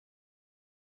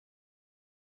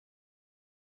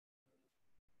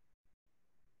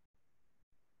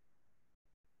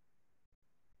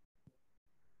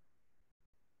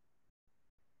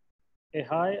Hey,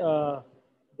 hi.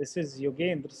 This is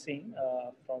Yogendra Singh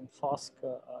from FOSC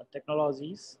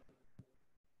Technologies.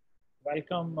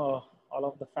 Welcome all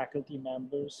of the faculty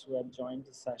members who have joined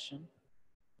the session.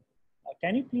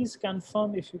 Can you please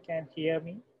confirm if you can hear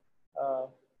me? Uh,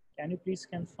 can you please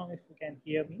confirm if you can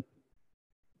hear me?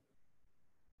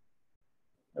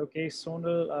 Okay,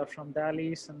 Sonal from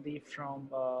Delhi, Sandeep from,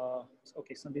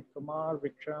 Sandeep Kumar,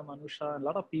 Vikram, Anusha, a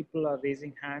lot of people are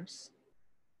raising hands.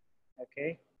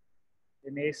 Okay.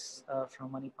 Dinesh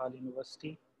from Manipal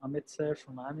University, Amit sir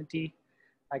from Amity.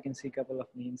 I can see a couple of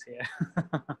names here.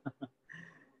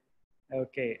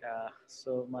 Okay,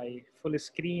 so my full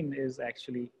screen is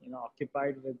actually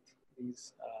occupied with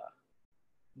these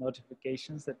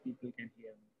notifications that people can hear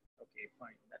me. Okay,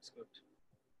 fine, that's good.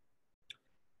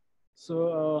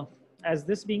 So as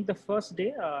this being the first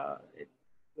day, it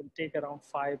will take around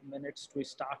 5 minutes to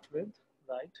start with,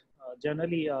 right?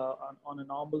 Generally, on a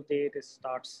normal day, it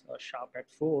starts sharp at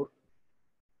 4.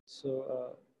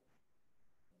 So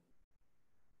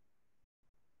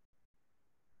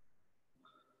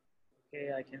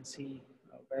okay, I can see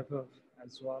Vaibhav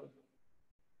as well.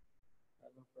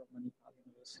 Vaibhav from Manipal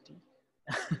University.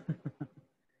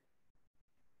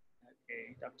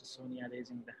 Okay, Dr. Sonia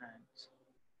raising the hand.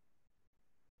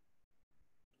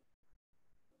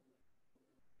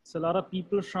 So a lot of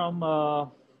people from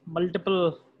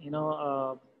multiple,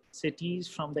 cities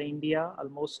from the India.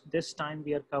 Almost this time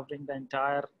we are covering the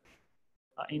entire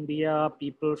India.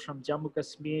 People from Jammu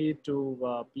Kashmir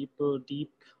to people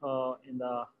deep in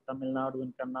the Tamil Nadu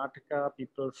and Karnataka.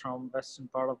 People from western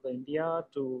part of the India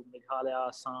to Meghalaya,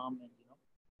 Assam, and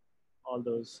all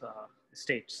those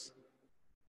states.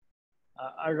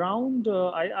 Around,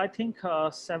 I think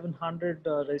 700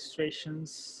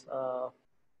 registrations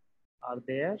are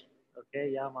there.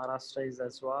 Okay, yeah, Maharashtra is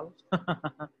as well.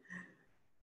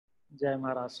 Jai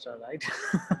Maharashtra, right?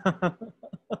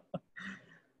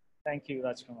 Thank you,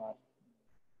 Rajkumar.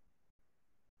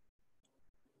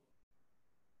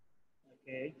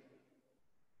 Okay.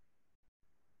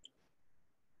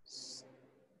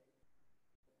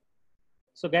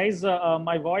 So guys,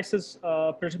 my voice is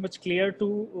pretty much clear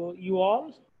to you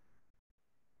all.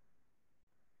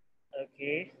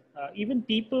 Okay. Even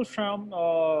people from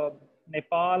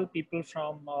Nepal, people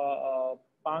from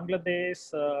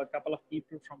Bangladesh, a couple of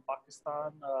people from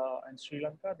Pakistan and Sri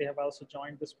Lanka, they have also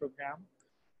joined this program.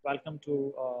 Welcome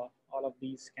to all of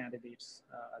these candidates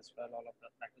as well, all of the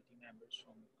faculty members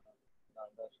from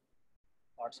other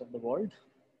parts of the world.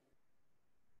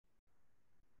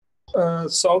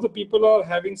 Some of the people are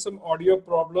having some audio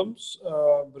problems.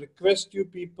 Request you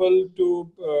people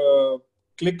to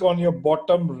click on your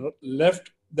bottom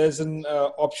left. There's an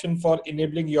option for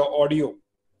enabling your audio.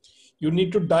 You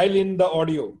need to dial in the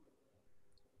audio.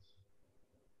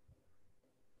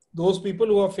 Those people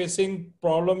who are facing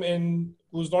problem in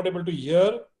who's not able to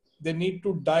hear, they need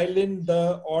to dial in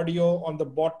the audio on the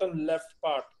bottom left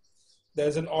part.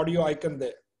 There's an audio icon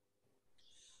there.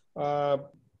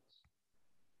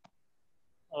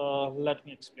 Let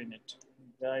me explain it.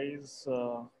 Guys,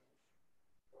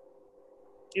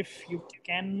 if you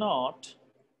cannot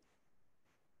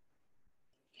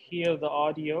hear the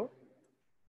audio,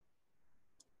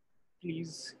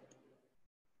 please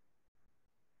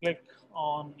click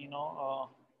on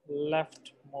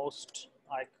leftmost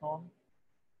icon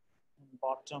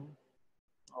bottom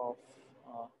of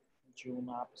Zoom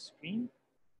app screen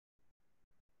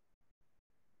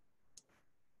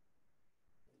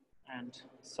and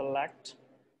select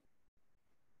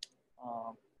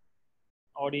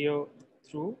audio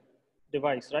through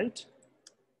device, right?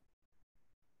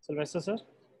 Sylvester sir,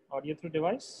 audio through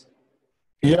device?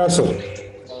 Yeah, sir.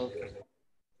 Okay.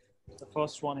 The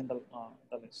first one in the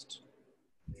list.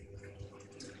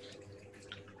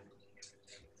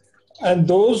 And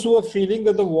those who are feeling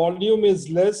that the volume is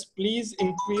less, please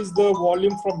increase the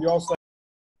volume from your side.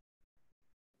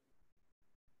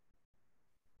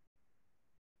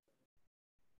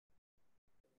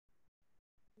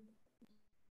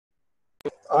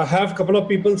 I have a couple of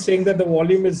people saying that the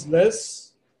volume is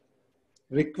less.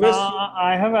 Request.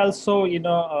 I have also,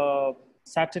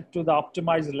 set it to the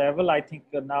optimized level. I think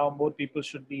now more people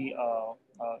should be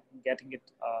getting it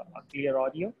a clear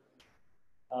audio.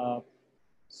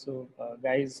 So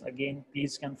guys, again,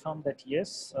 please confirm that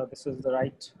yes, this is the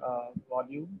right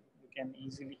volume. You can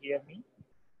easily hear me.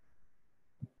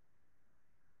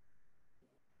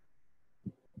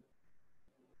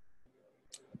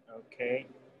 Okay.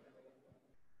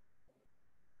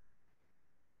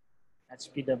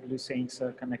 HPW saying,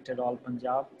 sir, connected all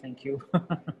Punjab. Thank you.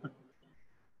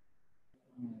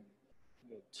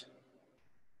 Good.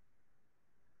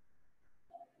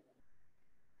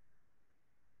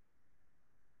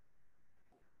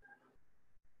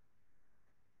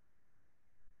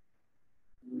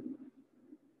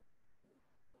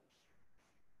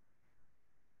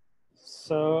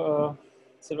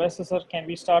 Sylvester sir, can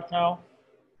we start now?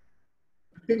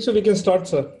 I think so. We can start,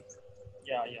 sir.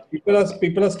 Yeah.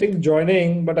 People are still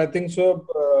joining, but I think so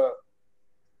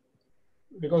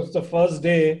because it's the first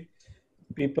day,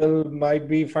 people might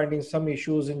be finding some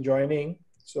issues in joining.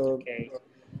 So Okay.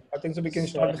 I think so. We can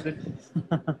start with it.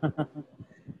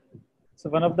 So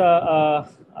one of the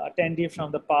attendee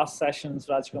from the past sessions,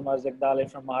 Rajkumar Jagdale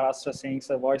from Maharashtra, saying,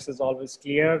 "Sir, voice is always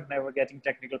clear, never getting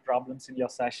technical problems in your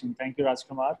session." Thank you,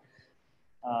 Rajkumar.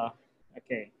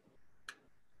 Okay.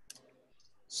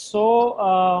 So,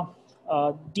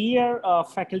 dear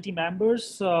faculty members,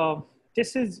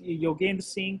 this is Yogendra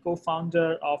Singh, co-founder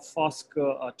of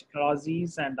FOSC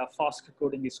Technologies and FOSC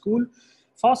Coding School.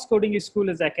 FOSC Coding School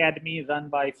is an academy run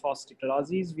by FOSC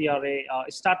Technologies. We are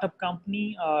a startup company.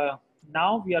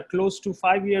 Now we are close to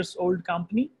 5 years old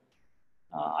company.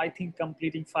 I think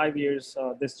completing 5 years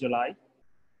this July,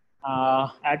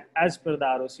 as per the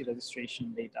ROC registration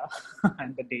data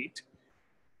and the date.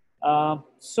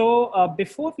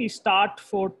 Before we start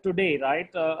for today, right,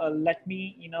 let me,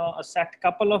 set a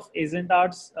couple of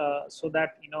agendas so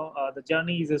that, the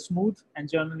journey is smooth and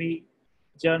journey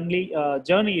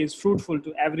is fruitful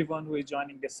to everyone who is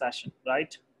joining this session,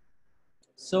 right?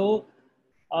 So,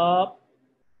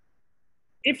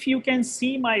 if you can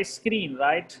see my screen,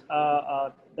 right,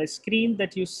 the screen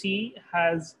that you see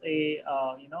has a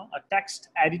text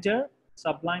editor,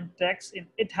 Sublime Text.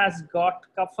 It has got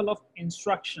a couple of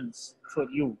instructions for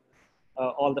you,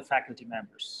 all the faculty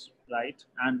members, right,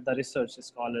 and the research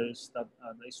scholars, the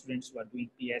students who are doing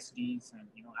PhDs and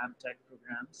AmTech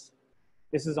programs.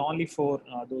 This is only for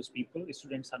those people.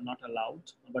 Students are not allowed,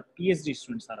 but PhD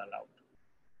students are allowed.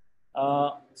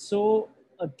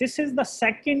 This is the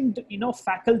second,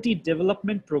 faculty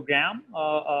development program,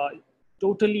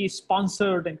 totally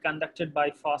sponsored and conducted by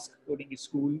FOSC Coding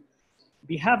School.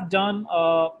 We have done,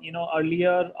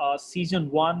 earlier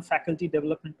season 1 faculty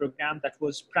development program that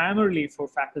was primarily for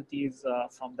faculties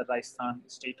from the Rajasthan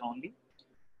state only.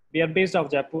 We are based off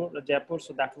Jaipur,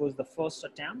 so that was the first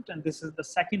attempt, and this is the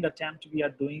second attempt we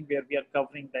are doing where we are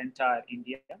covering the entire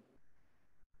India.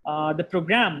 The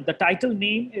program, the title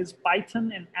name is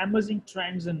Python and Emerging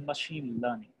Trends in Machine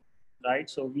Learning, right?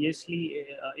 So obviously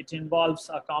it involves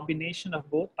a combination of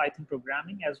both Python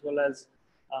programming as well as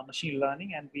machine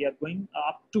learning, and we are going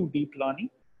up to deep learning,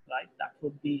 right? That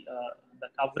would be the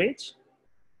coverage.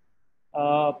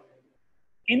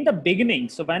 In the beginning,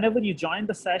 so whenever you join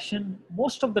the session,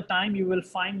 most of the time you will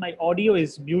find my audio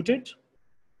is muted,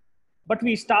 but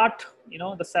we start,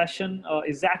 the session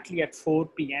exactly at 4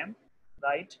 p.m.,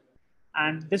 right?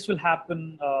 And this will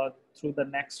happen through the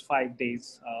next 5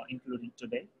 days, including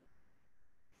today.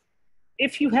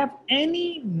 If you have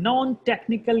any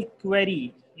non-technical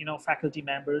query, faculty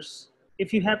members,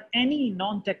 if you have any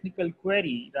non-technical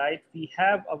query, right, we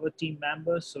have our team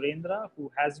member, Surendra,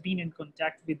 who has been in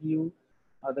contact with you,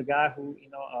 the guy who,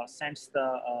 sends the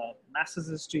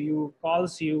messages to you,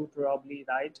 calls you probably,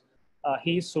 right?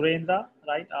 He's Surendra,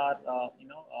 right, our,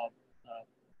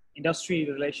 industry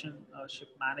relationship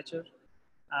manager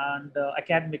and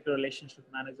academic relationship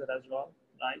manager as well,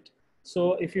 right?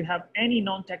 So if you have any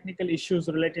non-technical issues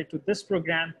related to this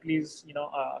program, please,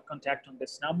 contact on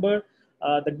this number.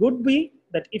 The good be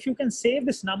that if you can save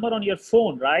this number on your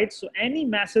phone, right? So any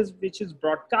message which is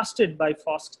broadcasted by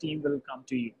FOSC team will come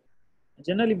to you.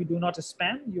 Generally, we do not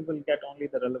spam. You will get only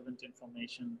the relevant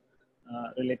information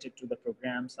related to the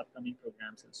programs, upcoming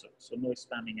programs, and so no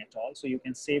spamming at all. So you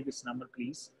can save this number,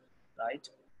 please, right?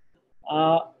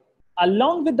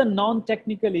 Along with the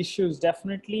non-technical issues,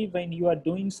 definitely when you are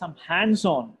doing some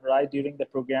hands-on, right, during the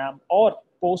program or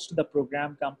post the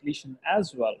program completion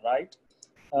as well, right,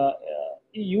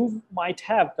 you might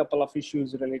have a couple of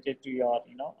issues related to your,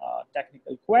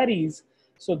 technical queries.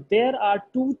 So there are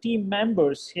 2 team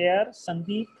members here,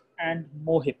 Sandeep and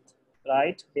Mohit,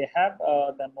 right? They have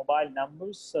the mobile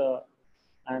numbers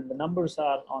and the numbers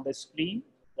are on the screen,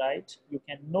 right? You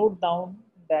can note down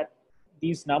that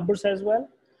these numbers as well.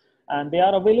 And they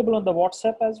are available on the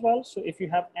WhatsApp as well. So if you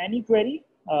have any query,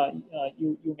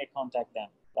 you may contact them,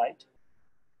 right?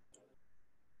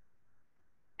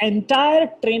 Entire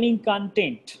training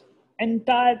content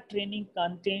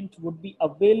would be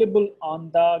available on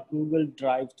the Google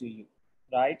Drive to you,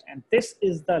 right? And this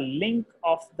is the link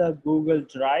of the Google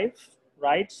Drive,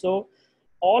 right? So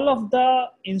all of the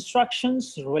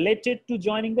instructions related to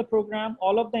joining the program,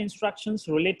 all of the instructions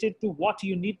related to what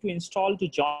you need to install to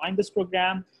join this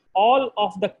program, all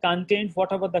of the content,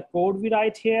 whatever the code we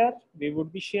write here, we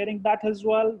would be sharing that as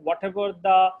well. Whatever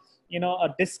the,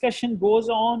 a discussion goes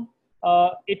on,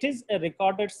 it is a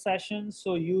recorded session.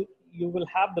 So you will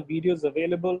have the videos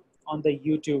available. on the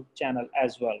YouTube channel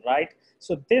as well, right?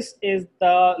 So this is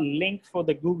the link for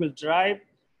the Google Drive.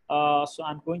 So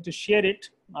I'm going to share it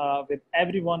with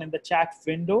everyone in the chat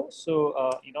window.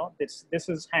 So, you know, this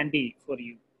is handy for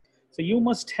you. So you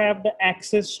must have the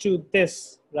access to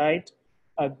this, right?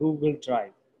 A Google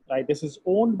Drive, right? This is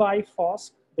owned by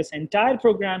FOSS. This entire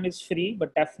program is free,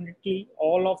 but definitely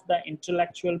all of the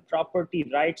intellectual property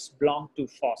rights belong to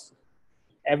FOSS.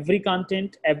 Every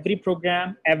content, every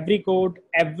program, every code,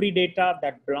 every data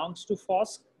that belongs to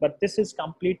FOSS, but this is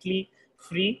completely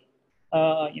free,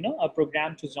 you know, a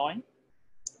program to join.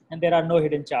 And there are no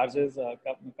hidden charges. A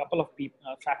couple of people,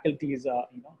 faculties,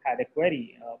 you know, had a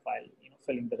query while, you know,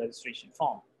 filling the registration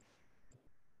form.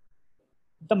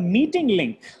 The meeting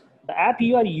link, the app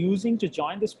you are using to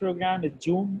join this program is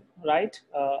Zoom, right?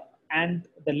 And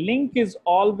the link is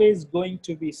always going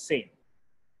to be same.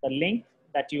 The link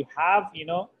that you have, you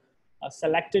know,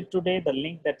 selected today, the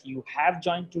link that you have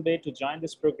joined today to join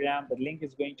this program, the link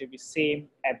is going to be same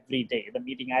every day. The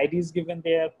meeting ID is given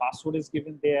there, password is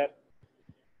given there.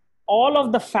 All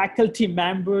of the faculty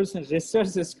members and research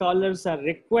scholars are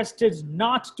requested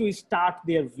not to start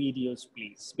their videos,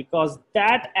 please, because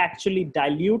that actually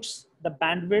dilutes the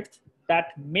bandwidth,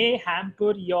 that may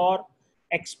hamper your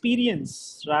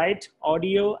experience, right?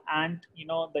 Audio and, you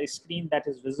know, the screen that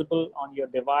is visible on your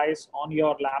device, on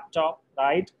your laptop,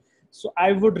 right? So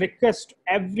I would request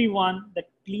everyone that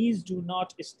please do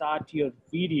not start your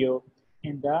video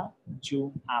in the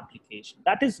Zoom application.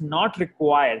 That is not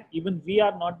required. Even we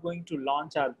are not going to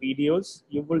launch our videos.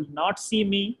 You will not see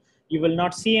me. You will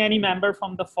not see any member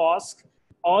from the FOSS.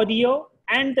 Audio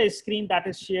and the screen that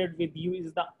is shared with you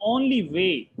is the only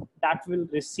way that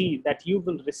you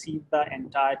will receive the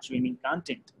entire training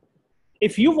content.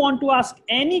 If you want to ask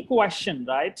any question,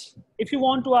 right? If you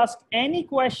want to ask any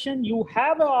question, you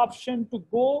have an option to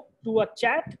go to a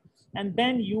chat, and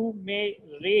then you may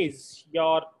raise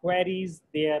your queries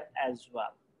there as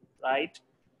well, right?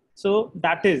 So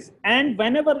that is, and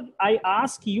whenever I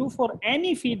ask you for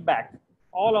any feedback,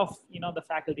 all of, you know, the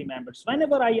faculty members,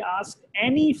 whenever I ask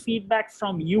any feedback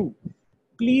from you,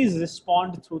 please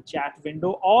respond through chat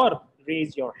window or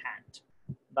raise your hand,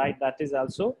 right? That is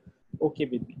also okay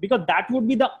with me, because that would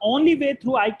be the only way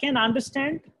through I can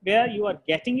understand where you are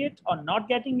getting it or not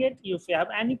getting it. If you have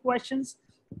any questions,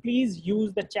 please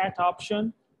use the chat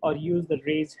option or use the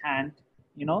raise hand,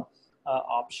 you know,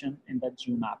 option in the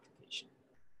Zoom application.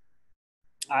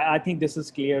 I think this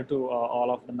is clear to all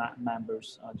of the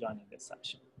members joining this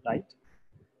session, right?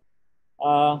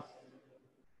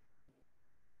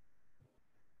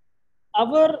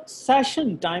 Our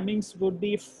session timings would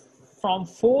be from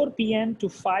 4 p.m. to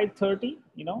 5:30.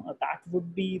 You know, that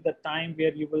would be the time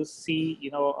where you will see, you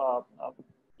know,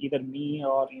 either me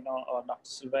or, you know, or Dr.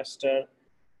 Sylvester.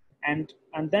 And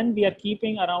then we are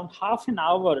keeping around half an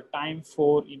hour time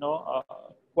for, you know,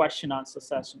 question answer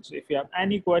session. So if you have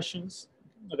any questions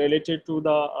related to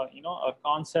the, you know, a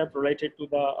concept related to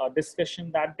the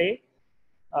discussion that day,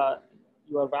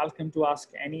 you are welcome to ask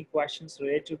any questions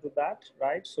related to that,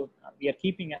 right? So we are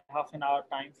keeping a half an hour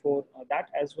time for that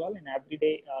as well in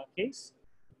everyday case.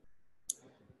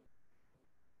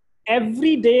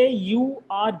 Every day you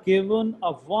are given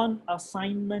a one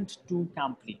assignment to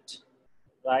complete,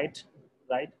 right?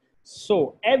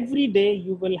 So every day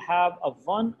you will have a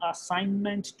one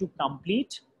assignment to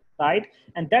complete, right?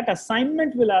 And that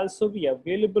assignment will also be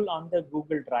available on the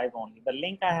Google Drive only. The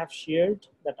link I have shared,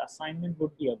 that assignment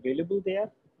would be available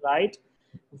there, right?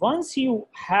 Once you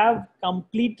have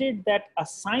completed that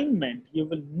assignment, you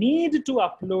will need to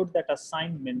upload that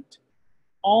assignment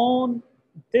on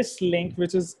this link,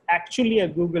 which is actually a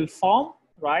Google form,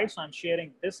 right? So I'm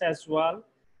sharing this as well.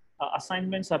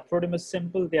 Assignments are pretty much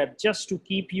simple. They are just to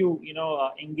keep you, you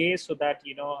know, engaged, so that,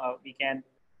 you know, we can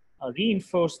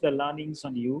reinforce the learnings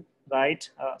on you, right?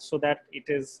 So that it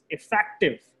is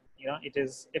effective, you know, it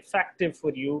is effective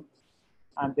for you,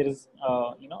 and there is,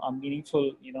 you know, a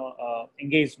meaningful, you know,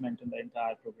 engagement in the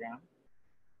entire program.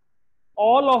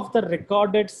 All of the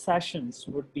recorded sessions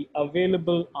would be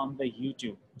available on the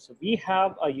YouTube. So we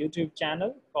have a YouTube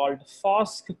channel called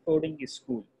FOSS Coding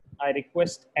School. I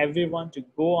request everyone to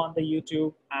go on the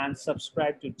YouTube and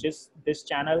subscribe to just this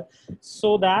channel,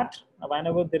 so that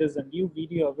whenever there is a new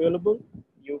video available,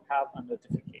 you have a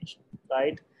notification,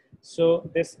 right? So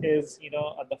this is, you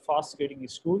know, the FOSS Coding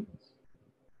School.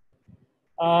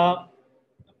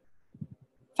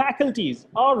 Faculties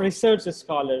or research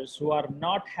scholars who are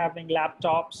not having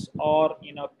laptops or,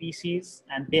 you know, PCs,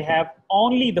 and they have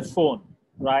only the phone,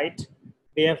 right?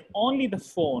 They have only the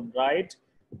phone, right?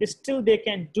 Still, they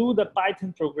can do the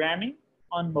Python programming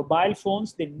on mobile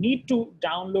phones. They need to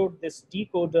download this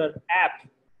Decoder app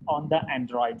on the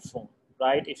Android phone,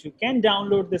 right? If you can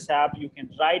download this app, you can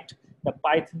write the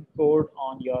Python code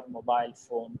on your mobile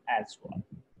phone as well,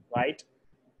 right?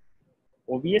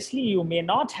 Obviously, you may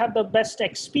not have the best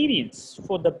experience.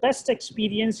 For the best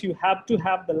experience, you have to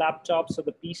have the laptops or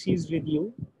the PCs with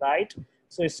you, right?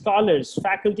 So scholars,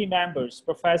 faculty members,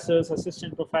 professors,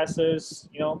 assistant professors,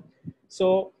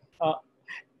 so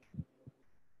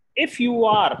if you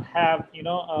are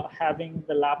having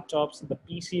the laptops and the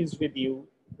PCs with you,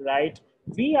 right?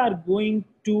 We are going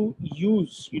to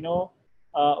use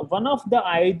one of the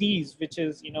IDs which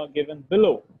is given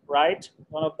below, right?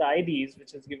 One of the IDs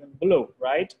which is given below,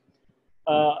 right?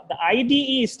 The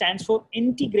IDE stands for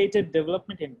Integrated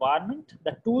Development Environment,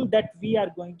 the tool that we are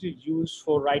going to use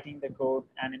for writing the code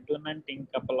and implementing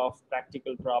a couple of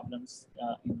practical problems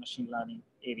in machine learning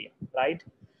area, right?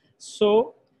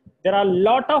 So there are a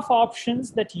lot of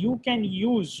options that you can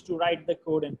use to write the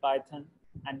code in Python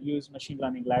and use machine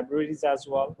learning libraries as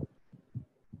well.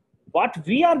 What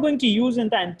we are going to use in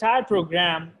the entire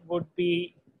program would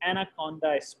be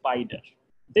Anaconda Spider.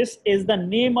 This is the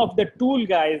name of the tool,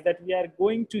 guys, that we are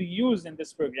going to use in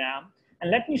this program.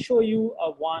 And let me show you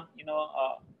one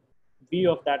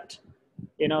view of that.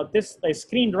 The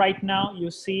screen right now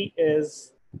you see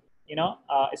is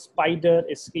a spider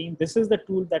screen. This is the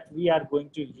tool that we are going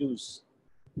to use.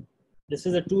 This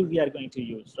is a tool we are going to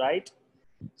use, right?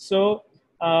 So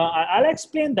I'll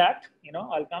explain that.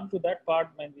 I'll come to that part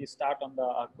when we start on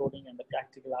the coding and the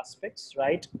practical aspects,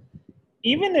 right?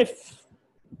 Even if,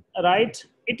 right,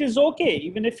 it is okay.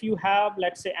 Even if you have,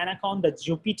 let's say, Anaconda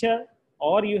Jupyter,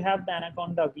 or you have the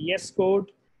Anaconda VS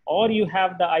Code, or you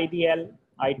have the IDL.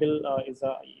 IDLE is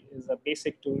a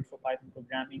basic tool for Python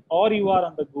programming, or you are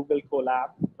on the Google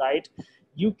Colab, right?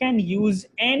 You can use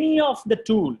any of the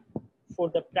tool for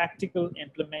the practical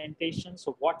implementation.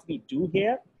 So what we do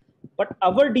here, but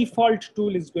our default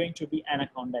tool is going to be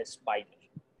Anaconda Spider.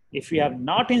 If you have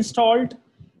not installed,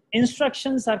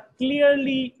 instructions are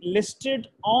clearly listed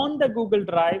on the Google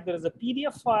Drive. There is a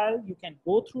PDF file. You can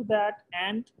go through that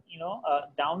and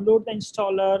download the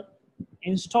installer,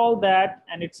 install that,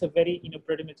 and it's a very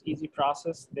pretty much easy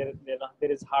process. There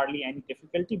is hardly any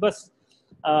difficulty, but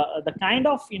the kind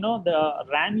of the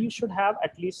RAM you should have,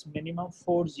 at least minimum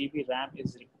 4 GB RAM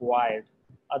is required.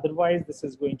 Otherwise, this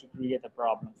is going to create a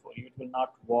problem for you. It will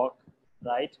not work,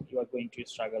 right? You are going to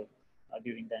struggle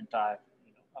during the entire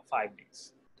 5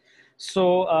 days.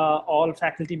 So all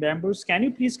faculty members, can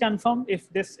you please confirm if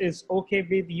this is okay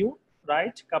with you,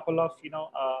 right? Couple of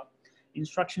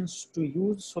instructions to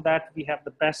use so that we have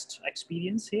the best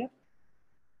experience here.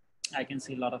 I can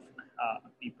see a lot of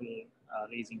people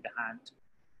raising the hand.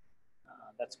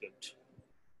 That's good.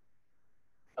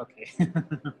 Okay.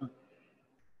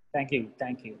 Thank you.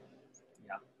 Thank you.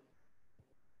 Yeah.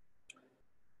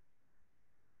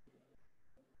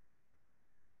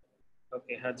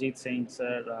 Okay, Harjeet saying,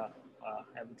 sir,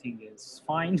 everything is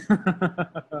fine.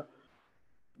 Okay,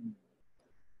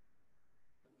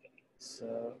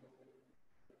 so.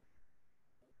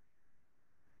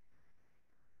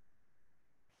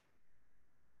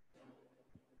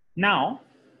 Now,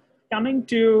 coming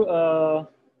to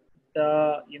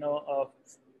the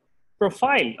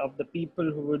profile of the people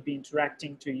who would be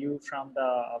interacting to you from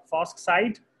the FOSC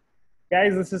side.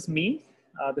 Guys, this is me.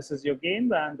 This is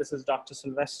Yogendra, and this is Dr.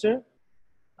 Sylvester.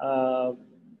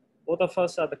 Both of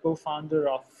us are the co-founder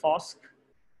of FOSC.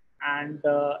 And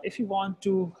if you want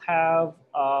to have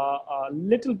a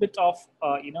little bit of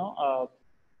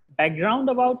background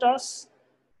about us,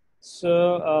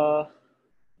 so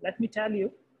let me tell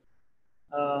you.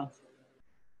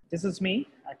 This is me,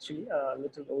 actually, a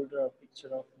little older picture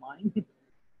of mine.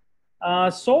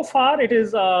 So far, it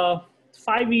is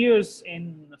 5 years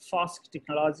in FOSC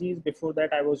Technologies. Before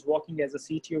that, I was working as a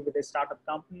CTO with a startup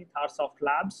company, Tharsoft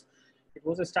Labs. It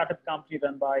was a startup company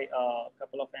run by a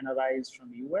couple of NRIs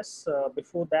from the US.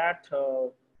 Before that,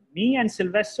 me and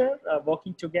Sylvester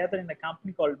working together in a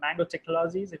company called Mango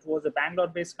Technologies. It was a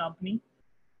Bangalore-based company.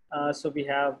 So we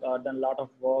have done a lot of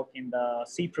work in the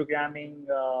C programming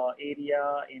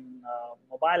area, in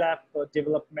mobile app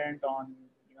development on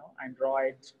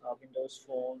Android, Windows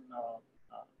Phone,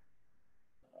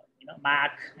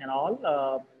 Mac, and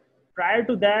all. Prior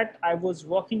to that, I was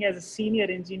working as a senior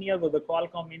engineer with the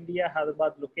Qualcomm India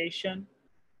Hyderabad location.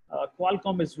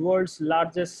 Qualcomm is world's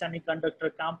largest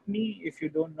semiconductor company. If you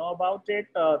don't know about it,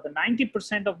 the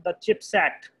 90% of the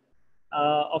chipset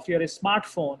of your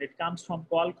smartphone, it comes from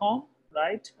Qualcomm,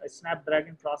 right? A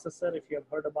Snapdragon processor, if you have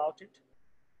heard about it.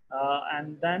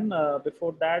 And then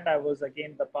before that, I was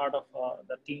again the part of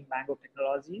the team Mango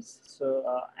Technologies. So,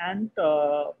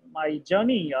 my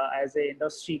journey as a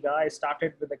industry guy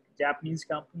started with a Japanese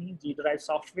company, G-Drive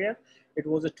Software. It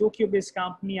was a Tokyo-based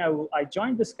company. I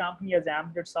joined this company as an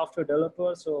embedded software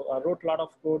developer. So I wrote a lot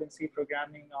of code in C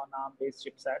programming on ARM-based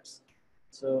chipsets.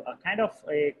 So kind of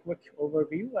a quick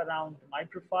overview around my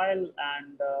profile.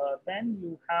 And then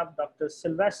you have Dr.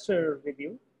 Sylvester with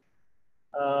you.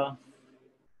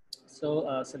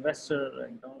 Sylvester,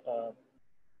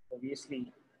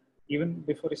 obviously, even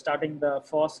before starting the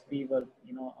FOSS, we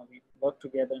worked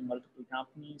together in multiple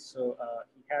companies. So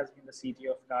he has been the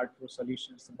CTO of Card Pro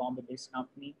Solutions, a Bombay-based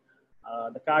company.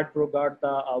 The Card Pro got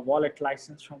the wallet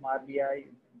license from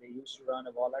RBI. They used to run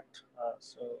a wallet,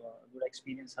 good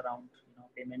experience around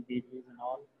payment gateways and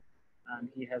all. And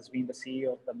he has been the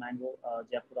CEO of the Mango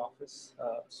Jaipur office.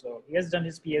 So he has done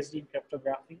his PhD in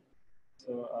cryptography.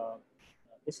 So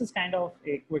this is kind of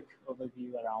a quick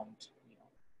overview around,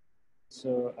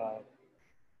 so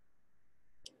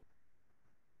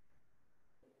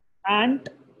and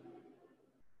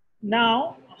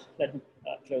now let me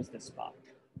close this part.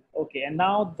 Okay, and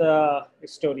now the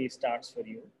story starts for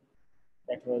you.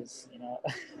 That was,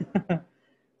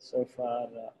 so far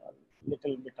a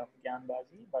little bit of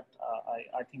Gyanbazi, but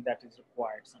I think that is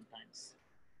required sometimes.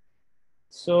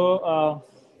 So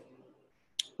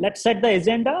let's set the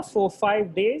agenda for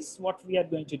 5 days, what we are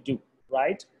going to do,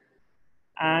 right?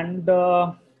 And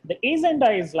the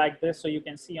agenda is like this. So you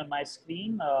can see on my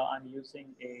screen, I'm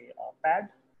using a pad.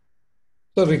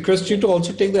 So request you to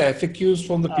also take the FAQs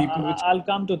from the people. I'll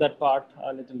come to that part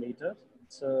a little later.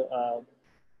 So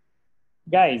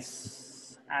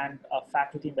guys and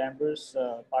faculty members,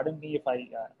 pardon me if I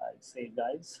say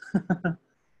guys.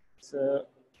 So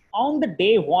on the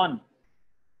day one,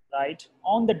 right?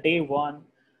 On the day one,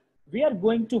 we are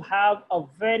going to have a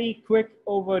very quick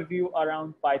overview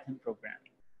around Python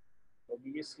programming.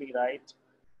 Obviously, right?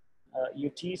 You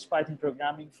teach Python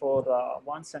programming for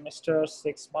 1 semester,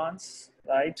 6 months,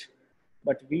 right?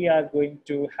 But we are going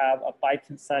to have a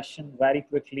Python session very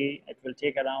quickly. It will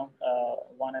take around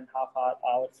 1.5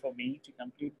 hour for me to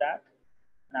complete that.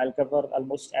 And I'll cover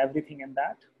almost everything in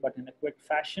that, but in a quick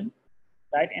fashion,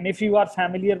 right? And if you are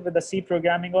familiar with the C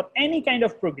programming or any kind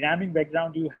of programming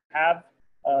background you have,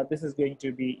 this is going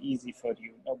to be easy for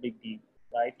you, no big deal,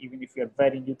 right? Even if you're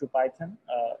very new to Python,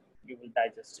 you will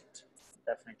digest it,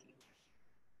 definitely.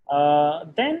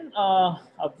 Then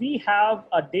we have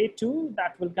a day 2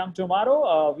 that will come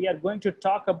tomorrow. We are going to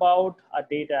talk about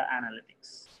data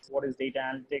analytics. What is data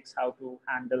analytics, how to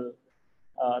handle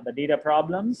the data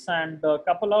problems, and a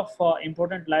couple of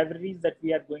important libraries that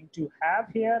we are going to have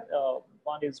here.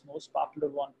 One is most popular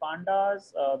one,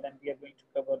 Pandas. Then we are going to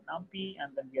cover NumPy,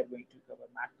 and then we are going to cover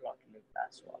Matplotlib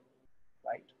as well,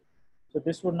 right? So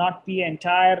this would not be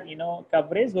entire,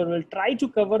 coverage, but we'll try to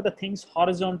cover the things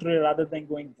horizontally rather than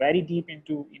going very deep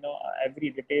into,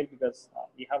 every detail, because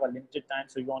we have a limited time.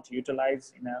 So we want to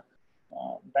utilize in a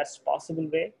best possible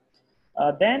way.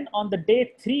 Then on the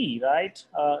day 3, right?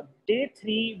 Day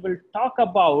 3 will talk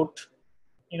about,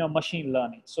 machine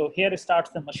learning. So here starts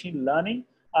the machine learning.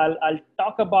 I'll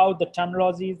talk about the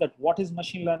terminologies, that what is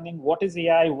machine learning, what is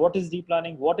AI, what is deep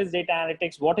learning, what is data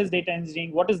analytics, what is data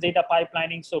engineering, what is data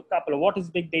pipelining. So what is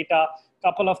big data,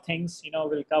 couple of things,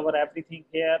 we'll cover everything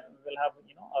here. We'll have,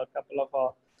 a couple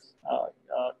of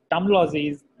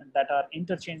terminologies that are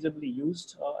interchangeably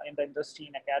used in the industry,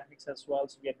 in academics as well.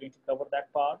 So we are going to cover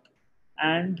that part.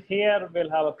 And here we'll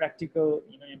have a practical,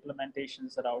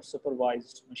 implementations around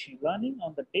supervised machine learning.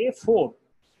 On the day 4,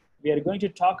 we are going to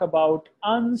talk about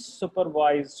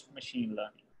unsupervised machine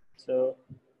learning. So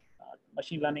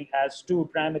machine learning has 2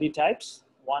 primary types.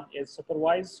 One is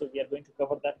supervised. So we are going to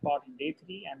cover that part in day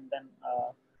 3. And then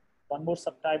one more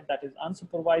subtype, that is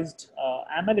unsupervised.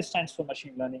 ML stands for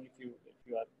machine learning, if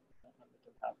you are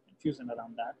have confusion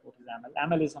around that. What is ML?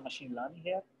 ML is a machine learning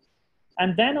here.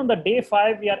 And then on the day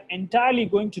 5, we are entirely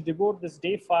going to devote this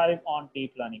day 5 on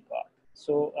deep learning part.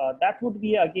 So that would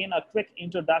be, again, a quick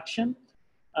introduction.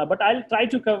 But I'll try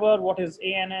to cover what is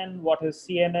ANN, what is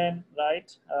CNN, right?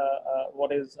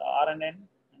 What is RNN,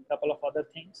 and a couple of other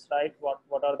things, right?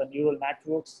 What are the neural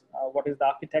networks? What is the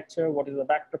architecture? What is the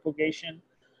backpropagation,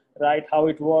 right? How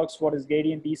it works? What is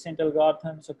gradient descent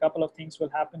algorithm? So a couple of things will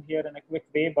happen here in a quick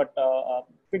way, but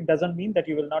quick doesn't mean that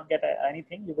you will not get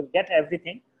anything. You will get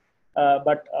everything.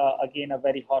 But again, a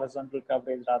very horizontal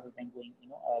coverage rather than going,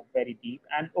 very deep.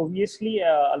 And obviously,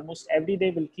 almost every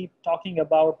day we'll keep talking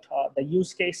about the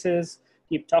use cases,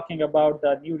 keep talking about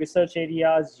the new research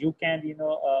areas you can,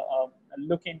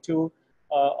 look into.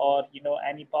 or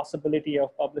any possibility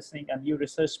of publishing a new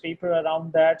research paper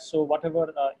around that. So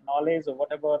whatever knowledge or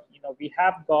whatever we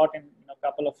have got in a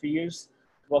couple of years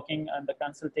working on the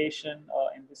consultation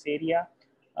in this area,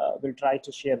 we'll try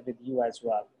to share with you as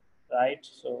well, right?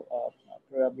 So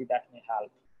probably that may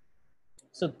help.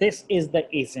 So this is the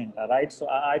agenda, right? So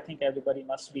I think everybody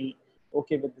must be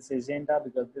okay with this agenda,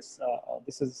 because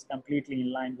this is completely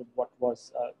in line with what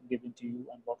was given to you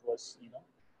and what was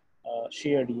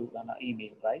shared you on an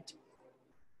email, right?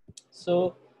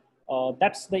 So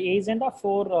that's the agenda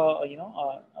for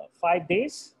 5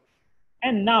 days.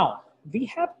 And now we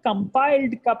have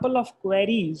compiled a couple of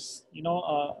queries,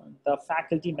 the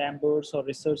faculty members or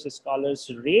research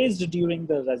scholars raised during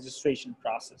the registration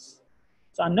process.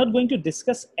 So I'm not going to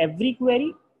discuss every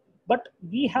query, but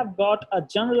we have got a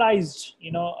generalized,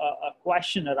 a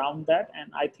question around that,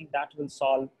 and I think that will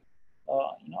solve,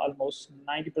 almost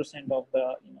 90% of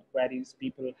the queries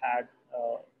people had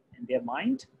in their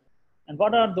mind. And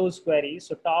what are those queries?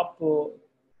 So top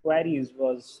queries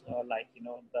was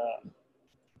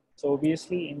so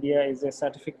obviously India is a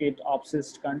certificate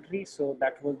obsessed country. So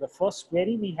that was the first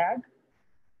query we had.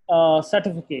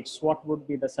 Certificates, what would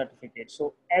be the certificate?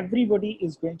 So everybody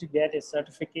is going to get a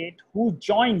certificate who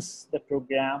joins the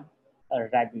program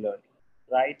regularly,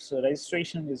 right? So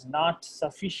registration is not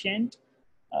sufficient.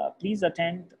 Please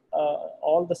attend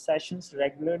all the sessions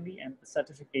regularly and the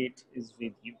certificate is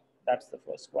with you. That's the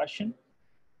first question.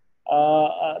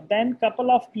 Then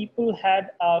couple of people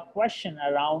had a question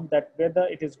around that whether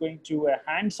it is going to a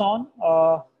hands-on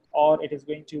or it is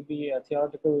going to be a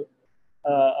theoretical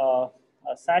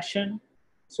session.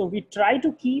 So we try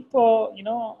to keep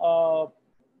the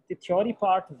theory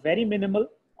part very minimal.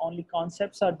 Only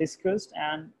concepts are discussed,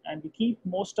 and we keep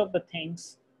most of the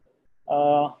things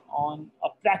on a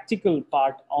practical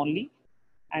part only.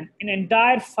 And in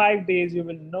entire 5 days, you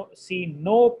will see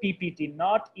no PPT,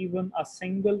 not even a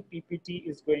single PPT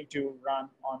is going to run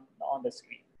on the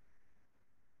screen.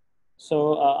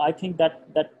 So I think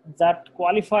that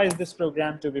qualifies this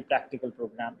program to be practical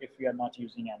program if we are not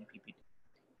using any PPT,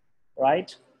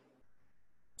 right?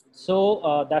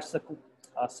 So that's the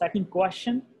second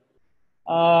question.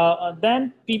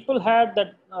 Then people had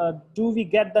that, do we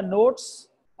get the notes?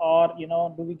 Or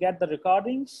do we get the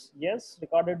recordings? Yes,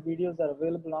 recorded videos are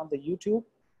available on the YouTube,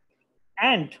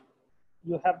 and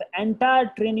you have the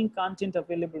entire training content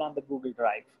available on the Google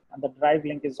Drive, and the Drive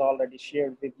link is already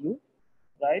shared with you,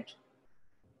 right?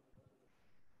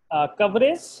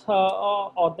 Coverage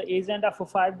or the agenda for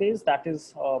 5 days, that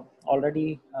is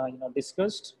already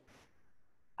discussed,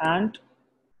 and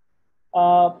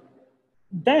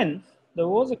then there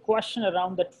was a question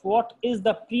around that what is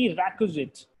the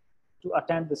prerequisite to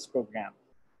attend this program.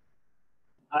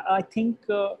 I think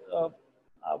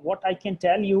what I can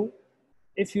tell you,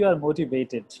 if you are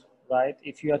motivated, right,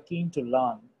 if you are keen to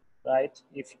learn, right,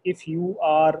 if you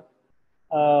are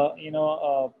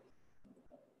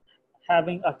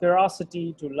having a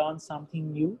curiosity to learn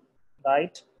something new,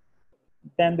 right,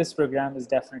 then this program is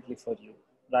definitely for you,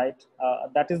 right?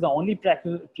 That is the only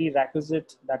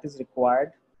prerequisite that is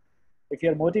required. If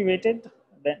you're motivated,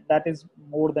 then that is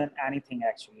more than anything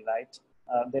actually, right?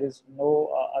 There is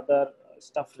no other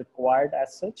stuff required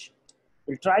as such.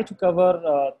 We'll try to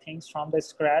cover things from the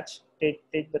scratch,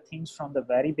 take the things from the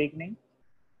very beginning,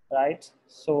 right?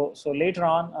 So later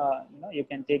on, you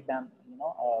can take them,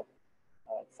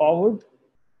 forward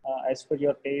as per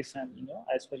your pace and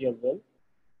as per your will.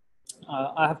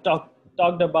 I have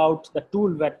talked about the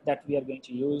tool that we are going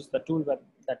to use. The tool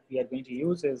that we are going to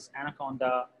use is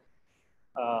Anaconda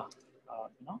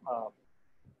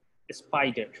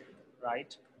Spider,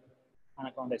 right?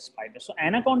 Anaconda Spider. So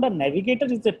Anaconda Navigator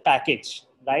is a package,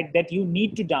 right, that you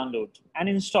need to download and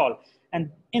install. And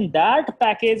in that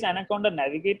package, Anaconda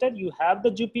Navigator, you have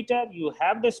the Jupyter, you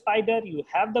have the Spider, you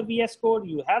have the VS Code,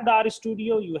 you have the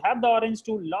RStudio, you have the Orange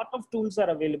tool. Lot of tools are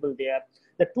available there.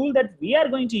 The tool that we are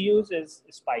going to use is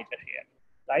Spider here,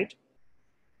 right?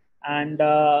 And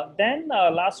then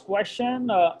last question,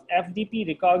 FDP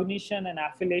recognition and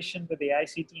affiliation with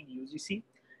AICTE and UGC.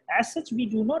 As such, we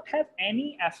do not have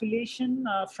any affiliation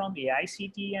from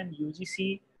AICTE and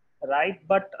UGC, right?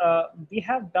 But we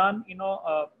have done,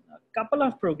 a couple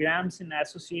of programs in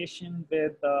association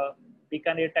with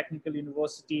Bikaner Technical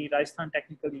University, Rajasthan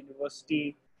Technical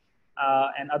University,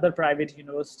 and other private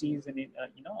universities in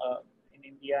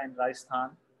India and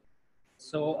Rajasthan.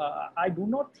 So I do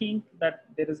not think that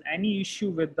there is any issue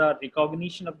with the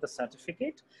recognition of the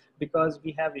certificate, because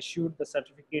we have issued the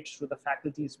certificates to the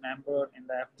faculty's member in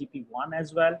the FDP1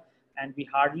 as well. And we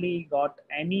hardly got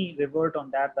any revert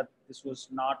on that this was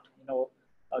not,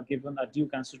 given a due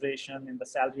consideration in the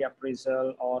salary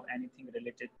appraisal or anything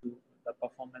related to the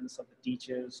performance of the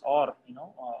teachers, or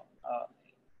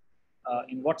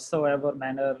in whatsoever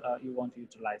manner you want to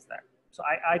utilize that. So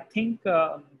I think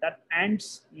that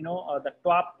ends, the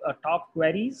top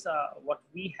queries, what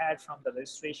we had from the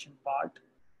registration part.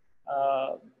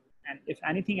 And if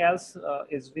anything else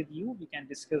is with you, we can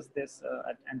discuss this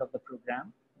at the end of the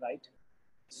program, right?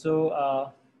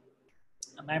 So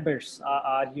members,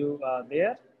 are you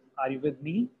there? Are you with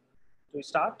me to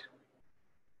start?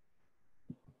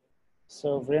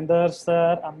 So Vrinder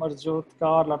sir, Amarjot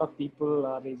Kaur, a lot of people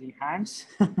are raising hands.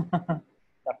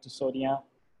 Dr. Sonia.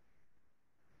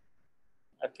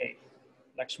 Okay.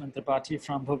 Lakshman Tripathi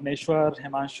from Bhubaneswar,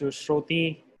 Himanshu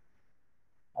Shroti.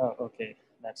 Oh, okay,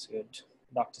 that's good.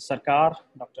 Dr. Sarkar,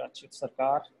 Dr. Achyut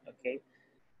Sarkar. Okay.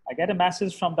 I get a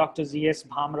message from Dr. Z.S.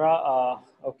 Bhamra.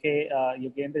 Okay,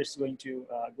 Yogender is going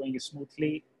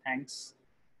smoothly. Thanks.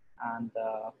 And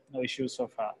no issues so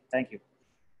far. Thank you,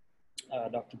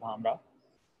 Dr. Bhamra.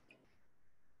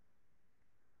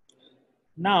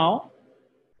 Now,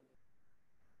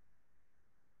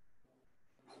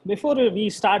 before we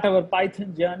start our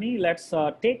Python journey, let's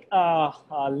take a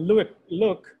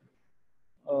look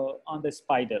on the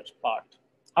spider part,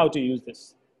 how to use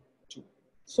this tool.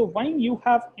 So when you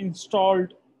have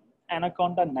installed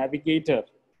Anaconda Navigator,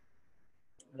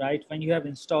 right? When you have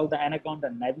installed the Anaconda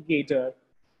Navigator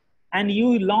and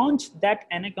you launch that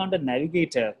Anaconda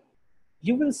Navigator,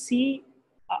 you will see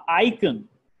an icon,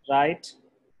 right?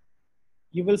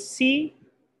 You will see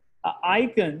an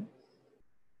icon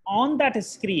on that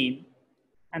screen,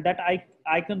 and that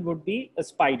icon would be a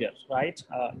spider, right?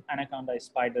 Anaconda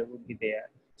spider would be there.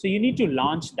 So you need to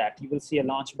launch that. You will see a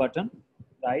launch button,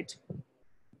 right?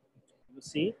 You will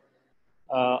see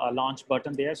a launch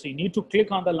button there. So you need to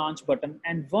click on the launch button.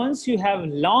 And once you have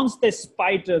launched the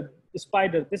spider,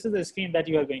 this is the screen that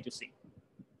you are going to see.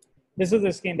 This is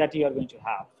the screen that you are going to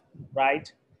have,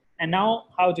 right? And now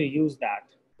how to use that?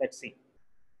 Let's see.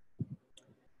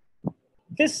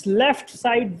 This left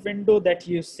side window that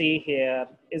you see here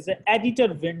is the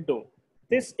editor window.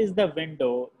 This is the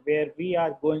window where we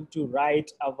are going to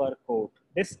write our code.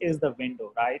 This is the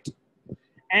window, right?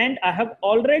 And I have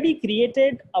already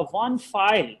created a one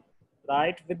file,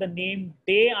 right, with the name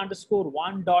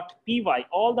day_1.py.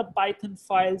 All the Python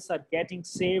files are getting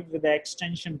saved with the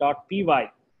extension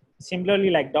 .py. Similarly,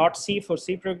 like .c for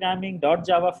C programming,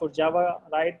 .java for Java,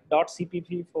 right,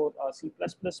 .cpp for C++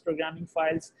 programming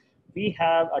files. We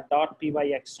have a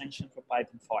 .py extension for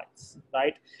Python files,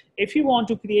 right? If you want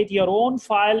to create your own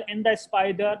file in the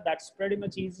spider, that's pretty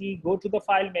much easy. Go to the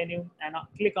file menu and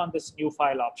click on this new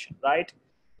file option, right?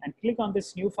 And click on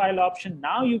this new file option.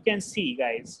 Now you can see,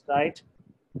 guys, right?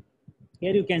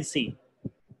 Here you can see.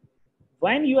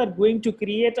 When you are going to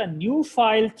create a new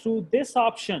file through this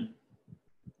option,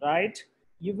 right?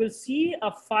 You will see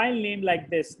a file name like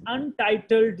this,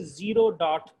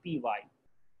 untitled0.py.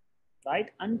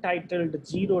 Right,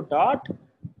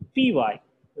 untitled0.py,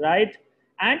 right?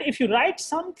 And if you write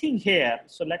something here,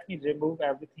 so let me remove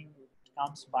everything that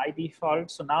comes by default.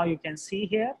 So now you can see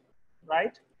here,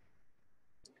 right?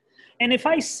 And if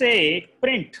I say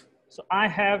print, so I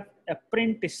have a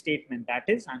print statement, that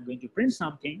is, I'm going to print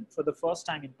something for the first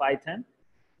time in Python,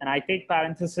 and I take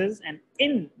parentheses, and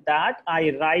in that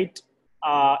I write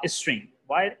a string.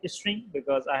 Why a string?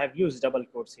 Because I have used double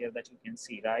quotes here that you can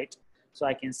see, right? So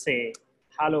I can say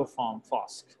hello from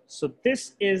Fosk. So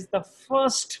this is the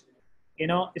first,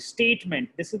 statement.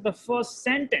 This is the first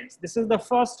sentence. This is the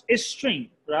first string,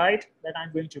 right, that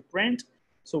I'm going to print.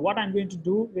 So what I'm going to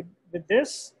do with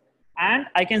this, and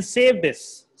I can save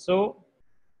this. So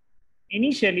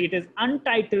initially it is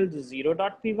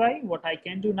untitled0.py. What I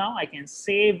can do now, I can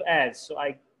save as. So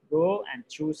I go and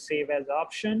choose save as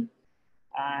option,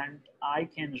 and I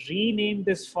can rename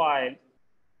this file.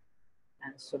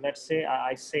 And so let's say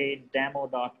I say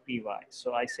demo.py.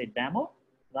 So I say demo,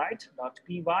 right,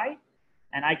 .py,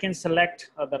 and I can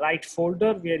select the right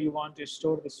folder where you want to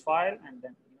store this file, and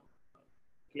then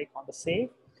click on the save.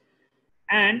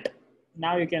 And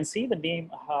now you can see the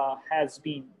name has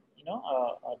been,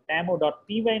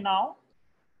 demo.py now.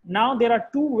 Now there are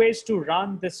two ways to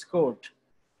run this code.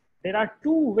 There are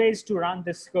two ways to run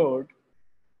this code.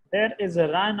 There is a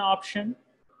run option,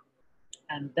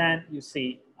 and then you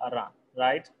see a run.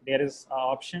 Right, there is an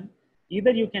option.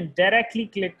 Either you can directly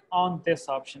click on this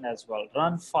option as well,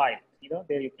 run file.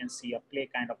 There you can see a play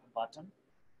kind of a button.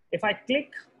 If I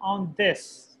click on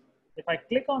this,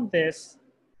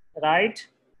 right,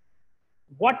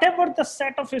 whatever the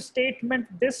set of a statement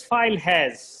this file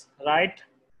has, right,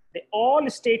 all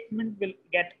statement will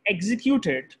get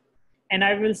executed, and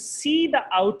I will see the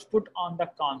output on the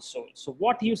console. So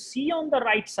what you see on the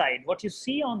right side, what you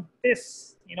see on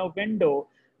this, window,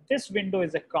 this window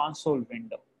is a console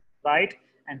window, right?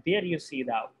 And there you see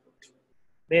the output.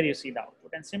 There you see the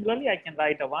output. And similarly, I can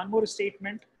write a one more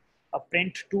statement, a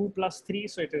print 2 plus 3.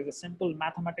 So it is a simple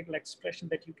mathematical expression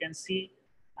that you can see,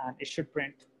 and it should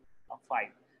print a 5.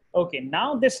 Okay,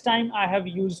 now this time I have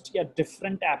used a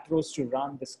different approach to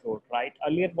run this code, right?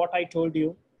 Earlier, what I told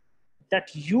you,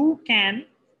 that you can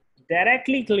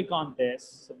directly click on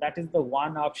this. So that is the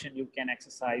one option you can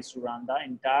exercise to run the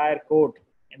entire code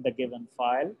in the given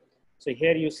file. So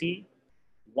here you see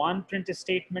one print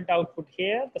statement output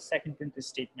here, the second print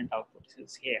statement output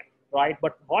is here, right?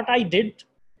 But what I did,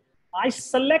 I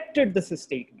selected this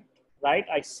statement, right?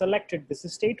 I selected this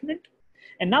statement.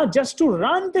 And now just to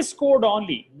run this code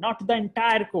only, not the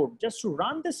entire code, just to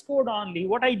run this code only,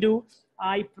 what I do,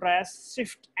 I press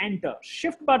Shift Enter,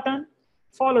 Shift button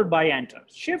followed by Enter,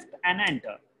 Shift and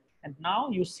Enter. And now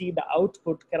you see the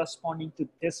output corresponding to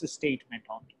this statement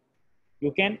only.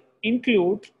 You can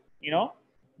include,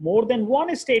 more than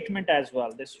one statement as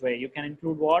well. This way you can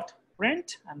include what?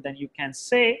 Print, and then you can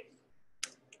say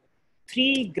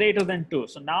 3 greater than 2.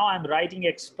 So now I'm writing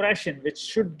expression which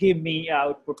should give me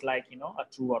output like,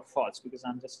 a true or false, because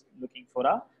I'm just looking for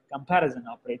a comparison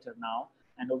operator now.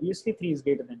 And obviously 3 is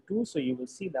greater than 2. So you will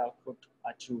see the output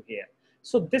true here.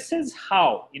 So this is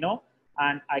how,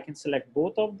 and I can select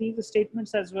both of these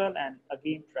statements as well. And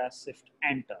again, press Shift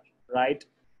Enter, right?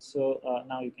 So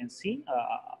now you can see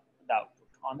the output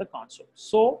on the console.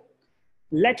 So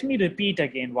let me repeat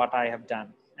again what I have done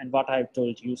and what I've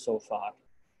told you so far.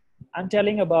 I'm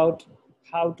telling about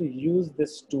how to use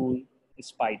this tool,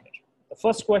 Spyder. The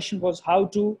first question was how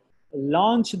to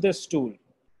launch this tool.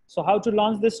 So how to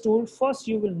launch this tool? First,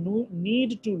 you will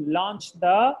need to launch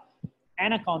the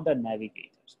Anaconda Navigator.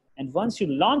 And once you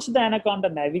launch the Anaconda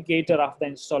Navigator of the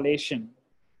installation,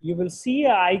 you will see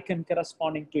an icon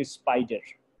corresponding to Spyder.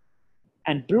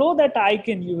 And below that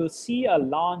icon, you will see a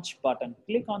launch button.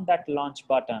 Click on that launch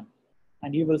button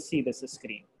and you will see this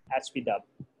screen, HPW,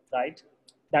 right?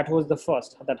 That was the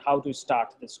first, that how to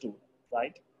start this tool,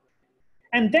 right?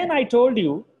 And then I told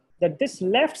you that this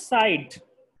left side,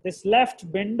 this left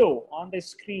window on the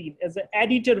screen is an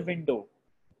editor window,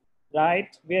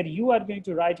 right? Where you are going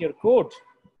to write your code.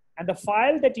 And the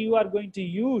file that you are going to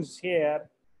use here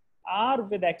are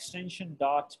with extension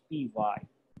 .py.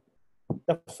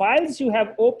 The files you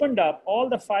have opened up, all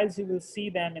the files, you will see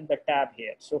them in the tab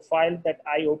here. So file that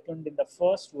I opened in the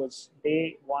first was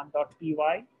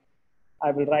day1.py.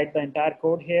 I will write the entire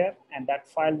code here and that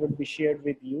file will be shared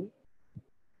with you,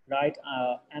 right?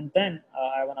 And then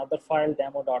I have another file,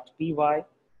 demo.py.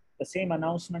 The same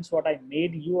announcements what I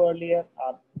made you earlier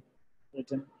are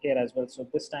written here as well. So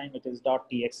this time it is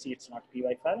 .txt, it's not py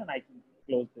file, and I can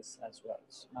close this as well.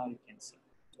 So now you can see,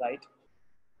 right?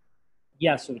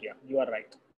 Yeah, Surya, you are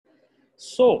right.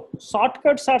 So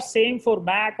shortcuts are same for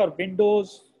Mac or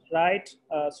Windows, right?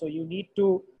 So you need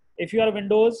to, if you are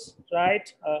Windows,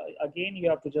 right? Again, you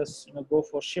have to just go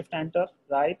for Shift Enter,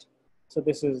 right? So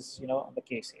this is the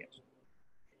case here.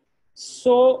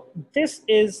 So this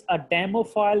is a demo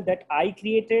file that I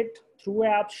created through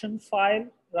an option file,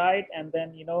 right? And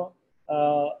then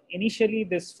initially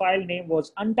this file name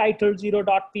was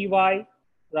untitled0.py,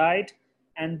 right?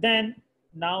 And then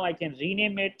now I can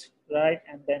rename it, right?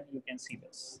 And then you can see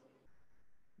this.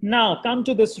 Now come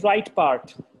to this right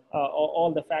part,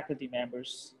 all the faculty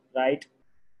members, right?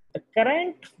 The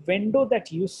current window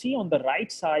that you see on the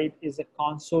right side is a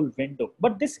console window,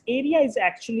 but this area is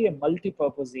actually a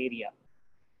multi-purpose area.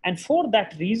 And for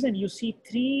that reason, you see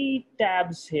 3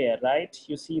 tabs here, right?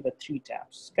 You see the 3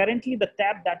 tabs. Currently, the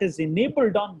tab that is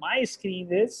enabled on my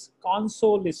screen is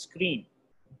console screen,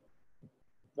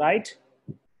 right?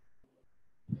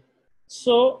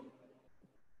 So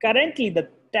currently the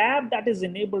tab that is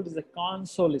enabled is the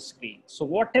console screen. So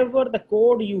whatever the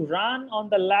code you run on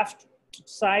the left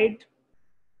side,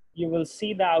 you will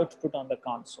see the output on the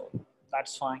console.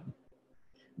 That's fine.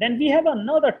 Then we have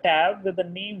another tab with the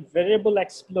name Variable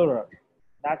Explorer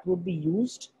that would be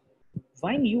used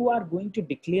when you are going to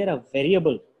declare a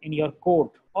variable in your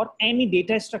code or any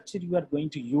data structure you are going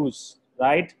to use,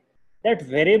 right? That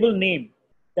variable name,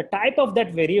 the type of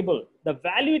that variable, the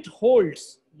value it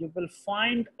holds, you will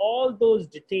find all those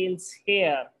details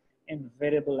here in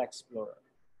Variable Explorer,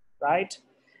 right?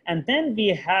 And then we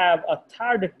have a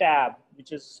third tab,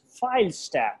 which is Files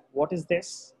tab. What is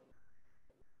this?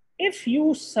 If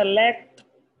you select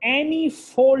any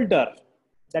folder,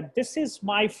 that this is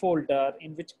my folder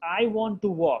in which I want to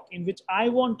work, in which I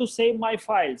want to save my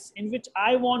files, in which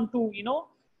I want to,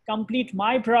 complete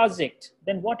my project,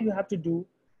 then what you have to do,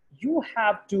 you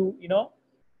have to,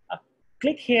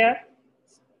 click here,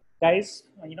 guys,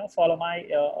 follow my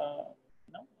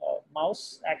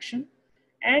mouse action,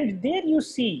 and there you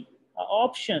see an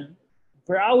option,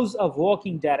 browse a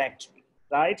working directory,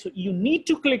 right? So you need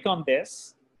to click on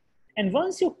this, and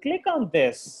once you click on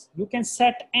this, you can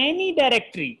set any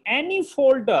directory, any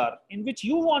folder in which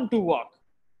you want to work,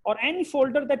 or any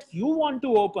folder that you want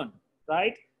to open,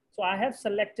 right? So I have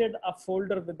selected a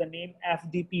folder with the name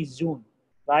FDP Zune,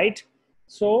 right?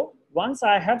 So once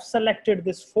I have selected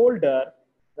this folder,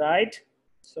 right?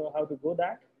 So how to go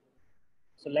that?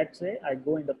 So let's say I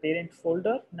go in the parent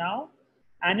folder now,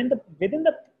 and within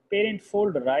the parent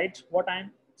folder, right? What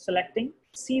I'm selecting,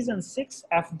 season 6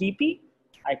 FDP.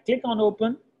 I click on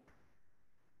open.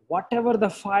 Whatever the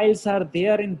files are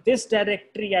there in this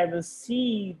directory, I will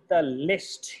see the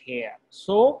list here.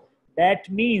 So that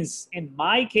means in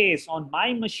my case, on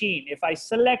my machine, if I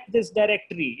select this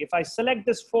directory, if I select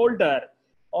this folder,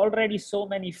 already so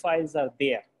many files are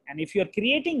there. And if you're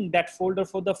creating that folder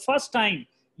for the first time,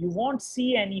 you won't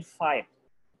see any file.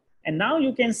 And now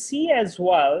you can see as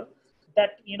well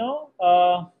that,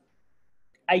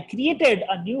 I created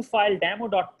a new file,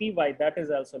 demo.py, that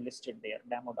is also listed there,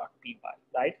 demo.py,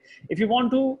 right? If you want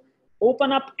to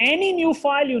open up any new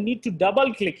file, you need to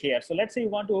double click here. So let's say you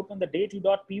want to open the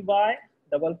day2.py,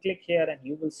 double click here, and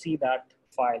you will see that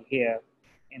file here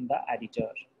in the editor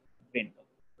window,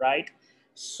 right?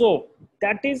 So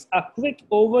that is a quick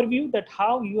overview that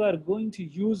how you are going to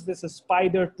use this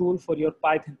Spider tool for your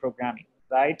Python programming,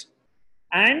 right?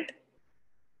 And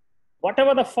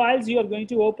whatever the files you are going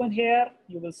to open here,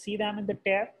 you will see them in the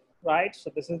tab, right?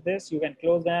 So this is this, you can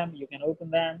close them, you can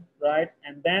open them, right?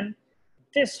 And then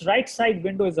this right side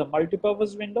window is a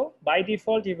multi-purpose window. By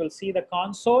default, you will see the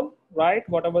console, right?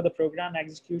 Whatever the program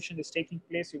execution is taking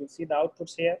place, you will see the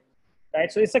outputs here,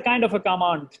 right? So it's a kind of a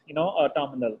command, a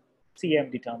terminal,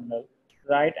 CMD terminal,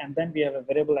 right? And then we have a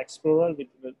variable explorer, which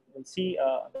we'll see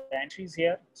the entries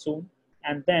here soon.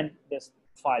 And then this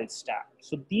files tab.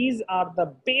 So these are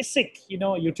the basic,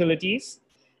 utilities.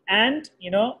 And,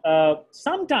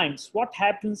 sometimes what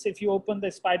happens if you open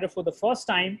the Spider for the first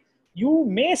time, you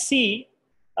may see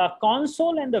a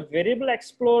console and the variable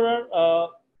explorer.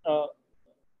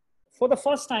 For the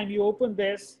first time you open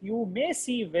this, you may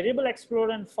see variable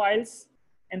explorer and files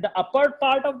in the upper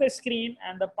part of the screen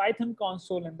and the Python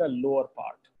console in the lower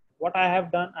part. What I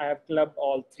have done, I have clubbed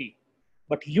all three.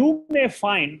 But you may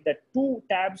find that two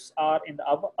tabs are in the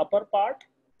upper part.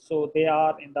 So they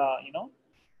are in the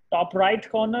top right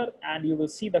corner, and you will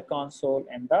see the console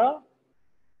in the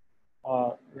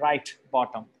right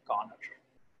bottom corner.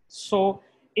 So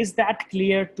is that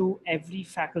clear to every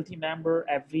faculty member,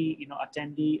 every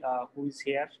attendee who is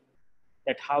here,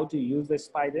 that how to use the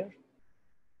Spider?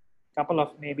 Couple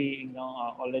of maybe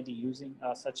already using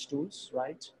such tools,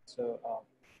 right? So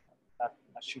that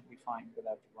should be fine with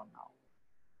everyone now.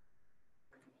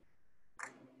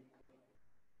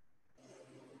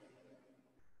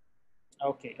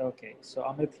 Okay. So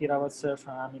Amit Hirawat sir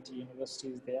from Amity University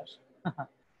is there.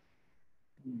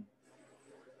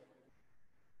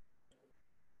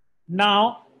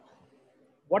 Now,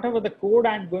 whatever the code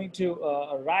I'm going to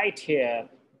write here,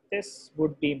 this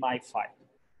would be my file,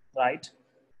 right?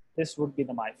 This would be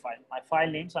my file. My file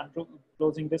name, so I'm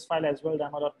closing this file as well,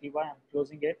 demo.py, I'm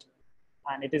closing it.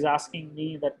 And it is asking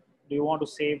me that, do you want to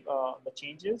save the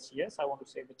changes? Yes, I want to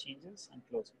save the changes and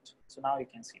close it. So now you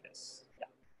can see this. Yeah.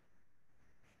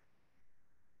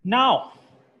 Now,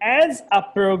 as a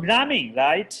programming,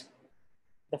 right,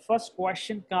 the first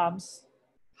question comes,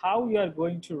 how you are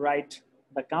going to write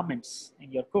the comments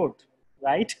in your code,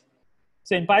 right?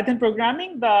 So in Python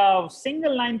programming, the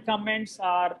single line comments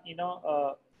are,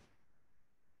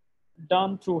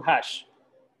 done through hash.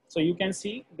 So you can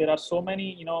see there are so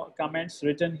many, comments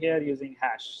written here using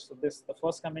hash. So this, the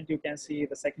first comment you can see,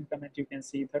 the second comment you can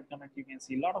see, third comment you can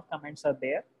see, a lot of comments are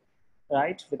there,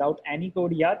 right? Without any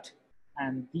code yet.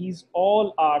 And these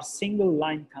all are single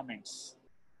line comments,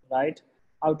 right?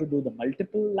 How to do the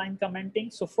multiple line commenting.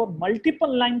 So for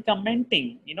multiple line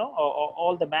commenting,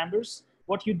 all the members,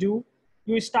 what you do,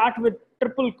 you start with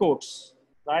triple quotes,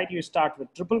 right? You start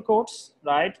with triple quotes,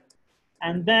 right?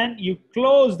 And then you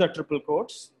close the triple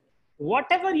quotes.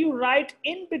 Whatever you write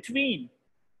in between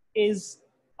is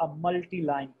a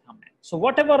multi-line comment. So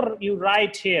whatever you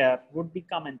write here would be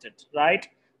commented, right?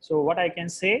 So what I can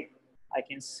say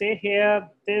here,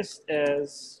 this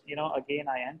is, again,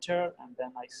 I enter and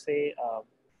then I say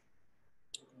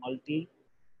multi,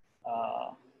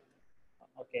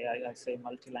 okay, I say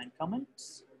multi-line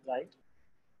comments, right?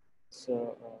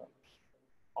 So,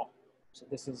 so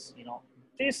this is,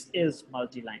 this is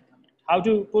multi-line comment. How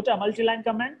to put a multi-line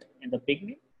comment? In the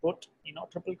beginning, put,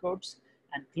 triple quotes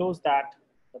and close that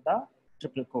with the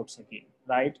triple quotes again,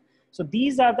 right? So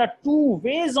these are the two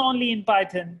ways only in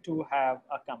Python to have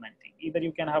a commenting. Either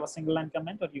you can have a single line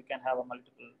comment or you can have a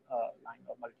multiple line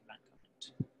or multi-line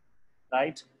comment,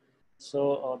 right?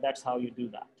 So that's how you do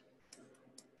that.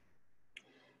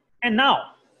 And now,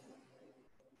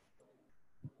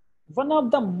 one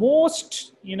of the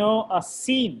most,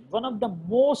 one of the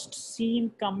most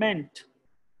seen comment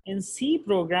in C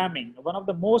programming, one of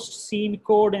the most seen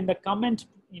code in the comment,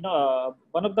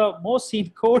 one of the most seen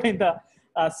code in the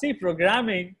C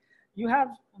programming,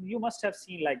 you must have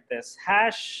seen like this,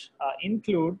 hash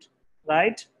include,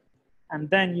 right? And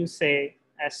then you say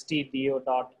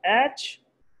stdio.h,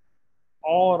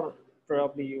 or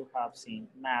probably you have seen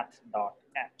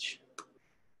math.h.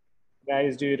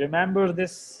 Guys, do you remember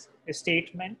this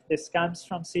statement? This comes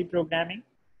from C programming.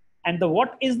 And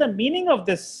what is the meaning of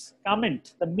this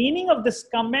comment? The meaning of this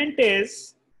comment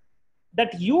is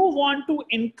that you want to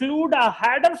include a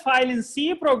header file in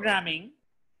C programming,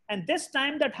 and this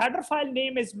time that header file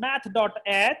name is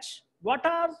math.h.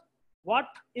 What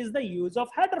is the use of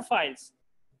header files?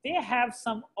 They have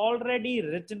some already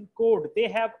written code. They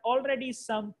have already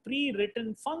some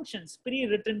pre-written functions,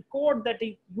 pre-written code that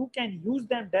you can use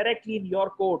them directly in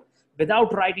your code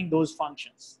without writing those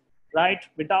functions, right?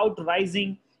 Without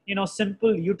writing,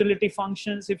 simple utility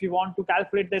functions. If you want to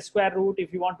calculate the square root,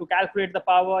 if you want to calculate the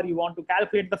power, you want to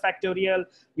calculate the factorial,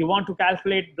 you want to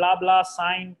calculate blah, blah,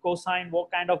 sine, cosine,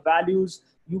 what kind of values,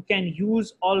 you can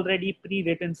use already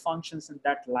pre-written functions in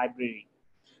that library.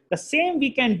 The same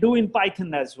we can do in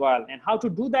Python as well. And how to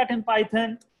do that in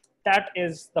Python? That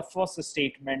is the first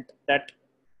statement, that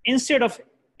instead of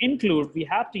include, we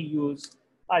have to use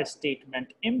a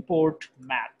statement import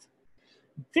math.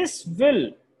 This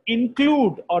will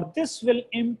include, or this will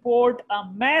import a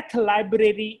math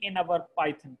library in our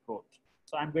Python code.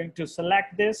 So I'm going to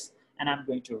select this and I'm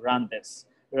going to run this,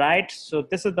 right? So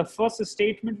this is the first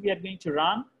statement we are going to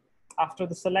run after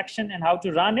the selection. And how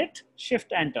to run it?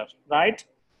 Shift enter, right?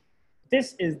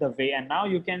 This is the way. And now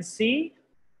you can see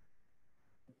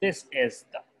this is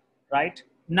the, right?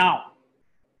 Now,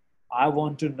 I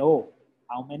want to know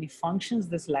how many functions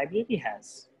this library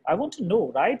has. I want to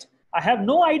know, right? I have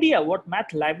no idea what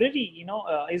math library,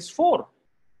 is for.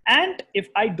 And if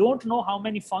I don't know how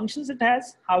many functions it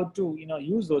has, how to,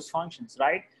 use those functions,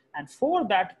 right? And for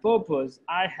that purpose,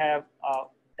 I have a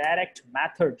direct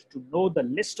method to know the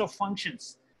list of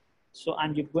functions. So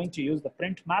I'm going to use the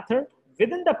print method.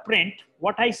 Within the print,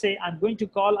 what I say, I'm going to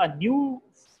call a new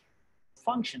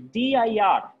function,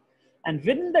 dir. And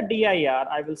within the dir,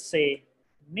 I will say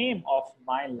name of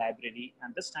my library.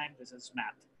 And this time, this is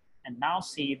math. And now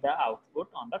see the output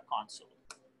on the console.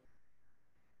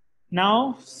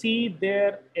 Now see,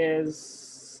 there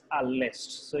is a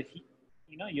list. So,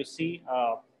 you see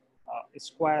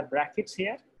square brackets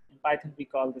here. In Python, we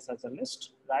call this as a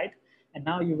list, right? And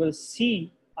now you will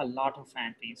see a lot of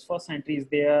entries. First entry is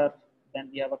there. Then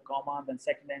we have a comma, then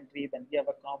second entry, then we have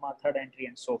a comma, third entry,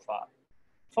 and so far.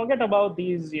 Forget about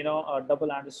these, double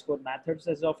underscore methods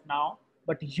as of now,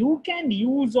 but you can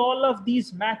use all of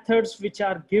these methods which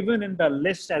are given in the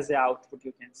list as the output,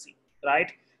 you can see,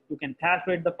 right? You can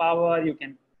calculate the power, you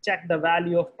can check the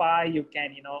value of pi, you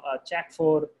can, check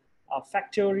for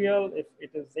factorial if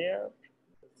it is there.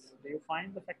 Do you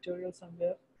find the factorial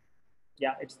somewhere?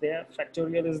 Yeah, it's there.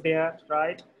 Factorial is there,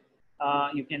 right?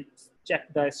 You can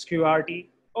check the SQRT.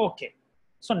 Okay.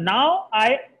 So now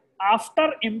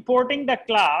after importing the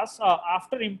class,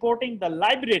 after importing the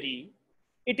library,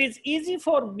 it is easy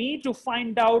for me to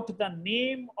find out the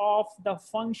name of the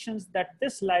functions that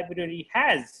this library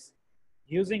has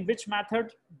using which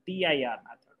method? dir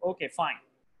method. Okay, fine.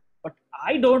 But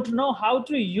I don't know how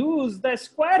to use the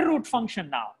square root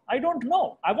function now. I don't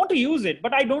know. I want to use it,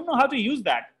 but I don't know how to use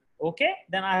that. Okay,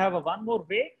 then I have one more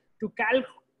way to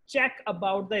check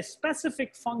about the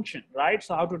specific function, right?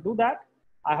 So how to do that?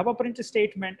 I have a print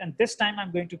statement, and this time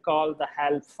I'm going to call the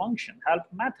help function, help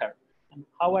method. And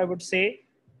how I would say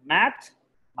math,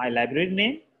 my library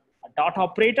name, a dot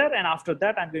operator, and after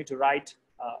that I'm going to write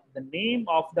the name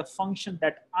of the function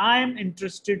that I'm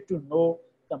interested to know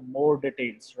the more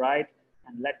details, right?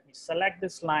 And let me select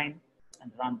this line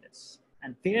and run this.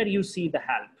 And there you see the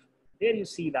help. There you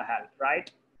see the help, right?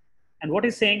 And what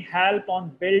is saying? Help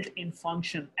on built-in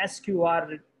function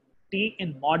SQRT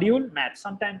in module math,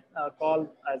 sometimes called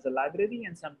as a library,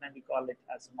 and sometimes we call it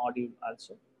as module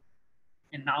also.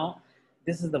 And now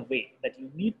this is the way that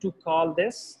you need to call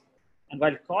this. And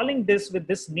while calling this with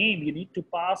this name, you need to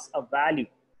pass a value,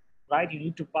 right? You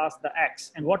need to pass the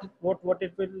x. And what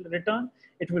it will return?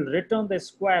 It will return the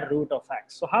square root of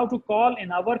x. So how to call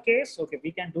in our case? Okay,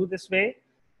 we can do this way,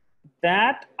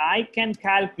 that I can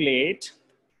calculate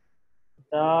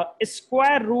the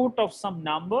square root of some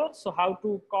number. So how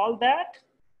to call that?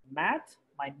 Math,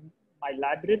 my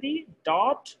library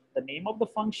dot the name of the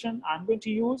function I'm going to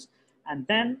use, and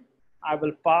then I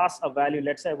will pass a value.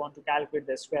 Let's say I want to calculate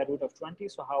the square root of 20.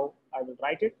 So how I will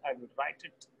write it? I will write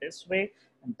it this way,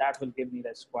 and that will give me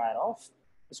the square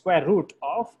root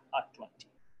of 20,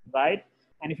 right?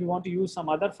 And if you want to use some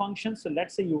other function, so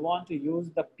let's say you want to use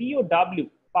the POW,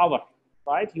 power,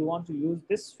 right? You want to use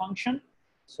this function.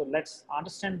 So let's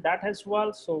understand that as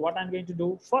well. So what I'm going to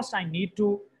do, first I need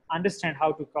to understand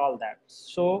how to call that.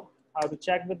 So how to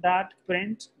check with that?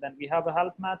 Print, then we have a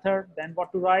help method, then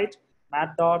what to write?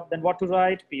 Math dot, then what to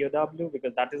write? POW,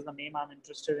 because that is the name I'm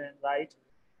interested in, right?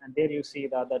 And there you see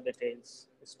the other details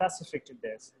specific to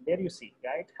this. There you see,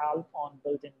 right? Help on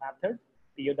built-in method,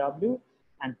 POW,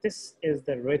 and this is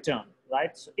the return,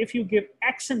 right? So if you give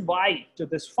x and y to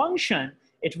this function,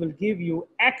 it will give you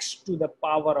x to the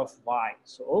power of y.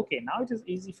 So, okay, now it is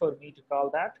easy for me to call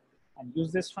that and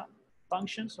use this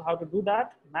function. So how to do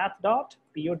that? Math dot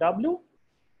POW.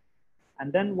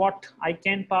 And then what I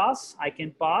can pass? I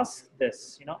can pass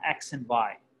this, x and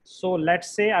y. So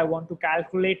let's say I want to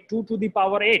calculate 2 to the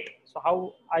power 8. So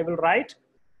how I will write?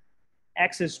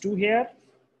 X is 2 here,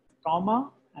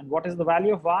 comma, and what is the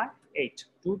value of y? 8,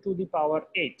 2 to the power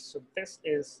 8. So this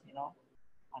is,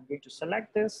 I'm going to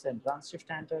select this and run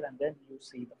shift enter, and then you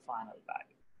see the final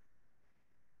value.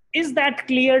 Is that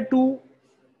clear to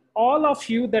all of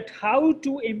you, that how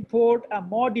to import a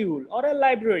module or a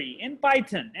library in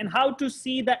Python, and how to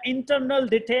see the internal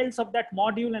details of that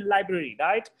module and library,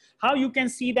 right? How you can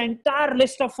see the entire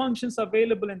list of functions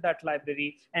available in that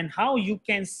library, and how you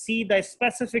can see the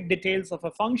specific details of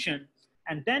a function.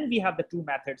 And then we have the two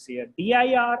methods here,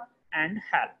 dir and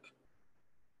help.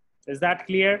 Is that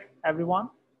clear, everyone?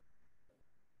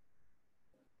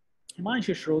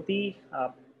 Himanshu Shroti,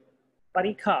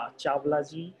 Parikha Chawla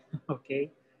ji,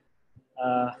 okay.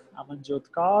 Amanjot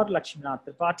Kaur, Lakshminath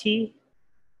Tripathi,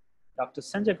 Dr.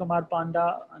 Sanjay Kumar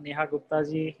Panda, Neha Gupta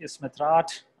ji, Ismit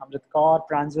Rat, Amrit Kaur,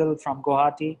 Pranjal from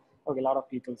Guwahati. Okay, a lot of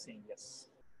people saying yes.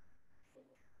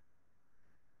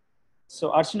 So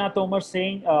Archana Tomar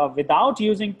saying, without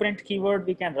using print keyword,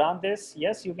 we can run this.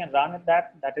 Yes, you can run it.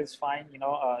 That is fine.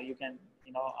 You can,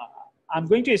 I'm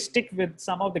going to stick with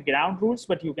some of the ground rules,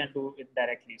 but you can do it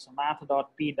directly. So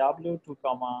math.pw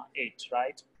 2,8,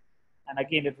 right? And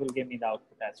again, it will give me the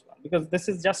output as well, because this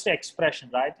is just an expression,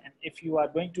 right? And if you are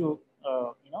going to,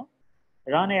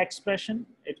 run an expression,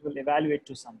 it will evaluate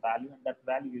to some value, and that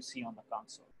value you see on the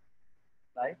console,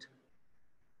 right?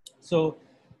 So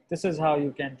this is how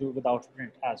you can do without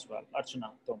print as well,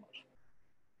 Archana Tomar.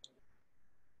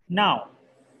 Now,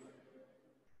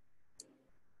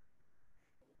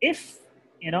 if,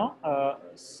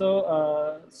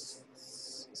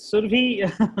 Survi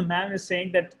ma'am is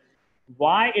saying that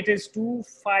why it is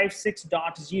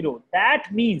 256.0,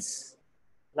 that means,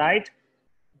 right?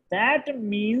 That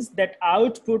means that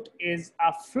output is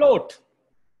a float.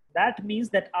 That means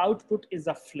that output is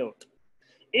a float.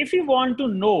 If you want to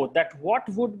know that what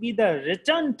would be the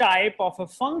return type of a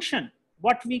function,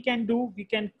 what we can do, we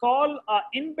can call an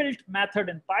inbuilt method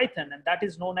in Python, and that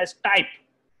is known as type.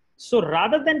 So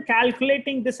rather than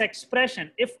calculating this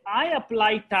expression, if I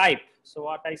apply type, so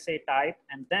what I say type,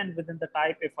 and then within the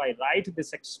type, if I write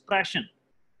this expression,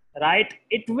 right,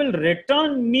 it will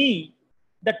return me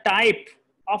the type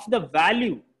of the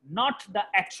value, not the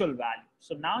actual value.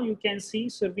 So now you can see,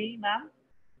 Survi ma'am,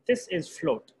 this is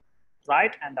float,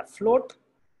 right? And the float,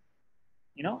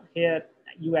 here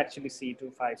you actually see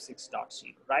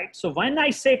 256.0, right? So when I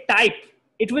say type,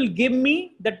 it will give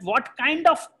me that what kind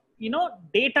of,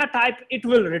 data type it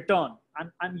will return.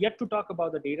 I'm yet to talk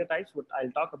about the data types, but I'll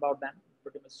talk about them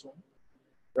pretty much soon,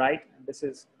 right? And this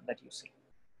is that you see.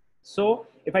 So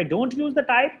if I don't use the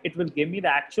type, it will give me the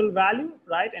actual value,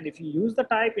 right? And if you use the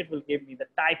type, it will give me the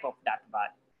type of that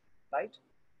value, right?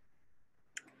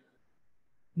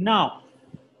 Now,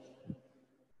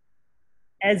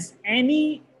 as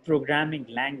any programming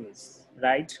language,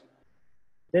 right,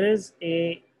 there is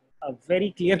a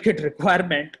very clear-cut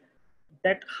requirement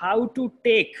that how to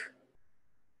take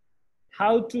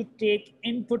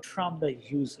input from the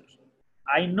user.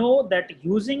 I know that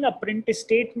using a print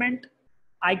statement,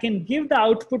 I can give the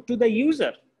output to the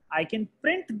user. I can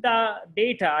print the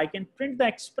data, I can print the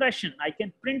expression, I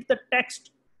can print the text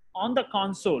on the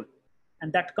console,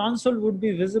 and that console would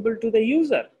be visible to the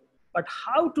user. But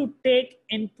how to take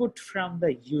input from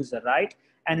the user, right?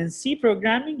 And in C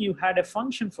programming, you had a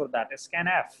function for that,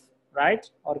 scanf, right?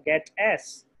 Or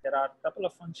getS. There are a couple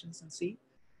of functions in C.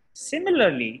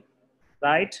 Similarly,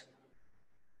 right?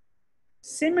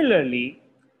 Similarly,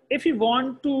 if you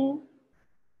want to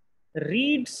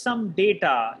read some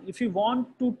data, if you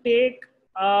want to take,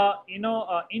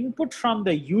 input from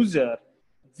the user,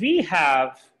 we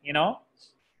have,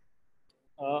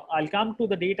 I'll come to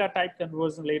the data type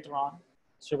conversion later on,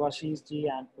 Shivashish ji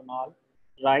and Kunal,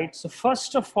 right? So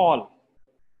first of all,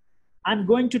 I'm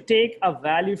going to take a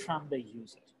value from the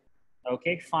user.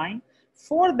 Okay, fine.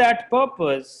 For that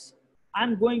purpose,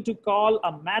 I'm going to call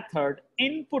a method,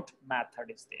 input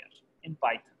method is there in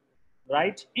Python,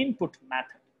 right? Input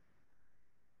method.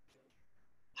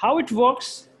 How it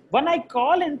works, when I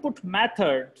call input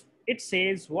method, it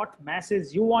says what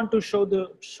message you want to show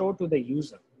to the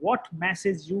user. What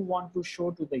message you want to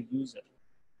show to the user.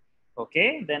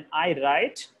 Okay, then I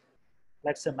write,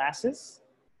 let's say message,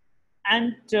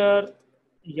 enter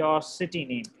your city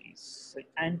name, please. So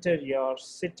enter your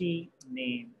city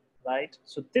name, right?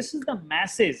 So this is the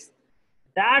message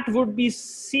that would be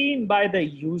seen by the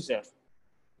user,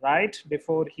 right?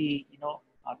 Before he,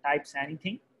 types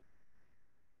anything.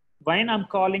 When I'm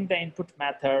calling the input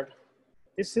method,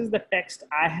 this is the text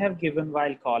I have given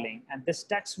while calling, and this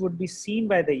text would be seen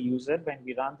by the user when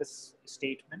we run this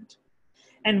statement.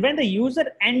 And when the user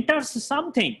enters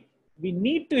something, we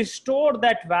need to store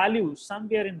that value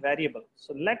somewhere in variable.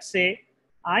 So let's say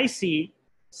I see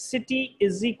city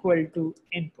is equal to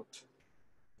input.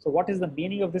 So what is the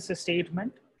meaning of this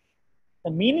statement?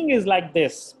 The meaning is like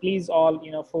this. Please all,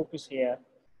 focus here.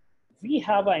 We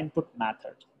have an input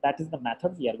method. That is the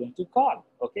method we are going to call.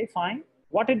 Okay, fine.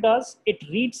 What it does, it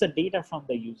reads the data from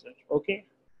the user. Okay.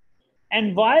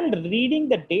 And while reading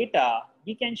the data,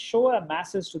 we can show a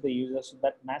message to the user. So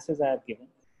that message I have given.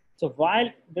 So while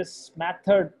this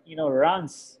method,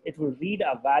 runs, it will read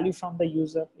a value from the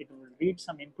user. It will read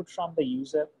some input from the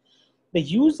user. The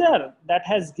user that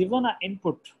has given an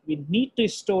input, we need to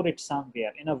store it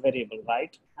somewhere in a variable,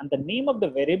 right? And the name of the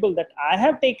variable that I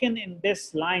have taken in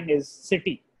this line is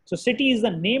city. So city is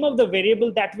the name of the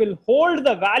variable that will hold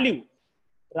the value,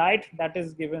 right? That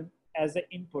is given as an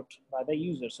input by the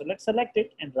user. So let's select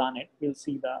it and run it. We'll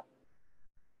see the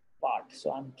part.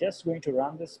 So I'm just going to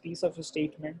run this piece of a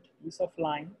statement, piece of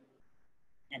line.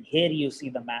 And here you see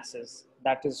the masses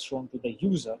that is shown to the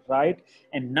user, right?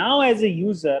 And now as a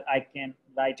user, I can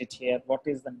write it here. What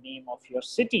is the name of your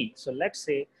city? So let's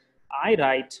say I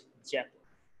write Jaipur,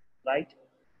 right?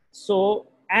 So,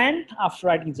 and after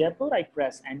writing Jaipur, I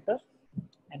press enter.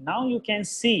 And now you can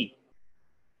see,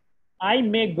 I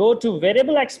may go to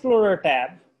Variable Explorer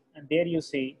tab, and there you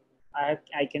see,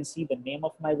 I can see the name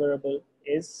of my variable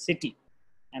is city.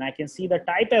 And I can see the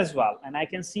type as well. And I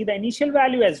can see the initial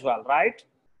value as well, right?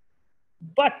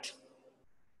 But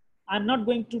I'm not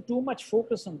going to too much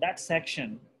focus on that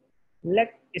section.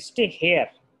 Let's stay here,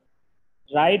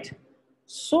 right?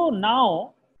 So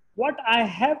now what I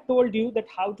have told you that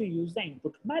how to use the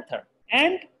input method,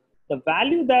 and the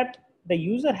value that the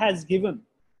user has given,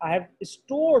 I have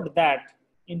stored that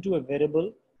into a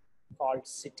variable called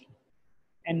city.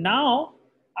 And now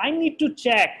I need to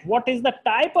check what is the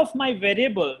type of my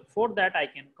variable. For that, I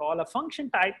can call a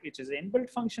function type, which is an inbuilt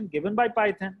function given by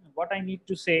Python. What I need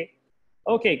to say,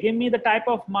 okay, give me the type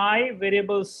of my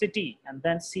variable city, and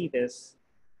then see this.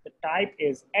 The type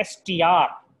is str.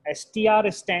 Str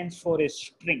stands for a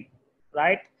string,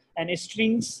 right? And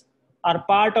strings are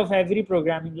part of every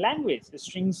programming language.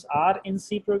 Strings are in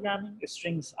C programming,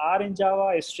 strings are in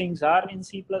Java, strings are in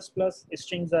C++,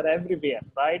 strings are everywhere,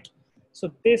 right?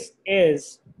 So this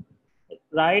is,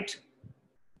 right,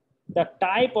 the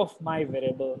type of my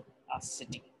variable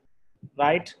city,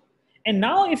 right? And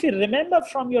now if you remember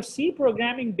from your C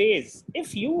programming days,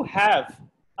 if you have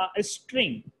a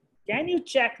string, can you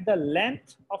check the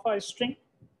length of a string?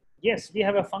 Yes, we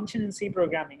have a function in C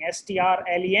programming,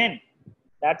 strlen.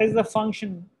 That is the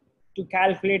function to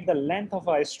calculate the length of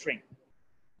a string.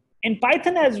 In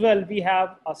Python as well, we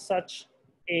have such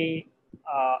a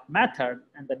method,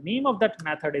 and the name of that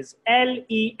method is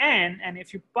len. And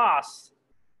if you pass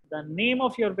the name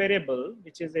of your variable,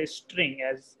 which is a string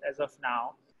as of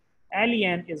now,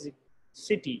 len is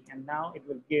city, and now it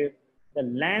will give the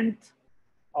length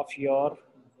of your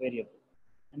variable.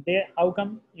 And there, how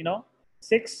come,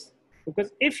 6?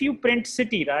 Because if you print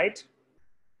city, right,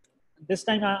 this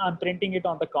time I'm printing it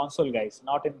on the console, guys,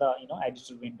 not in the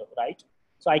editor window, right?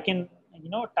 So I can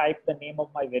type the name of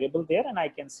my variable there, and I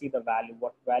can see the value,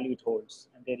 what value it holds,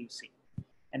 and there you see.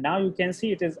 And now you can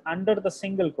see it is under the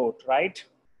single quote, right?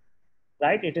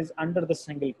 Right, it is under the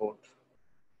single quote,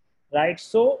 right?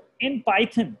 So in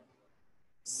Python,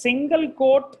 Single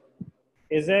quote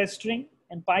is a string,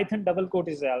 and Python double quote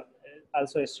is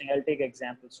also a string. I'll take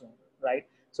example soon, right?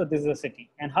 So this is a city.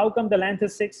 And how come the length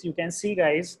is 6? You can see,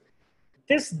 guys,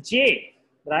 this J,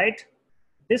 right?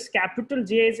 This capital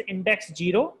J is index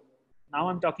 0. Now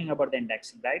I'm talking about the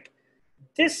indexing, right?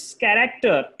 This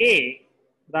character A,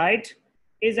 right,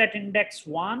 is at index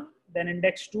 1, then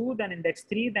index 2, then index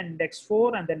 3, then index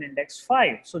 4, and then index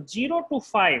 5. So 0 to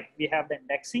 5, we have the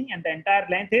indexing, and the entire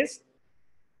length is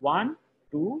 1,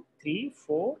 2, 3,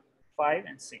 4, 5,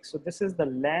 and 6. So this is the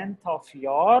length of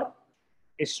your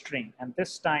string. And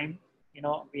this time,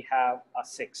 we have a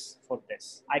 6 for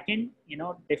this. I can,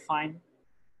 define.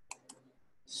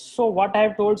 So what I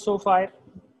have told so far,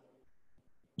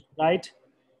 right,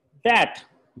 that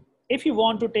if you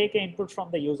want to take an input from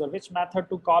the user, which method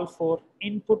to call for?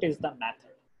 Input is the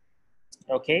method.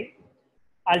 Okay.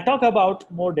 I'll talk about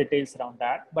more details around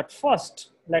that. But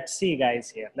first, let's see, guys,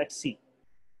 here. Let's see.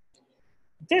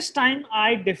 This time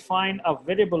I define a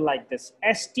variable like this.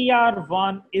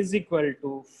 str1 is equal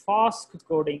to fast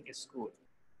coding school.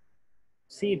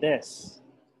 See this.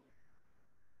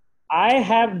 I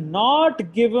have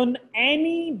not given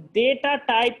any data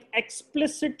type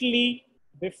explicitly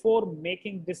before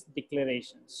making this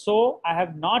declaration. So I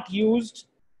have not used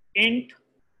int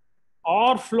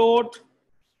or float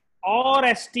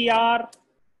or str,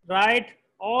 right,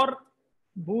 or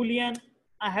Boolean.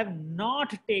 I have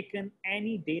not taken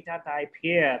any data type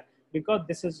here because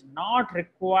this is not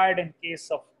required in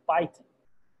case of Python.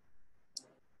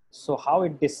 So how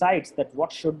it decides that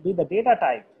what should be the data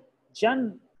type?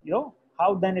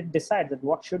 How then it decides that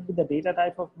what should be the data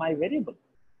type of my variable?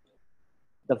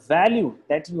 The value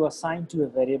that you assign to a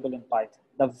variable in Python,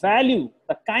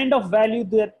 the kind of value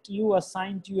that you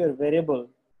assign to your variable,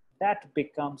 that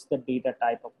becomes the data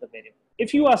type of the variable.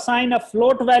 If you assign a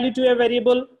float value to a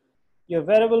variable, your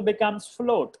variable becomes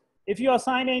float. If you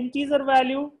assign an integer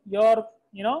value, your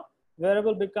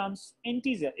variable becomes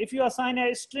integer. If you assign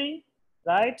a string,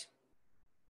 right?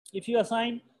 If you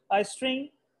assign a string,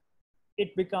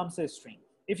 it becomes a string.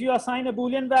 If you assign a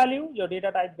Boolean value, your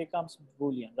data type becomes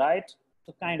Boolean, right?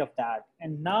 So kind of that.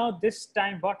 And now this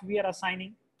time what we are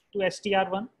assigning to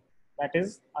str1, that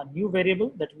is a new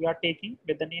variable that we are taking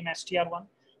with the name str1.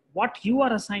 What you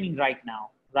are assigning right now,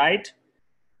 right?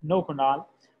 No, Kunal.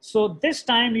 So this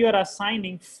time you are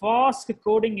assigning fast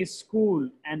coding school,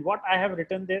 and what I have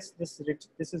written this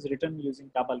is written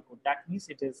using double quote. That means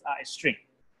it is a string,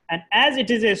 and as it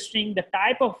is a string, the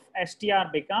type of str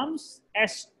becomes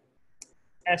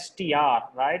str,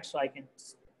 right? So I can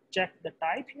check the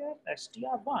type here,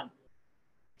 str1.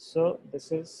 So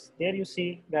this is there. You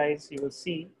see, guys, you will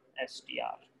see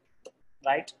str,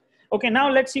 right? Okay, now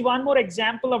let's see one more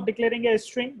example of declaring a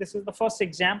string. This is the first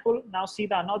example. Now see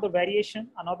the another variation,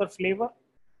 another flavor.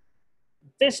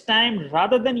 This time,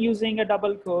 rather than using a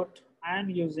double quote, I am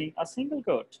using a single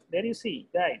quote. There you see,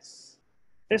 guys.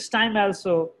 This time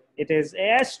also, it is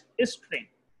a string.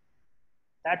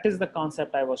 That is the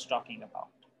concept I was talking about.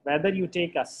 Whether you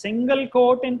take a single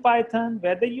quote in Python,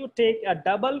 whether you take a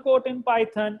double quote in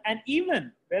Python, and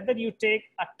even whether you take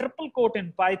a triple quote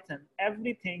in Python,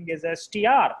 everything is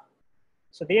str.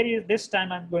 So this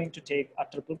time I'm going to take a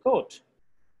triple quote.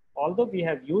 Although we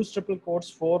have used triple quotes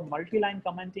for multi-line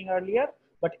commenting earlier,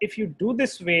 but if you do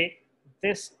this way,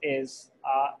 this is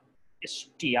a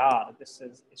str. This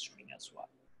is a string as well.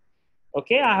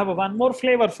 Okay, I have one more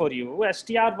flavor for you.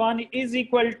 str1 is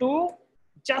equal to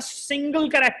just single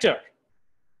character.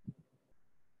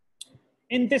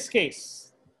 In this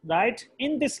case, right?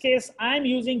 In this case, I'm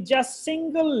using just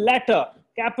single letter,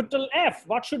 capital F.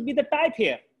 What should be the type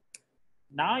here?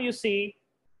 Now you see,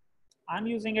 I'm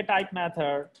using a type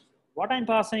method. What I'm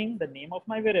passing, the name of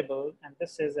my variable, and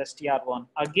this is str1.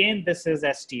 Again, this is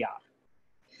str.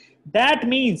 That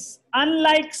means,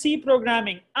 unlike C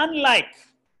programming,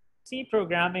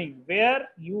 where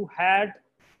you had,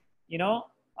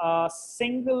 a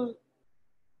single,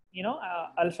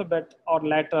 alphabet or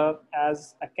letter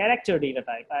as a character data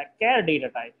type, a char data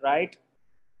type, right?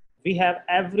 We have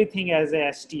everything as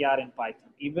a str in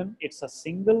Python. Even it's a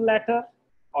single letter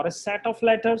or a set of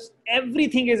letters,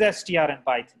 everything is str in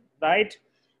Python, right?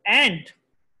 And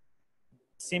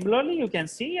similarly, you can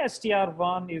see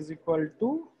str1 is equal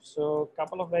to, so a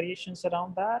couple of variations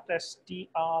around that,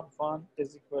 str1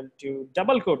 is equal to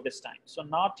double quote this time. So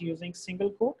not using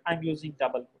single quote, I'm using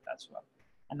double quote as well.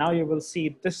 And now you will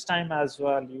see this time as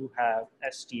well, you have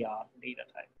str data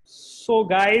type. So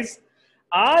guys,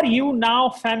 are you now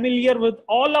familiar with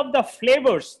all of the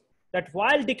flavors that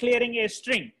while declaring a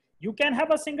string, you can have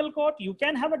a single quote, you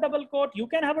can have a double quote, you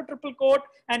can have a triple quote,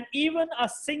 and even a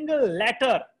single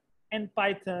letter in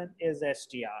Python is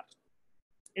str.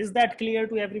 Is that clear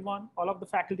to everyone? All of the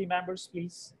faculty members,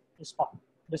 please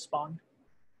respond.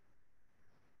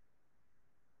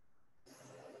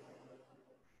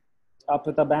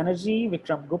 Aprita Banerjee,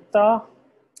 Vikram Gupta,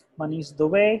 Manish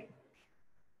Dubey,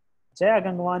 Jaya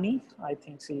Gangwani, I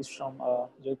think she is from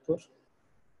Jaipur.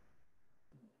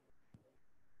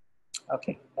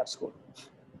 Okay, that's good.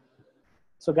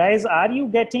 So guys, are you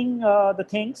getting the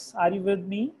things? Are you with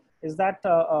me? Is that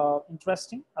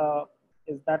interesting?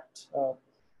 Is that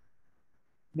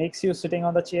makes you sitting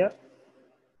on the chair?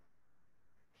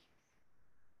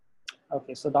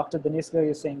 Okay, so Dr. Dinesh Garg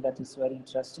is saying that is very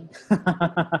interesting.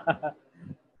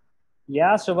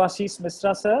 Yeah, Shubhashish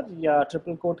Misra sir, yeah,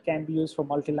 triple quote can be used for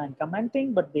multi-line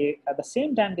commenting, but they at the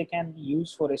same time they can be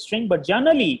used for a string. But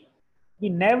generally, we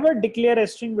never declare a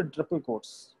string with triple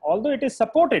quotes, although it is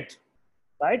supported,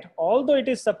 right? Although it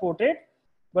is supported,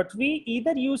 but we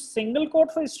either use single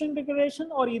quote for string declaration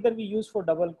or either we use for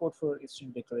double quote for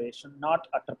string declaration, not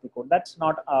a triple quote. That's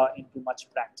not into much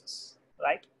practice,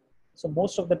 right? So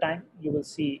most of the time you will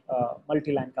see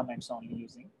multi-line comments only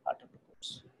using triple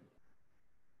quotes.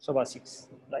 So basics,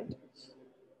 right?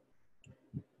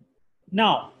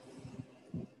 Now,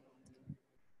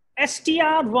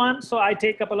 str1, so I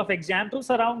take a couple of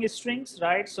examples around strings,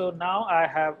 right? So now I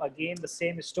have again the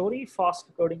same story, fast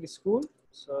coding school.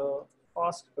 So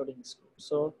fast coding school.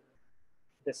 So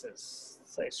this is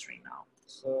a string now.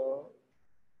 So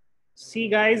see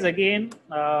guys, again,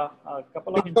 a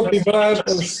couple of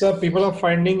people are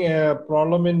finding a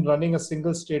problem in running a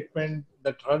single statement.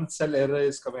 That run cell error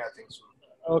is coming, I think so.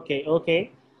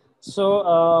 Okay.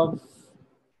 So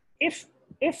if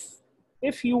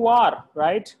you are,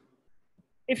 right,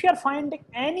 if you're finding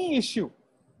any issue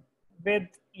with,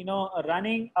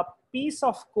 running a piece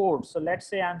of code, so let's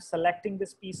say I'm selecting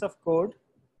this piece of code,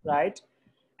 right,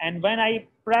 and when I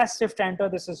press shift enter,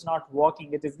 this is not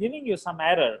working, it is giving you some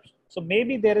error. So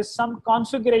maybe there is some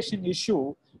configuration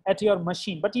issue at your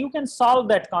machine, but you can solve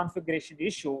that configuration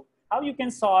issue. How you can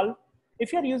solve?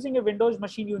 If you're using a Windows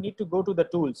machine, you need to go to the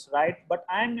tools, right? But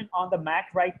I'm on the Mac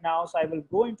right now, so I will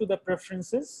go into the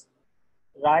preferences,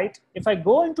 right? If I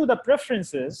go into the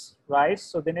preferences, right?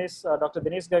 So Dr.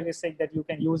 Dinesh Garg is saying that you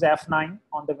can use F9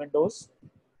 on the Windows,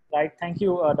 right? Thank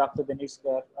you, Dr. Dinesh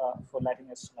Garg, for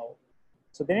letting us know.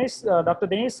 So Dr.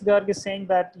 Dinesh Garg is saying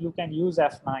that you can use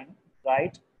F9,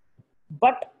 right?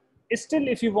 But still,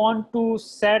 if you want to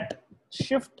set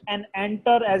shift and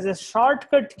enter as a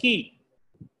shortcut key,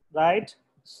 right?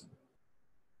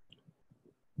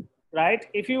 Right.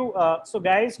 If you so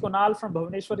guys, Kunal from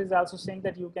Bhubaneswar is also saying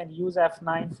that you can use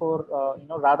F9 for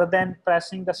rather than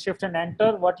pressing the shift and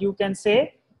enter, what you can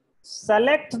say,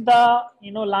 select the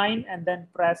line and then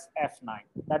press F9.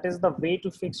 That is the way to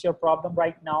fix your problem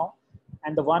right now.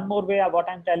 And the one more way, what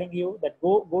I'm telling you, that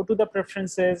go to the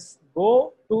preferences,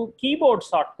 go to keyboard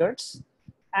shortcuts,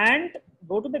 and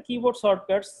go to the keyboard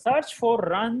shortcuts, search for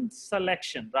run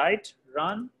selection, right?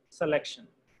 Run selection.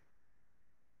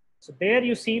 So there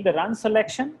you see the run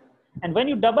selection. And when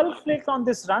you double click on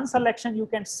this run selection, you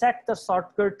can set the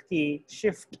shortcut key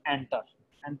shift enter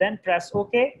and then press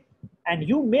OK. And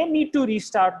you may need to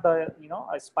restart the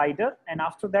a spider, and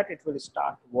after that it will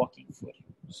start working for you.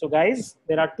 So guys,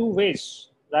 there are two ways,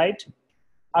 right?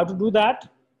 How to do that?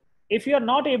 If you are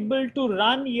not able to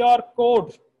run your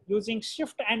code using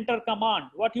shift enter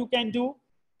command, what you can do,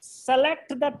 select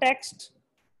the text,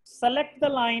 select the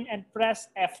line and press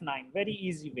F9. Very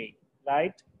easy way,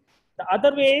 right? The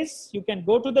other ways, you can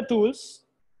go to the tools,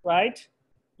 right?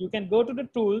 You can go to the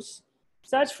tools,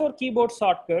 search for keyboard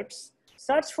shortcuts,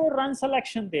 search for run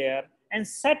selection there, and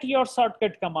set your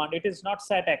shortcut command. It is not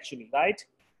set actually, right?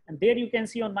 And there you can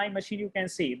see on my machine, you can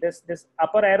see this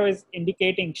upper arrow is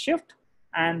indicating shift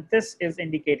and this is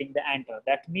indicating the enter.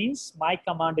 That means my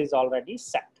command is already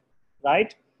set,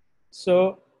 right?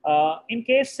 So in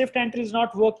case shift enter is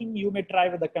not working, you may try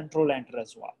with the control enter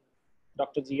as well.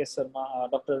 Dr. G.S.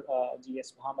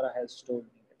 G.S. Bhamra has told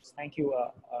me this. Thank you,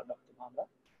 Dr. Bhamra.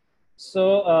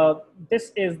 So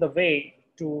this is the way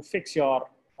to fix your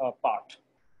part.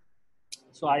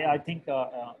 So I think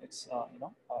it's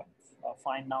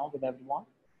fine now with everyone.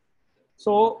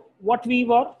 So what we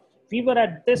were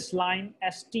at this line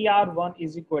str1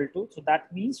 is equal to, so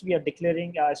that means we are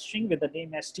declaring a string with the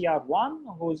name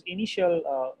str1 whose initial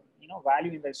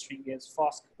value in the string is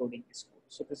fast coding school.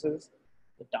 So this is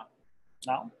the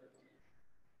done.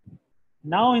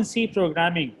 Now in C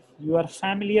programming, you are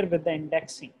familiar with the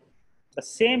indexing. The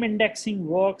same indexing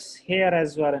works here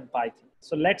as well in Python.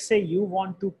 So let's say you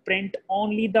want to print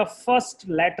only the first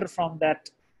letter from that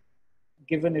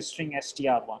given string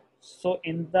str1. So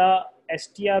in the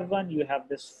str1, you have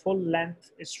this full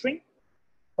length string.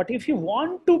 But if you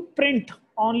want to print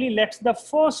only let's the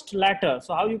first letter,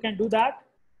 so how you can do that?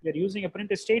 You're using a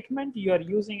print statement, you are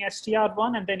using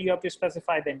str1, and then you have to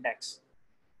specify the index.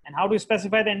 And how to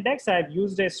specify the index? I've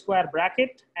used a square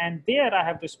bracket, and there I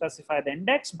have to specify the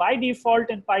index. By default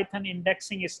in Python,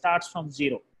 indexing starts from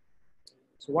 0.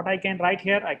 So what I can write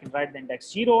here, I can write the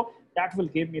index 0. That will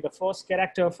give me the first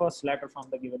character, first letter from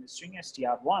the given string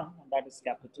str1, and that is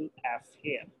capital F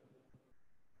here.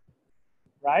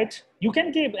 Right? You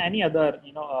can give any other,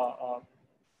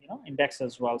 index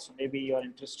as well. So maybe you're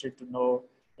interested to know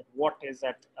that what is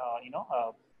that,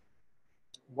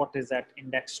 what is that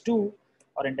index 2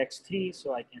 or index 3.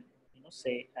 So I can,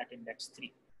 say at index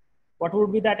 3. What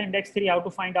would be that index 3? How to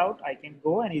find out? I can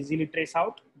go and easily trace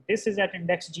out. This is at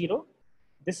index 0.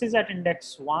 This is at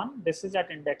index 1. This is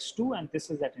at index 2. And this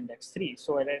is at index 3.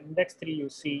 So at index 3, you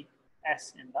see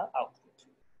S in the output.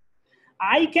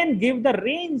 I can give the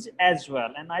range as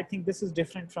well. And I think this is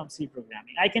different from C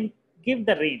programming. I can give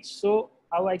the range. So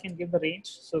how I can give the range?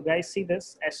 So guys, see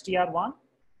this str1,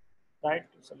 right?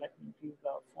 So let me increase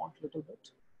the font a little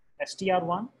bit.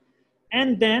 str1,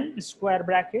 and then square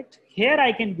bracket. Here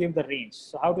I can give the range.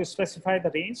 So how to specify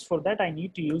the range? For that, I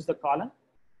need to use the colon.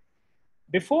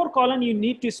 Before colon, you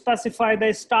need to specify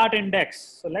the start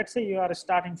index. So let's say you are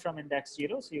starting from index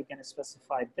 0. So you can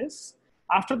specify this.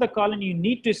 After the colon, you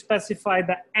need to specify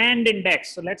the AND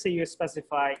index. So let's say you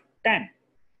specify 10.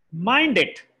 Mind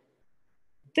it,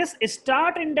 this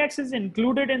start index is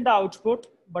included in the output,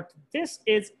 but this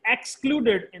is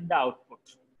excluded in the output.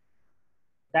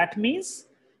 That means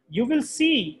you will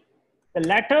see the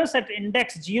letters at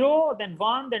index 0, then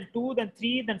 1, then 2, then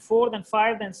 3, then 4, then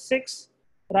 5, then 6,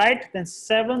 right? Then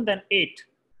 7, then 8,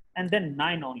 and then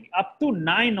 9 only. Up to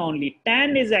 9 only.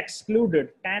 10 is excluded.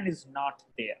 10 is not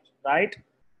there, right?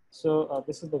 So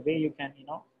this is the way you can,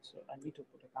 so I need to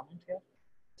put a comment here.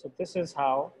 So this is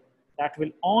how that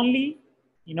will only,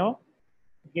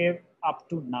 give up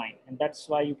to 9. And that's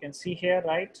why you can see here,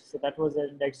 right? So that was the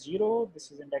index 0.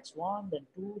 This is index 1, then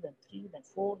 2, then 3, then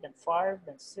 4, then 5,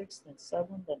 then 6, then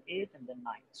 7, then 8, and then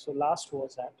 9. So last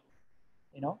was that,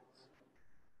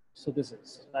 so this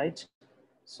is, right?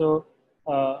 So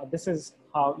this is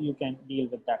how you can deal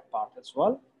with that part as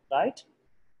well, right?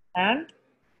 And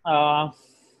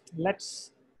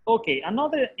okay,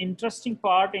 another interesting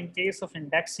part in case of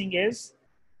indexing is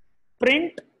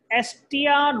print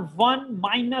str1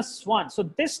 minus 1. So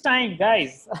this time,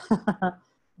 guys,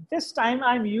 this time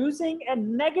I'm using a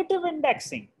negative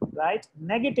indexing, right?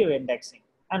 Negative indexing.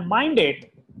 And mind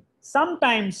it,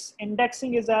 sometimes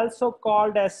indexing is also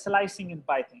called as slicing in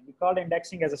Python. We call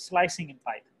indexing as a slicing in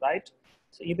Python, right?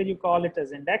 So either you call it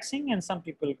as indexing, and some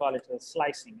people call it as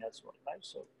slicing as well, right?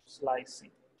 So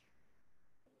slicing.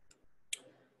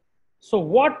 So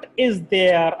what is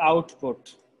their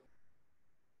output?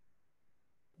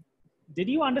 Did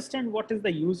you understand what is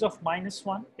the use of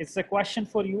 -1? It's a question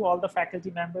for you, all the faculty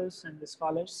members and the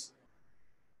scholars.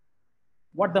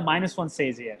 What the -1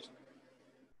 says here.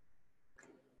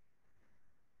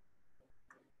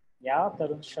 Yeah,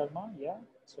 Tarun Sharma, yeah,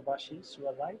 Subhashish, you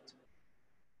are right.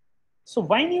 So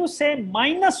when you say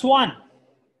 -1,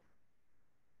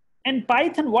 in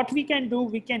Python, what we can do,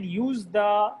 we can use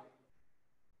the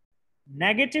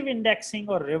negative indexing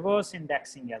or reverse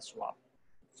indexing as well.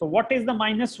 So what is the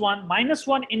 -1?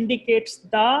 -1 indicates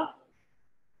the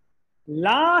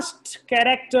last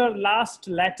character, last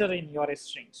letter in your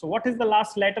string. So what is the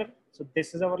last letter? So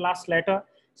this is our last letter.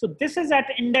 So this is at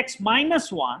index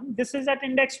 -1. This is at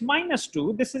index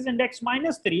 -2. This is index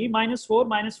 -3, -4,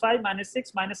 -5,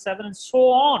 -6, -7, and so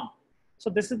on. So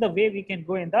this is the way we can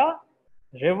go in the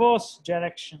reverse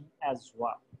direction as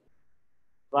well,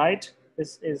 right?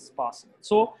 This is possible.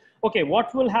 So, okay,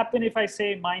 what will happen if I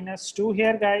say -2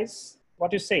 here, guys?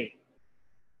 What you say?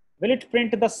 Will it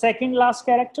print the second last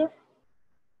character?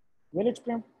 Will it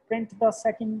print the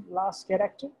second last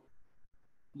character?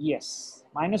 Yes.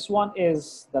 -1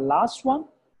 is the last one,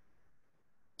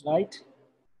 right?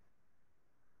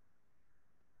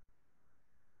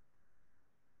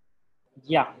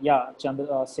 Yeah,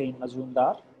 Chandra saying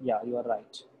Mazumdar. Yeah, you are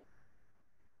right.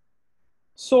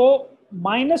 So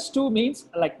 -2 means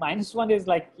like -1 is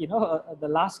like,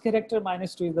 the last character,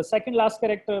 -2 is the second last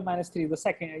character, -3 is the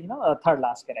second, third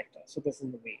last character. So this is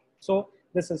the way. So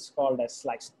this is called as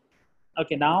slicing.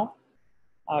 Okay, now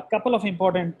a couple of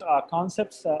important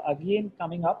concepts again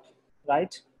coming up,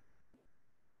 right?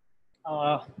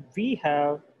 We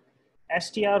have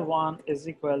str1 is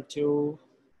equal to,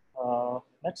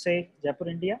 let's say Jaipur,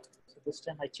 India. So this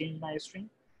time I changed my string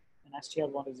and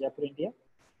str1 is Jaipur, India,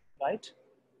 right?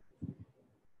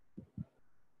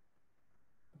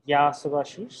 Yeah,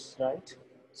 Subhashish, right?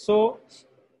 So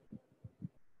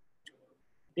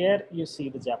there you see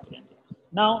the Japan India.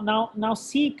 Now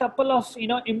see couple of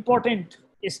important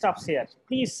stuffs here.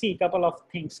 Please see couple of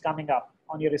things coming up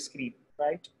on your screen,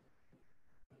 right?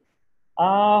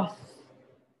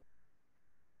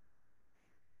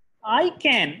 I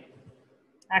can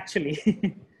actually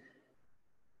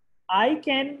I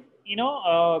can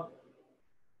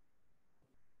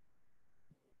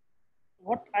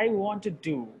what I want to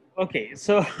do. Okay,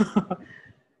 so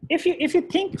if you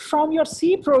think from your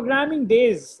C programming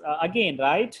days again,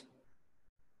 right?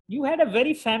 You had a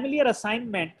very familiar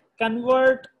assignment: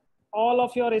 convert all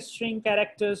of your string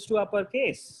characters to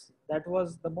uppercase. That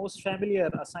was the most familiar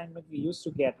assignment we used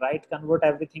to get, right? Convert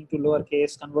everything to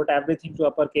lowercase, convert everything to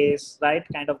uppercase, right?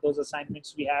 Kind of those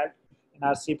assignments we had in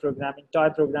our C programming, toy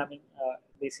programming,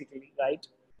 basically, right?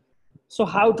 So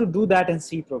how to do that in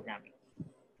C programming,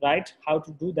 right? How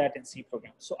to do that in C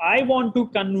programming. So I want to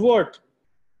convert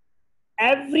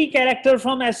every character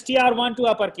from str1 to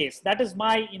uppercase. That is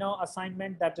my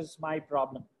assignment. That is my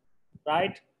problem,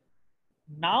 right?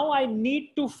 Now I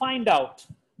need to find out,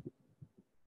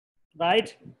 right?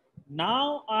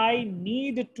 Now I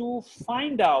need to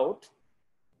find out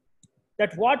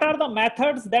that what are the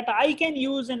methods that I can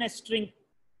use in a string,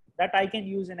 that I can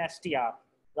use in str,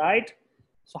 right?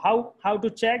 So how to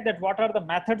check that what are the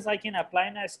methods I can apply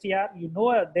in str?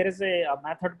 There is a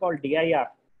method called dir,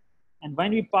 and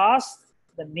when we pass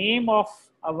the name of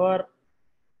our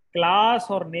class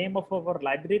or name of our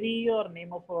library or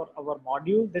name of our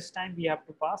module, this time we have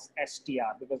to pass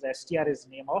str, because str is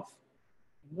name of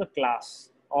the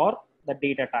class or the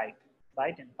data type,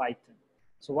 right, in Python.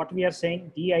 So what we are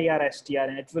saying, dir str,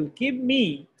 and it will give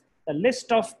me the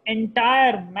list of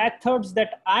entire methods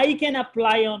that I can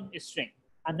apply on a string.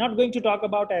 I'm not going to talk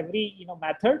about every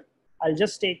method. I'll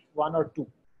just take one or two,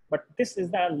 but this is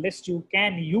the list you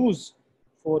can use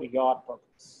for your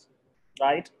purpose,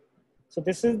 right? So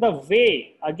this is the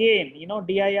way, again,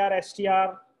 dir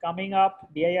str coming up.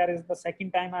 Dir is the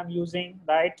second time I'm using,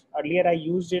 right? Earlier I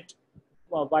used it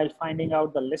while finding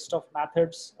out the list of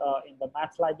methods in the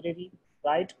math library,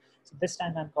 right? So this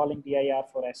time I'm calling dir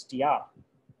for str,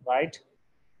 right?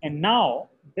 And now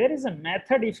there is a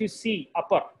method, if you see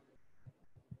upper,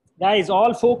 guys,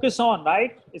 all focus on,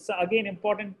 right? It's again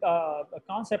important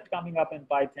concept coming up in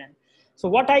Python. So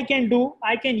what I can do,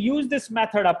 I can use this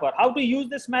method upper. How to use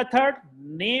this method?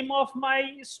 Name of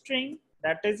my string,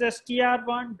 that is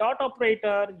str1 dot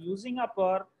operator, using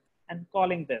upper and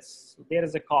calling this. So there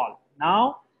is a call.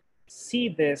 Now see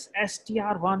this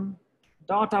str1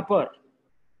 dot upper.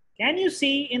 Can you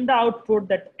see in the output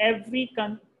that every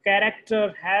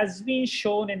character has been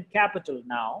shown in capital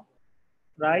now,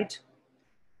 right?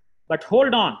 But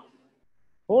hold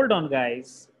on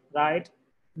guys, right?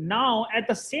 Now at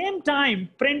the same time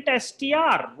print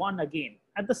str1 again,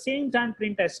 at the same time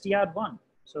print str1.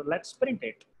 So let's print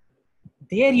it.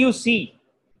 There you see,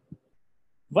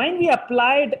 when we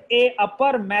applied a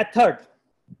upper method,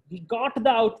 we got the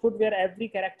output where every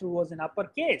character was in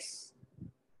uppercase.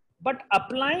 But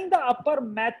applying the upper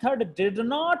method did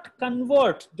not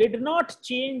convert, did not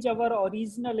change our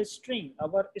original string.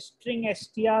 Our string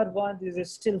str1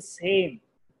 is still same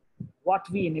what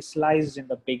we initialized in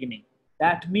the beginning.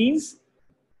 That means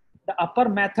the upper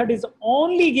method is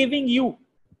only giving you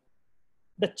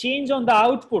the change on the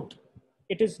output.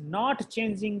 It is not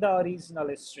changing the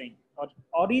original string.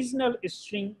 Original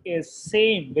string is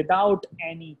same without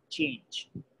any change.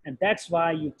 And that's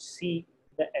why you see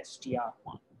the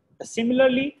str1.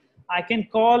 Similarly, I can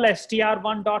call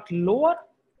str1.lower.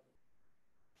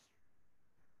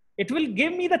 It will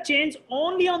give me the change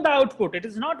only on the output. It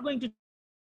is not going to,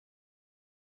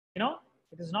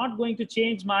 it is not going to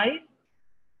change my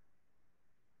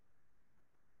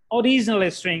original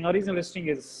string. Original string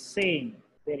is same.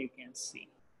 There you can see.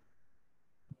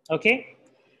 Okay.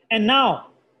 And now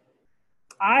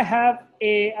I have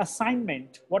a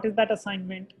assignment. What is that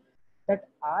assignment? That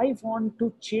I want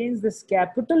to change this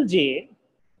capital J,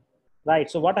 right?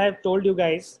 So what I have told you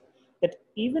guys, that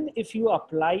even if you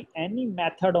apply any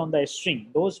method on the string,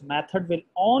 those method will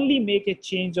only make a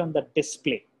change on the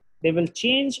display. They will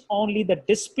change only the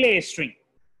display string,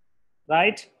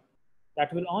 right?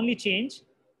 That will only change,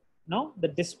 the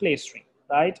display string,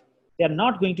 right? They are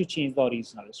not going to change the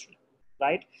original string,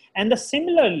 right? And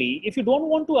similarly, if you don't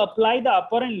want to apply the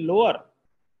upper and lower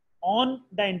on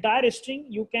the entire string,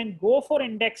 you can go for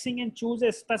indexing and choose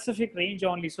a specific range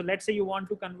only. So let's say you want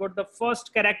to convert the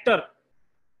first character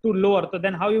to lower. So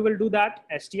then how you will do that?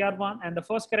 str1, and the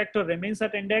first character remains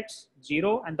at index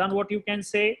 0. And then what you can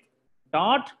say?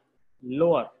 Dot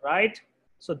lower, right?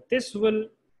 So this will,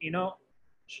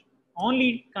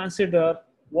 Only consider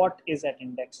what is at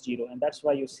index 0, and that's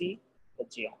why you see the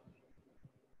J only.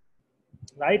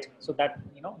 Right? So that,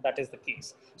 that is the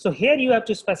case. So here you have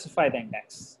to specify the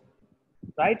index,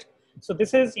 right? So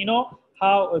this is,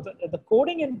 how the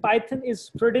coding in Python is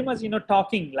pretty much,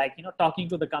 talking like, talking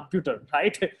to the computer,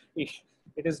 right?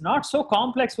 It is not so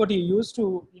complex what you used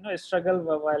to, struggle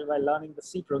while learning the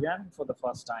C programming for the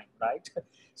first time, right?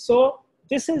 So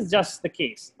this is just the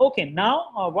case. Okay,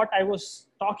 now what I was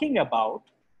talking about,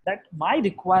 that my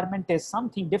requirement is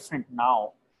something different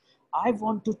now. I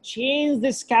want to change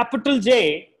this capital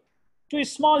J to a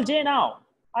small j now.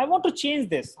 I want to change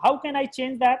this. How can I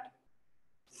change that?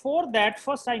 For that,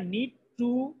 first I need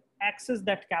to access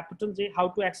that capital J. How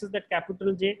to access that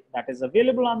capital J? That is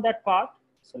available on that part.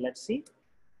 So let's see.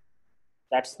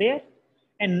 That's there.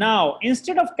 And now,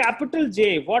 instead of capital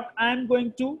J, what I'm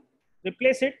going to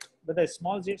replace it with a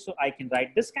small j. So I can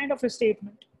write this kind of a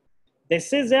statement.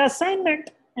 This is an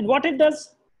assignment. And what it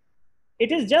does,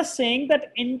 it is just saying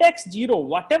that index 0,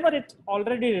 whatever it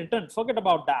already written, forget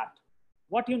about that.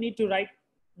 What you need to write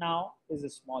now is a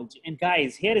small g. And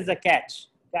guys, here is a catch.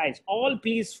 Guys, all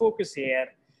please focus here.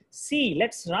 See,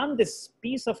 let's run this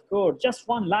piece of code, just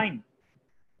one line.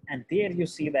 And there you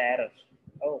see the error.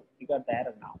 Oh, you got the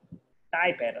error now.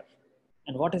 Type error.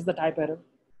 And what is the type error?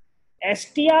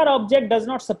 str object does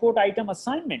not support item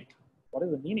assignment. What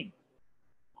is the meaning?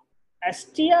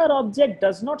 Str object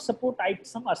does not support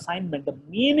item assignment. The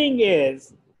meaning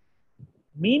is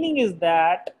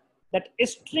that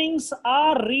strings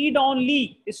are read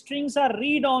only. Strings are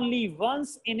read only.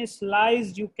 Once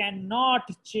initialized, you cannot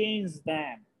change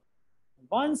them.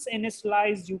 Once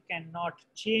initialized, you cannot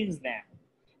change them.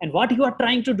 And what you are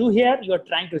trying to do here, you are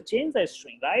trying to change the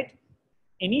string, right?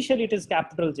 Initially it is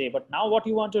capital J, but now what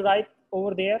you want to write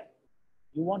over there?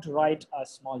 You want to write a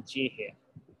small j here.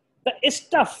 The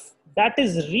stuff that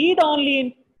is read only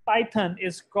in Python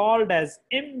is called as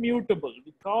immutable.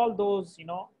 We call those,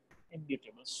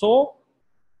 immutable. So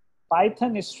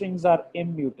Python strings are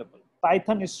immutable.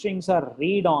 Python strings are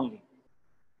read only.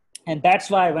 And that's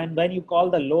why when you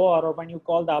call the lower or when you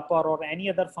call the upper or any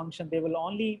other function, they will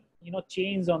only,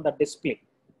 change on the display.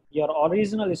 Your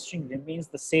original string remains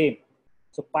the same.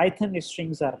 So Python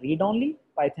strings are read only.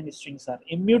 Python strings are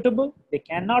immutable. They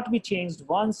cannot be changed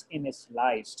once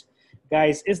initialized.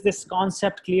 Guys, is this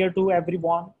concept clear to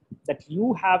everyone? That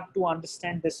you have to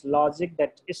understand this logic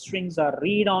that strings are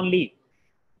read only.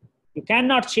 You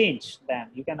cannot change them.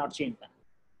 You cannot change them.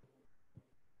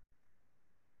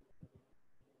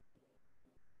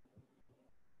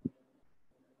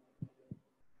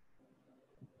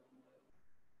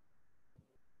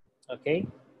 Okay,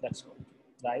 that's good,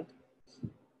 right?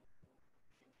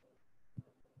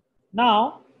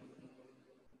 Now,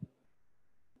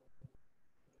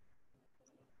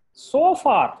 so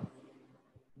far,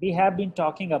 we have been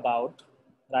talking about,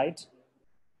 right?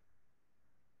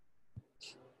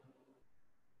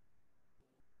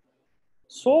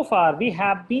 So far, we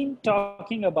have been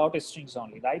talking about strings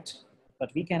only, right?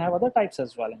 But we can have other types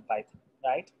as well in Python,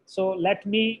 right? So let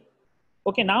me,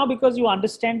 okay, now because you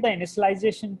understand the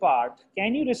initialization part,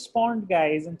 can you respond,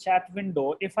 guys, in chat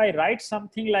window? If I write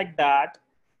something like that,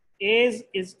 age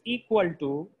is equal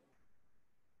to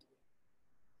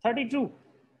 32.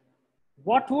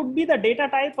 What would be the data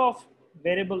type of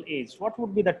variable age? What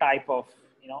would be the type of,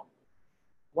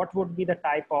 what would be the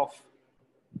type of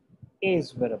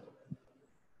age variable?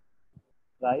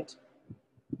 Right?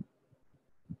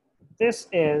 This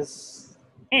is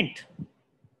int,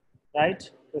 right?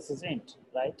 This is int,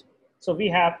 right? So we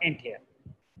have int here.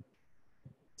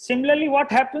 Similarly,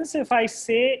 what happens if I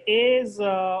say is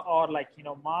or like,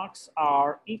 marks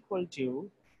are equal to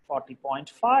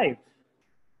 40.5?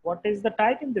 What is the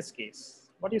type in this case?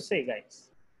 What do you say,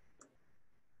 guys?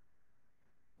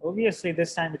 Obviously,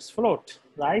 this time it's float,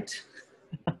 right?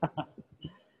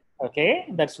 Okay,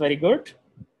 that's very good.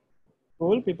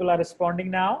 Cool, people are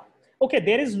responding now. Okay,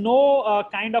 there is no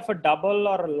kind of a double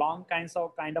or a long kind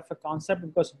of a concept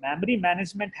because memory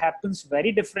management happens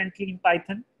very differently in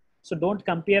Python. So don't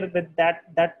compare with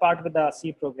that part with the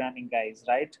C programming, guys,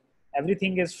 right?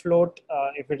 Everything is float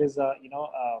if it is a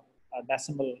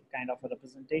decimal kind of a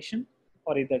representation,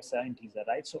 or either it's an integer,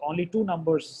 right? So only two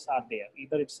numbers are there.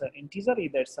 Either it's an integer,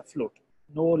 either it's a float.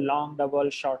 No long, double,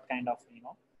 short kind of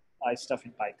stuff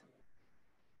in Python.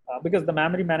 Because the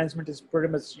memory management is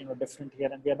pretty much different here,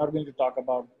 and we are not going to talk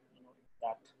about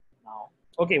that now.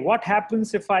 Okay, what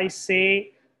happens if I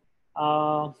say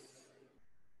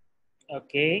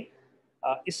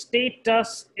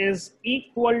status is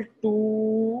equal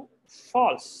to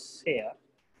false here,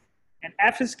 and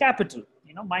F is capital,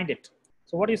 mind it.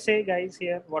 So what do you say, guys,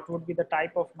 here? What would be the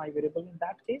type of my variable in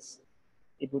that case?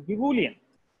 It would be Boolean,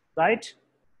 right?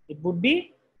 It would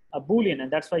be a Boolean,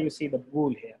 and that's why you see the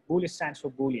bool here. Bool stands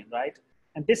for Boolean, right?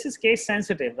 And this is case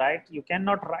sensitive, right? You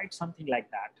cannot write something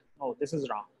like that. Oh, this is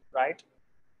wrong, right?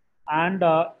 And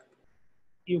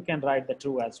you can write the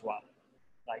true as well,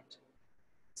 right?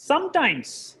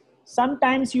 Sometimes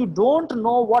you don't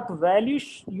know what value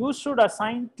you should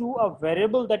assign to a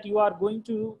variable that you are going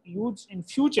to use in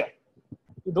future.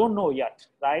 You don't know yet,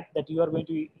 right? That you are going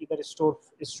to either store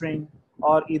a string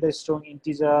or either store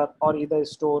integer or either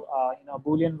store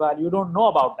Boolean value. You don't know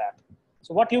about that.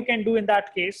 So what you can do in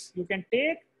that case, you can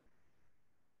take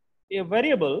a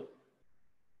variable,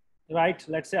 right?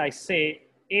 Let's say I say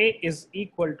a is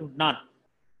equal to none.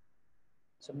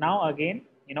 So now again,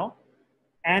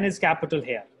 n is capital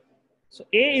here. So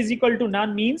a is equal to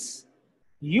none means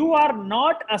you are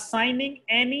not assigning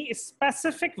any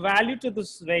specific value to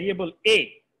this variable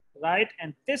a, right?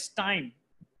 And this time,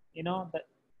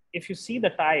 if you see the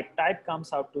type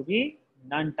comes out to be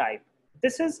none type.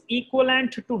 This is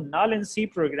equivalent to null in C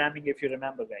programming, if you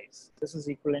remember, guys. This is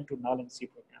equivalent to null in C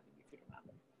programming, if you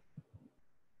remember.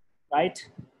 Right?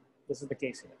 This is the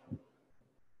case here.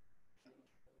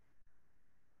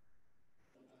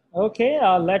 Okay,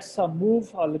 let's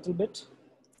move a little bit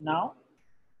now.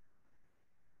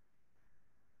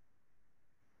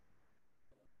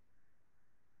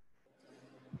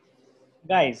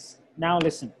 Guys, now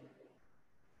listen.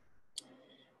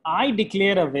 I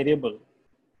declare a variable,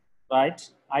 right?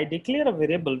 I declare a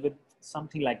variable with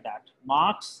something like that.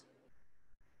 Marks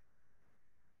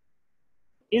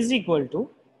is equal to,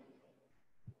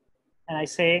 and I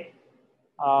say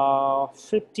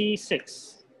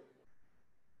 56.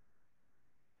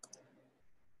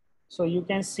 So you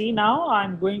can see now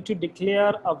I'm going to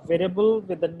declare a variable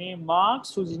with the name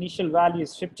marks whose initial value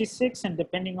is 56, and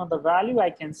depending on the value, I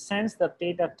can sense the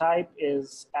data type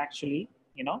is actually,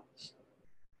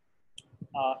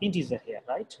 integer here,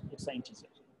 right? It's an integer.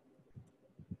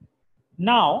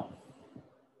 Now,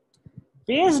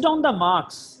 based on the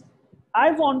marks,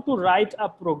 I want to write a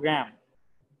program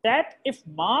that if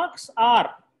marks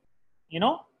are,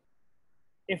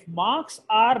 if marks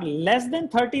are less than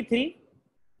 33,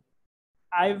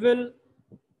 I will,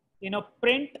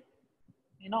 print,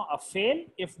 a fail.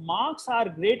 If marks are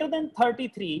greater than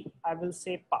 33, I will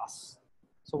say pass.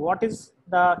 So what is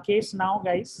the case now,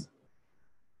 guys?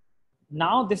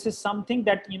 Now this is something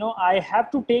that, I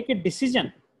have to take a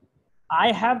decision.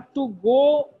 I have to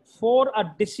go for a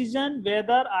decision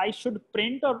whether I should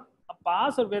print or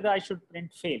pass or whether I should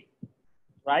print fail,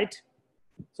 right?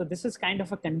 So this is kind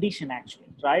of a condition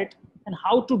actually, right? And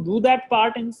how to do that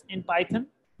part in Python?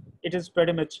 It is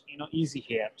pretty much easy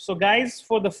here. So guys,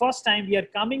 for the first time we are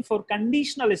coming for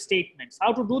conditional statements.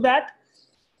 How to do that?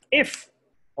 If,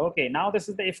 okay, now this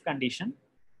is the if condition.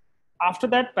 After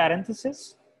that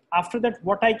parenthesis, after that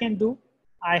what I can do,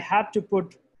 I have to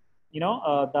put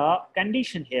the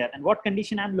condition here. And what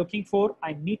condition I'm looking for?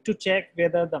 I need to check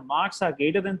whether the marks are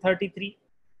greater than 33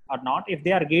 or not. If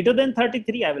they are greater than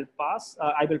 33, I will pass,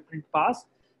 I will print pass.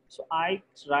 So I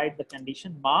write the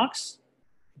condition marks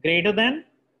greater than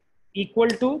equal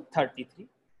to 33.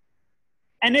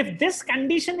 And if this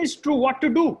condition is true, what to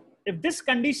do? If this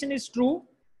condition is true,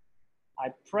 I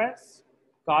press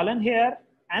colon here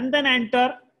and then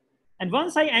enter. And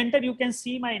once I enter, you can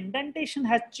see my indentation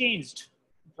has changed,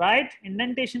 right?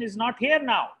 Indentation is not here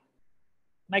now.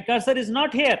 My cursor is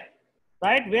not here,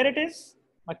 right? Where it is?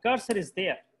 My cursor is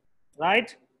there,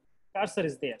 right? Cursor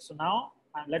is there. So now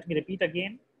let me repeat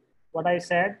again what I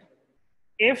said.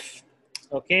 If,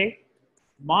 okay,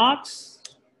 marks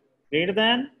greater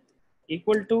than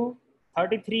equal to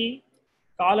 33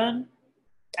 colon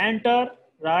enter,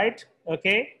 right?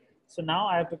 Okay, so now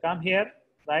I have to come here,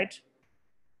 right?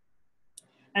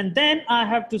 And then I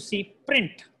have to see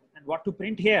print. And what to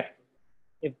print here?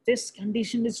 If this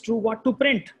condition is true, what to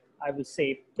print? I will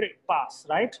say print, pass,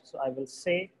 right? So I will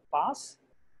say pass,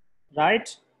 right?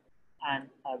 And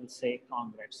I will say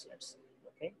congrats, let's say,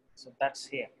 okay? So that's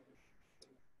here.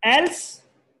 Else,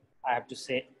 I have to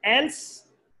say else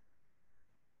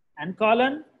and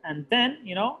colon, and then,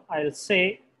 I'll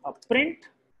say a print,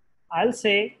 I'll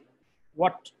say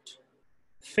what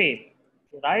fail,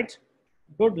 right?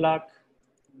 Good luck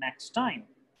next time.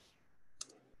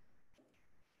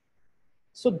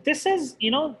 So this is,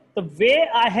 the way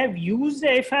I have used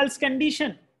the if else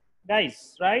condition,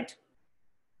 guys, right?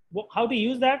 How to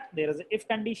use that? There is an if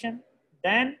condition,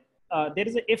 then there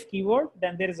is a if keyword,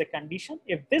 then there is a condition.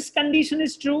 If this condition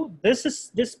is true,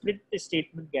 this print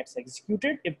statement gets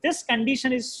executed. If this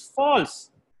condition is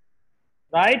false,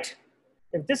 right?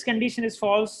 If this condition is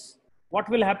false, what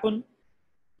will happen?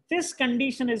 This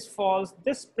condition is false.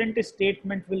 This print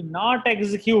statement will not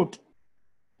execute.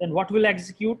 Then what will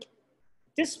execute?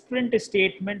 This print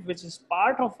statement, which is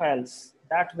part of else,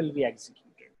 that will be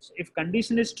executed. So if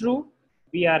condition is true,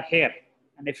 we are here.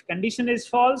 And if condition is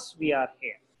false, we are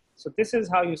here. So this is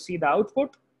how you see the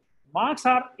output. Marks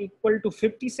are equal to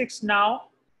 56 now.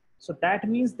 So that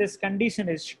means this condition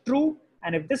is true.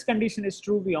 And if this condition is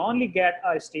true, we only get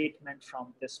a statement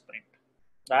from this print,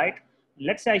 right?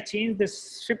 Let's say I change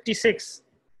this 56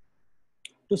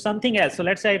 to something else. So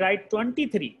let's say I write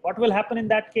 23. What will happen in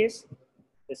that case?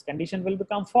 This condition will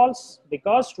become false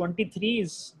because 23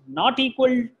 is not equal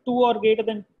to or greater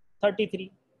than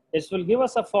 33. This will give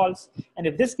us a false. And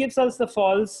if this gives us the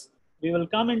false, we will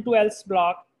come into else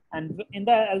block. And in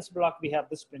the else block, we have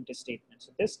this print statement.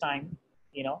 So this time,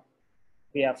 you know,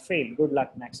 we have failed. Good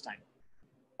luck next time.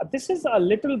 This is a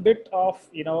little bit of,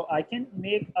 you know, I can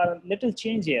make a little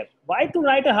change here. Why to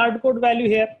write a hard code value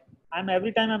here?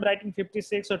 Every time I'm writing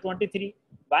 56 or 23.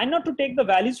 Why not to take the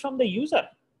values from the user?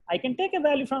 I can take a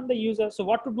value from the user. So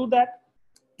what to do that?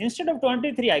 Instead of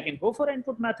 23, I can go for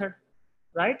input method,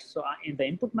 right? So in the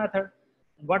input method,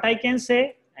 what I can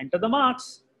say, enter the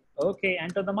marks. Okay,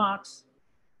 enter the marks.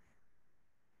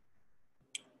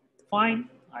 Fine,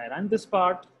 I run this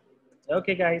part.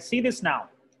 Okay, guys, see this now.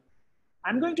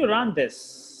 I'm going to run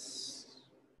this.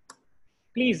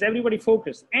 Please, everybody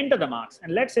focus, enter the marks.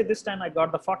 And let's say this time I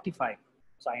got the 45.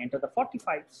 So I enter the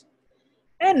 45s.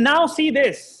 And now see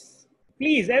this.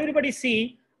 Please, everybody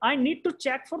see, I need to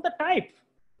check for the type,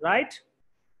 right?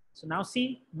 So now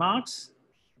see marks.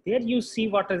 There you see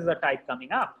what is the type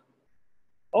coming up.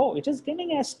 Oh, it is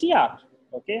giving str.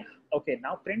 Okay, okay,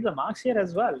 now print the marks here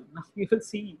as well. Now you will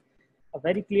see a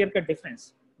very clear-cut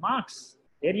difference. Marks.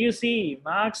 Here you see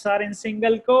marks are in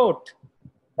single quote.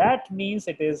 That means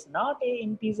it is not a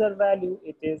integer value,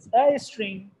 it is a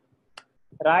string,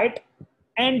 right?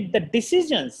 And the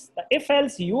decisions, the if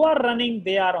else you are running,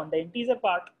 they are on the integer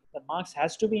part. The marks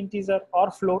has to be integer or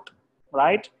float,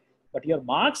 right? But your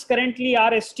marks currently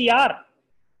are str.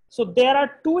 So there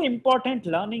are two important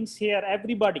learnings here,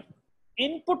 everybody.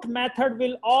 Input method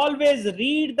will always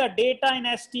read the data in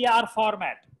str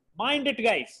format. Mind it,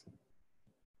 guys.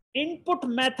 Input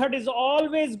method is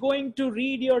always going to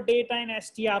read your data in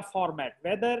str format.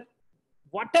 Whether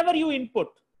whatever you input,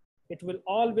 it will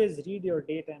always read your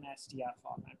data in str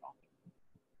format.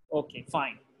 Okay,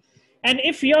 fine. And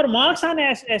if your marks are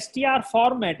in str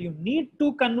format, you need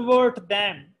to convert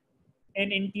them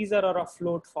in integer or a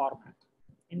float format.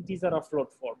 Integer or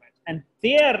float format. And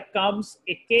there comes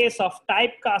a case of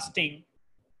typecasting,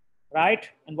 right?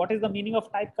 And what is the meaning of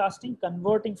typecasting?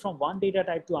 Converting from one data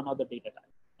type to another data type.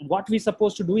 And what we're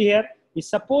supposed to do here, we're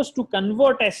supposed to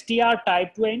convert str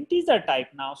type to an integer type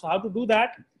now. So how to do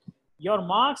that? Your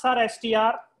marks are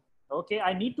str. Okay,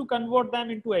 I need to convert them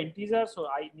into an integer. So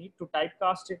I need to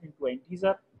typecast it into an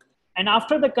integer. And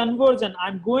after the conversion,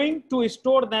 I'm going to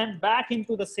store them back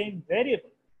into the same variable,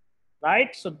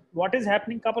 right? So what is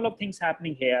happening? Couple of things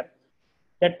happening here.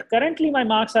 That currently my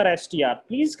marks are str.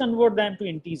 Please convert them to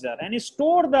integer and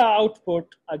store the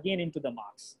output again into the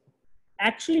marks.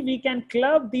 Actually, we can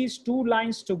club these two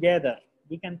lines together.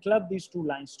 We can club these two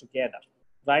lines together,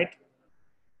 right?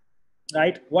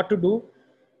 Right, what to do?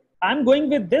 I'm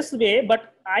going with this way,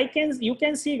 but you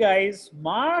can see, guys,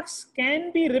 marks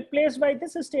can be replaced by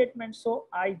this statement. So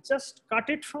I just cut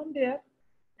it from there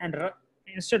and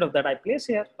instead of that, I place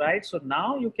here, right? So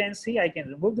now you can see, I can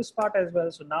remove this part as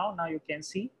well. So now you can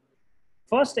see,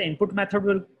 first the input method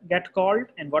will get called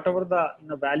and whatever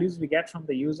the values we get from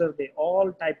the user, they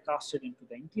all typecasted into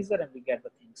the integer and we get the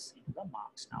things into the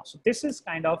marks now. So this is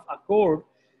kind of a code.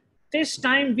 This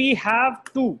time we have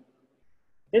to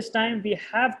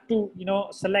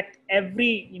select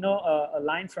every, a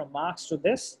line from marks to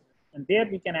this, and there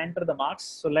we can enter the marks.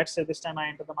 So let's say this time I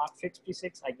enter the mark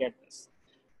 56, I get this.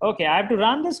 Okay, I have to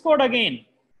run this code again.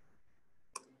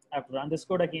 So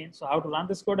how to run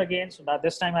this code again? So that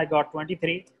this time I got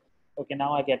 23. Okay,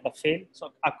 now I get the fail.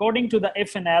 So according to the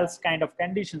if and else kind of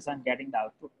conditions, I'm getting the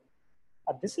output.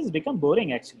 This has become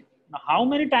boring actually. Now, how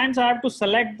many times I have to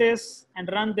select this and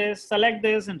run this, select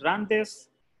this and run this?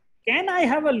 Can I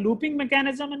have a looping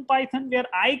mechanism in Python where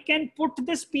I can put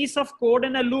this piece of code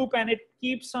in a loop and it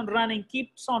keeps on running?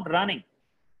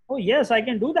 Oh yes, I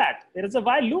can do that. There is a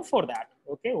while loop for that.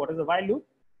 Okay, what is the while loop?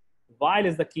 While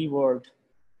is the keyword.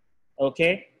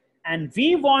 Okay, and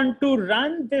we want to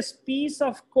run this piece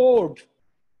of code,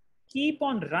 keep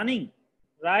on running,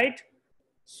 right?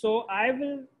 So I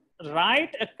will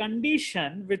write a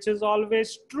condition which is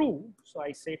always true. So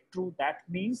I say true, that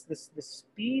means this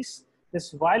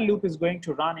while loop is going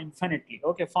to run infinitely.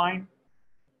 Okay, fine.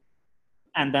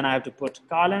 and then I have to put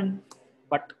colon,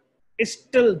 but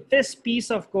still this piece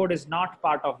of code is not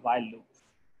part of while loop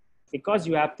because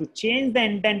you have to change the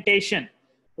indentation.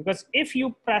 Because if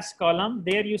you press column,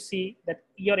 there you see that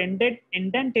your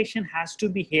indentation has to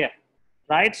be here,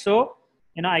 right? So,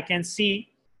 I can see,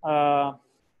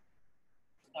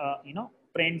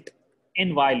 print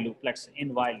in while loop, let's say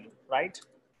in while loop, right?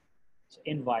 So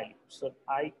in while loop. So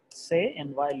I say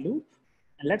in while loop,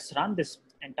 and let's run this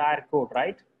entire code,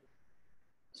 right?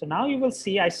 So now you will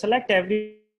see I select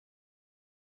every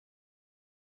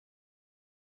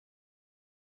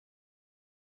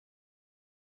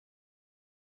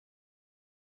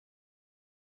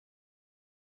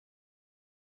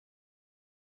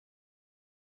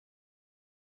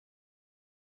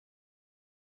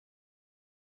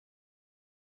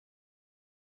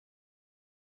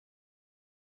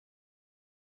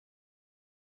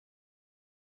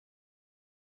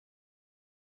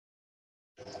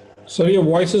Sorry, your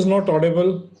voice is not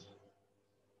audible.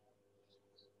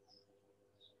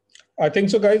 I think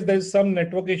so, guys. There's some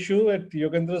network issue at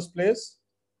Yogendra's place.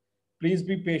 Please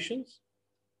be patient.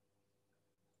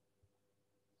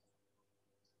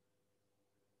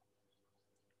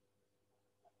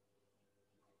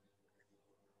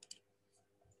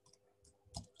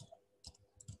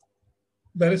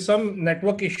 There is some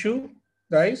network issue,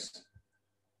 guys.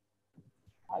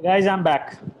 Guys, I'm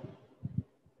back.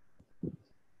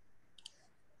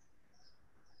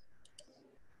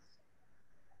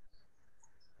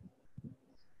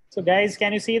 So guys,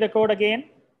 can you see the code again?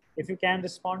 If you can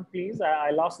respond, please. I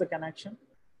lost the connection.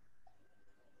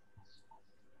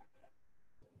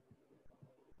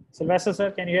 Sylvester,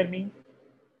 sir, can you hear me?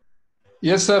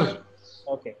 Yes, sir.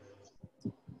 Okay.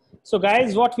 So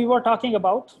guys, what we were talking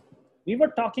about? We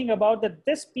were talking about that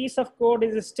this piece of code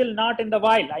is still not in the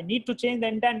while. I need to change the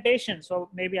indentation. So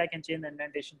maybe I can change the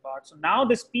indentation part. So now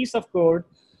this piece of code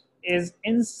is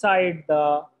inside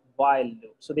the while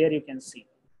loop. So there you can see.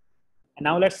 And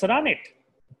now let's run it.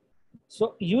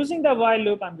 So using the while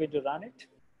loop, I'm going to run it.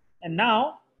 And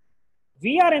now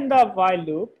we are in the while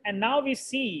loop, and now we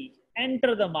see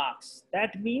enter the marks.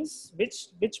 That means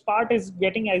which part is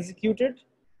getting executed.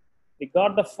 We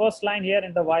got the first line here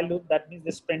in the while loop. That means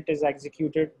this print is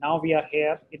executed. Now we are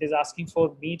here. It is asking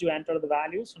for me to enter the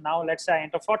value. So now let's say I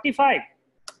enter 45.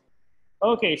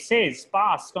 Okay, it says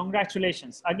pass,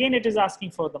 congratulations. Again, it is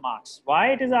asking for the marks.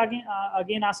 Why it is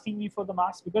again asking me for the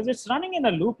marks? Because it's running in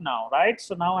a loop now, right?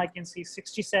 So now I can see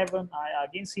 67, I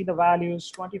again see the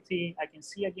values, 23, I can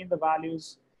see again the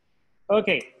values.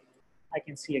 Okay, I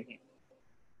can see again.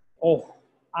 Oh,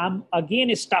 I'm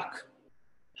again stuck.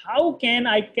 How can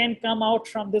I come out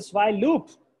from this while loop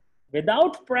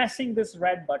without pressing this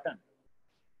red button?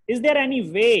 Is there any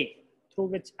way through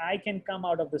which I can come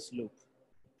out of this loop?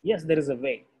 Yes, there is a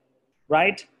way,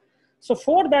 right? So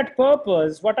for that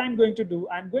purpose, what I'm going to do,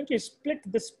 I'm going to split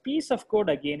this piece of code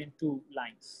again in 2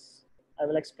 lines. I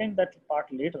will explain that part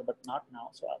later, but not now.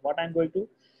 So what I'm going to,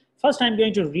 first I'm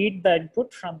going to read the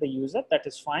input from the user, that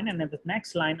is fine. And then the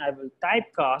next line, I will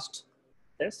typecast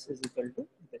this is equal to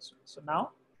this one. So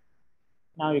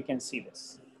now you can see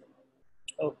this.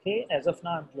 Okay, as of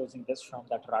now, I'm closing this from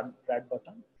that red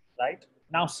button, right?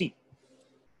 Now see.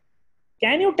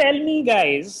 Can you tell me,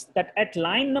 guys, that at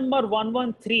line number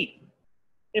 113,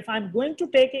 if I'm going to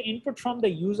take an input from the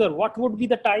user, what would be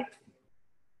the type?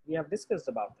 We have discussed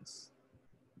about this.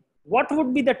 What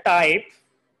would be the type,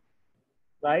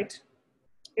 right,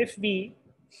 if we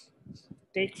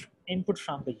take input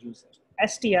from the user?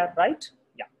 str, right?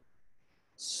 Yeah.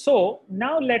 So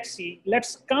now let's see.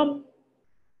 Let's come.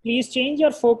 Please change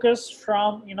your focus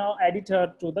from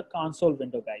editor to the console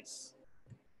window, guys.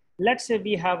 Let's say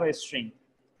we have a string.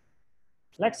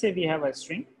 Let's say we have a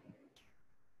string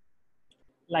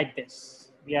like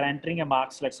this. We are entering a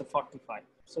marks, let's say 45.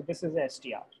 So this is str,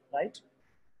 right?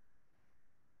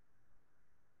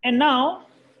 And now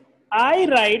I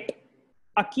write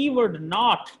a keyword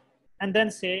not and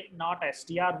then say not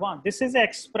str1. This is an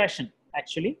expression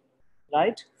actually,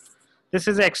 right? This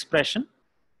is an expression,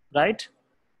 right?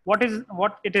 What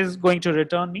it is going to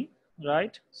return me,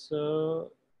 right?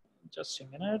 So just a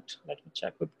minute, let me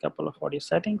check with a couple of audio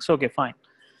settings. Okay, fine.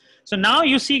 So now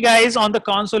you see, guys, on the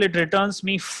console, it returns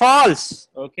me false.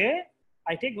 Okay,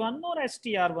 I take one more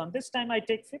str1. This time I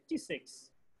take 56.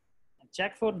 And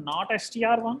check for not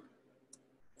str1.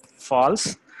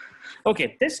 False.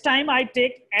 Okay, this time I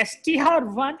take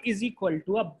str1 is equal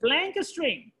to a blank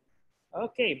string.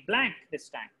 Okay, blank this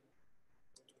time.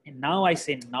 And now I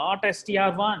say not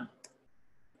str1.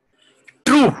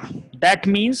 True. That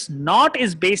means not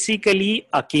is basically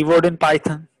a keyword in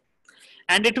Python.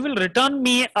 And it will return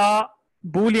me a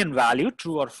Boolean value,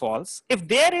 true or false. If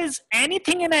there is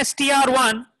anything in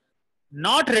str1,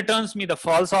 not returns me the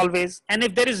false always. And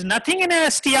if there is nothing in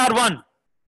str1,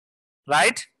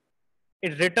 right,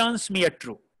 it returns me a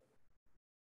true.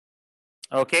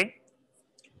 Okay.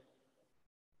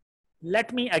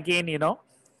 Let me again,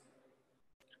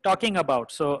 talking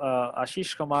about, so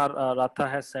Ashish Kumar Ratha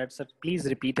has said, sir, please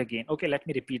repeat again. Okay, let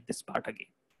me repeat this part again.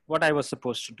 What I was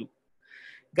supposed to do.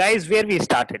 Guys, where we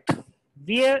started?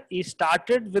 We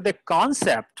started with a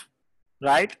concept,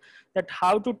 right? That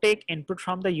how to take input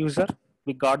from the user.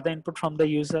 We got the input from the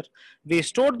user. We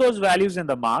stored those values in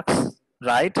the marks,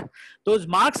 right? Those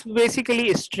marks basically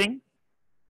is string.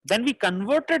 Then we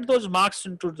converted those marks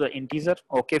into the integer.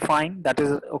 Okay, fine. That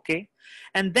is okay.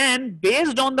 And then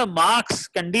based on the marks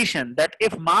condition that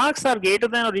if marks are greater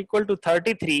than or equal to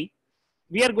 33,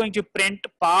 we are going to print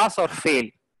pass or fail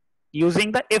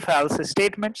using the if else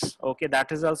statements. Okay,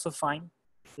 that is also fine,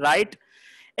 right?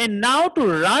 And now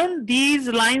to run these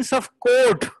lines of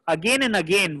code again and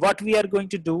again, what we are going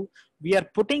to do, we are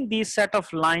putting these set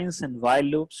of lines in while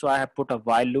loop. So I have put a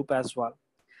while loop as well.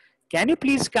 Can you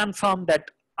please confirm that?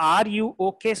 Are you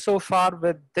okay so far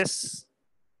with this?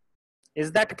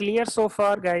 Is that clear so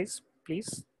far, guys?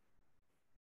 Please.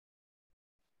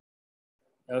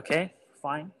 Okay,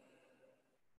 fine.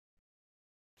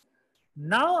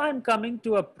 Now I'm coming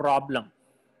to a problem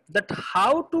that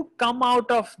how to come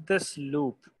out of this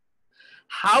loop,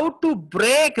 how to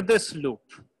break this loop,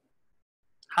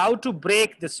 how to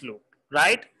break this loop,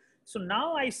 right? So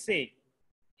now I say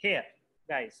here,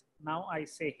 guys, now I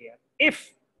say here,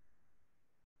 if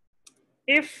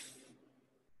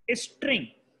a string,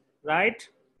 right?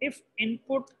 If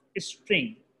input is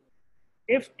string,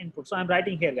 if input, so I'm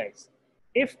writing here, guys,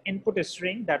 if input is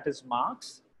string, that is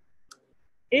marks,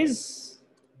 is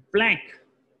blank,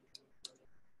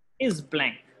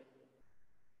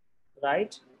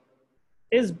 right?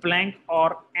 Is blank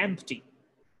or empty.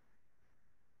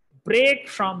 Break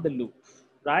from the loop,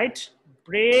 right?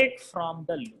 Break from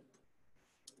the loop.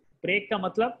 Break ka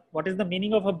matlab, what is the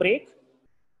meaning of a break?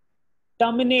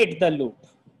 Terminate the loop.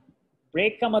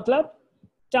 Break ka matlab,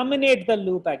 terminate the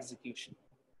loop execution.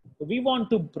 We want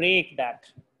to break that,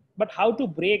 but how to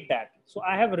break that? So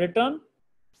I have written,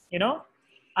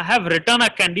 I have written a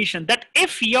condition that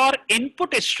if your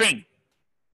input is string,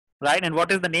 right? And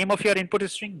what is the name of your input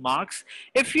string? Marks.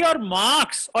 If your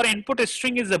marks or input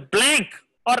string is a blank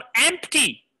or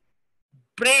empty,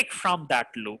 break from that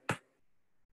loop.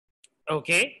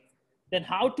 Okay. Then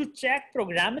how to check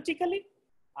programmatically?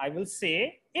 I will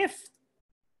say if,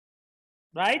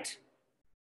 right?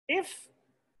 If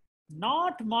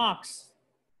not marks,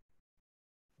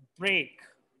 break.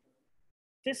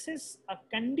 This is a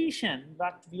condition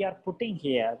that we are putting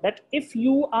here, that if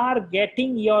you are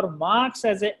getting your marks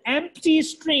as an empty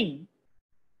string,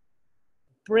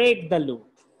 break the loop.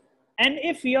 And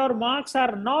if your marks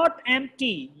are not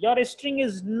empty, your string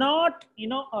is not,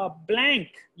 a blank,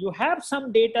 you have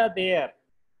some data there,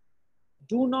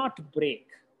 do not break.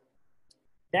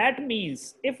 That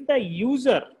means if the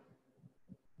user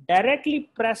directly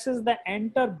presses the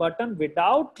enter button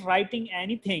without writing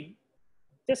anything,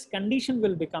 this condition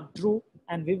will become true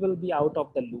and we will be out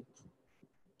of the loop.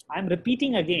 I'm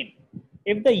repeating again.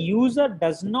 If the user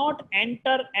does not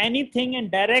enter anything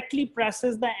and directly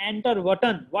presses the enter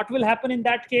button, what will happen in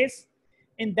that case?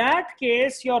 In that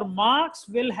case, your marks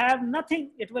will have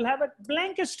nothing. It will have a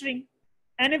blank string.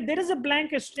 And if there is a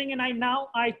blank string and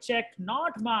I check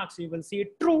not marks, you will see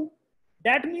it true.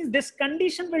 That means this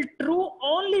condition will true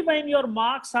only when your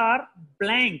marks are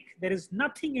blank. There is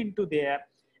nothing into there.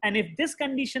 And if this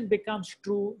condition becomes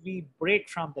true, we break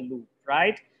from the loop,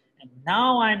 right? And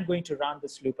now I'm going to run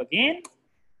this loop again.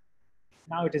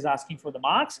 Now it is asking for the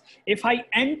marks. If I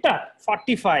enter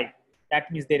 45,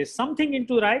 that means there is something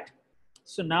into, right?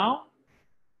 So now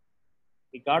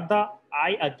we got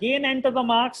I again enter the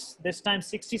marks, this time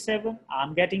 67.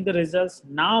 I'm getting the results.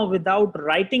 Now without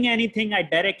writing anything, I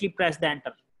directly press the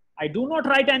enter. I do not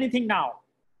write anything now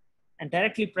and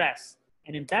directly press.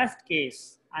 And in that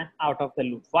case, I'm out of the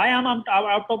loop. Why am I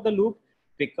out of the loop?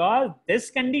 Because this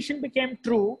condition became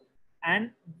true.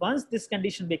 And once this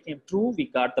condition became true, we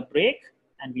got the break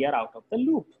and we are out of the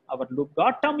loop. Our loop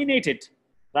got terminated,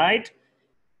 right?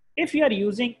 If you are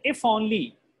using if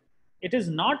only, it is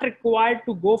not required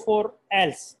to go for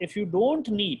else. If you don't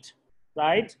need,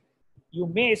 right, you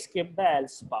may skip the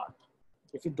else part.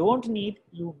 If you don't need,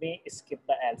 you may skip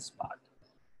the else part.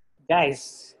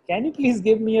 Guys, can you please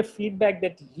give me a feedback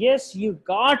that yes, you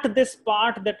got this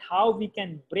part, that how we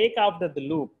can break out of the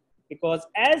loop? Because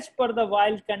as per the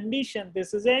while condition,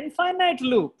 this is an infinite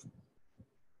loop.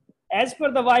 as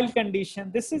per the while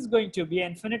condition, this is going to be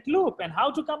an infinite loop. And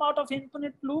how to come out of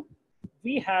infinite loop?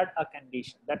 We had a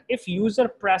condition that if user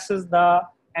presses the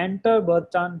enter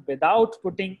button without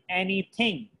putting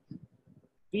anything,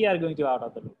 we are going to out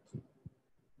of the loop,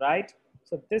 right?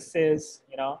 So this is,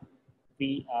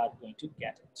 we are going to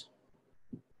get it,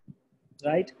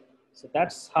 right? So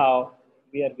that's how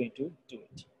we are going to do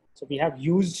it. So we have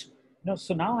used,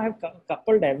 so now I have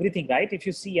coupled everything, right? If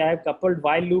you see, I have coupled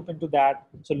while loop into that.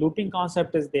 So looping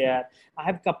concept is there. I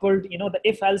have coupled, the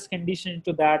if else condition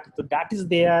into that. So that is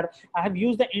there. I have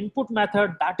used the input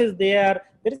method, that is there.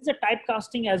 There is a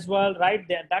typecasting as well, right?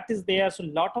 There, that is there. So a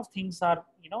lot of things are,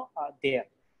 there.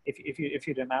 If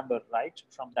you remember, right,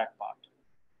 from that part,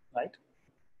 right?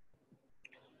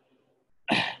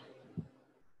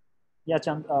 Yeah,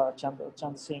 Chand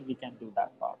saying we can do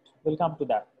that part. We'll come to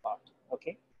that part,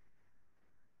 okay?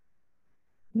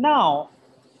 Now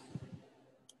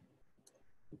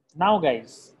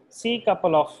guys, see a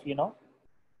couple of,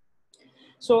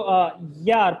 so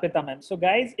yeah, Arpita ma'am. So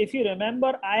guys, if you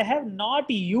remember, I have not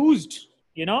used,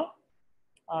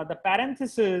 the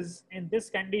parenthesis in this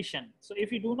condition. So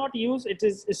if you do not use, it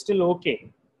is still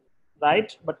okay,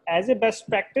 right? But as a best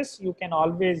practice, you can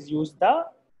always use the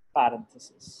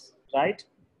parenthesis, right?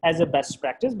 As a best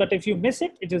practice. But if you miss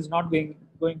it, it is not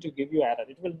going to give you error.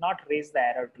 It will not raise the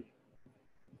error to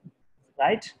you,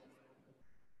 right?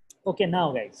 Okay,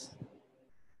 now guys.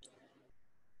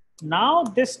 Now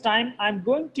this time I'm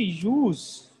going to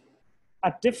use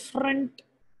a different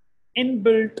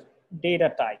inbuilt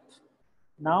data type.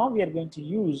 Now we are going to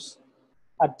use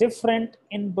a different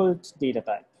inbuilt data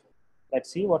type. Let's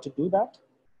see what to do that.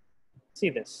 See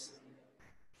this.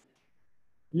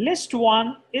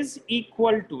 List1 is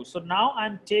equal to, so now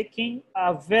I'm taking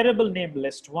a variable named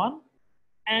list1,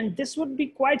 and this would be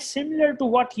quite similar to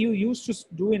what you used to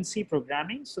do in C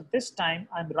programming. So this time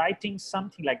I'm writing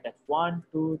something like that, 1,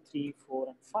 2, 3, 4,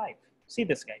 and 5. See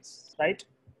this, guys, right?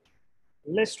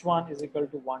 List1 is equal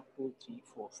to 1, 2, 3,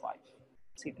 4, 5.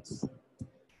 See this.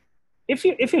 If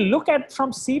you look at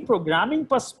from C programming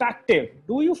perspective,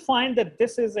 do you find that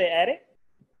this is an array?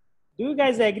 Do you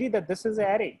guys agree that this is an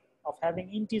array of having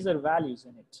integer values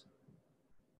in it?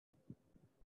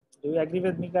 Do you agree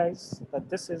with me, guys, that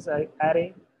this is an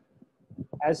array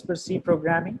as per C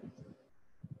programming,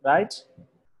 right?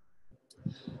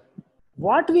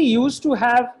 What we used to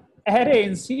have array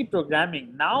in C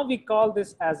programming, now we call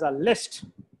this as a list.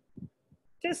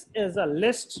 This is a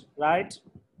list, right?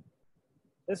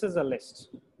 This is a list,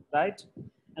 right?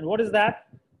 And what is that?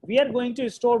 We are going to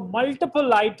store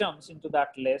multiple items into that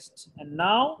list. And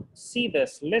now see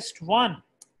this, list1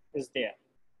 is there,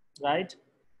 right?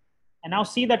 And now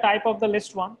see the type of the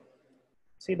list1.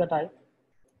 See the type.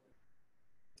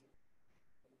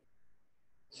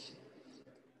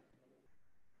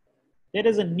 There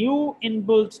is a new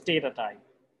inbuilt data type,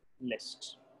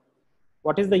 list.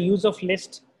 What is the use of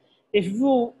list? If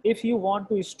you want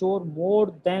to store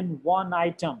more than one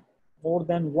item, more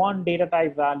than one data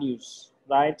type values,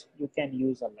 right, you can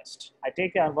use a list. I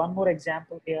take one more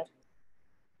example here.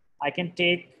 I can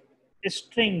take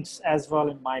strings as well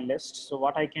in my list. So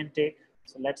what I can take,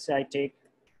 so let's say I take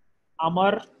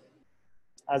Amar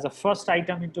as a first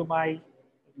item into my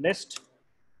list,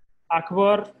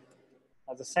 Akbar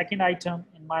as a second item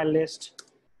in my list,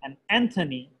 and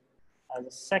Anthony as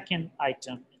a second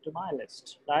item into my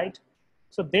list, right?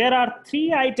 So there are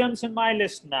 3 items in my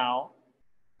list now.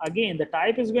 Again, the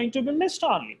type is going to be list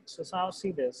only. So now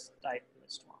see this, type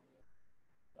list1.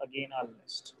 Again, a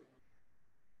list.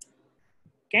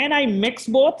 Can I mix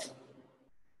both,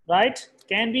 right?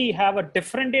 Can we have a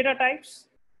different data types,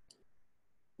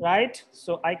 right?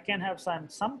 So I can have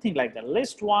something like that.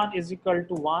 List1 is equal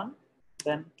to 1,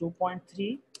 then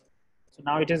 2.3. So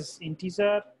now it is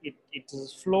integer, it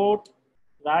is float,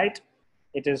 right?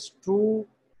 It is true,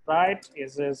 right?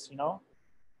 It is,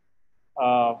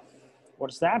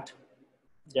 what's that?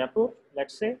 Jaipur,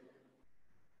 let's say.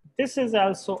 This is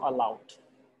also allowed.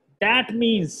 That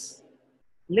means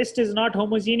list is not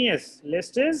homogeneous.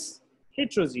 List is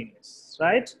heterogeneous,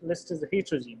 right? List is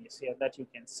heterogeneous here that you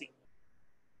can see,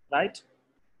 right?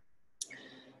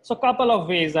 So a couple of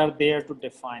ways are there to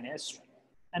define a string.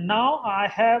 And now I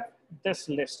have this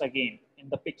list again in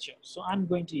the picture. So I'm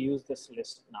going to use this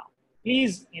list now.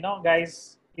 Please,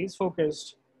 guys, please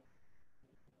focus.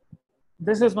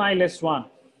 This is my list1.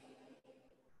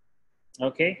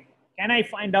 Okay. Can I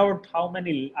find out how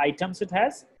many items it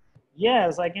has?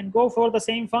 Yes, I can go for the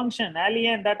same function,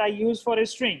 alien, that I use for a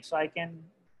string. So I can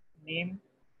name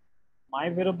my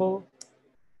variable.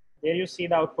 There you see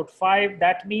the output 5.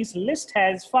 That means list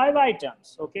has 5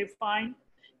 items. Okay, fine.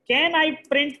 Can I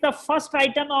print the first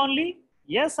item only?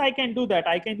 Yes, I can do that.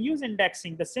 I can use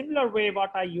indexing the similar way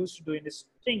what I used to do in a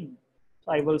string.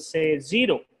 So I will say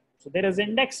 0. So there is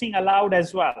indexing allowed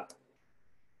as well.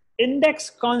 Index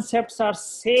concepts are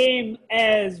same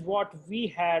as what we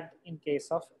had in case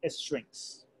of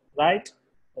strings, right?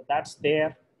 So that's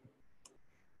there.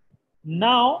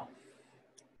 Now,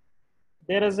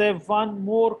 there is a one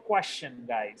more question,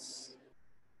 guys.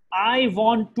 I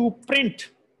want to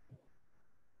print.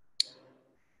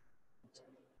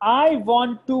 I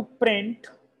want to print,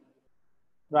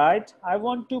 right? I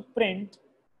want to print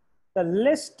the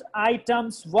list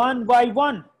items one by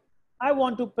one. I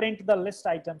want to print the list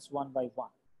items one by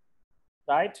one,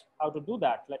 right? How to do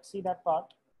that? Let's see that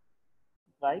part,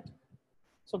 right?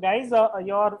 So guys,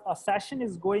 your session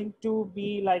is going to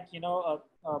be like,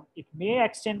 it may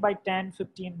extend by 10,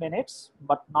 15 minutes,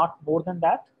 but not more than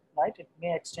that, right? It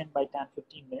may extend by 10,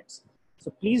 15 minutes.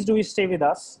 So please do stay with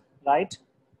us, right?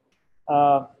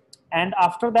 And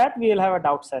after that, we will have a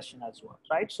doubt session as well,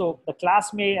 right? So the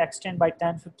class may extend by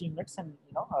 10, 15 minutes and,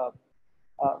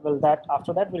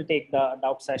 after that, we'll take the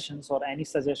doubt sessions or any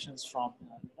suggestions from,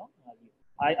 you.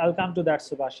 I'll come to that,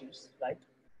 Subhashis, right?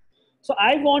 So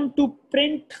I want to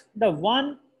print the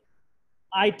one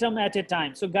item at a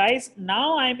time. So guys,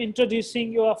 now I'm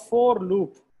introducing you a for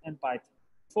loop in Python.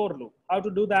 For loop. How to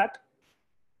do that?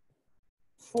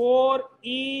 For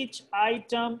each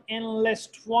item in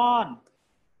list 1,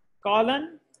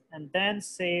 colon, and then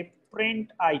say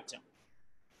print item.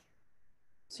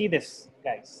 See this,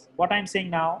 guys. What I'm saying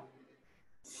now,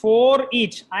 for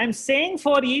each. I'm saying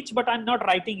for each, but I'm not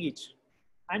writing each.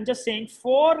 I'm just saying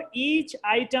for each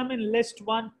item in list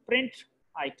 1, print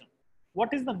item.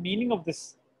 What is the meaning of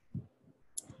this?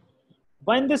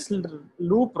 When this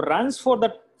loop runs for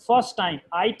the first time,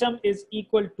 item is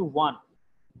equal to 1,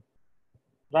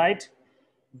 right?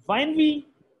 When we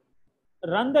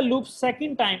run the loop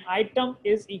second time, item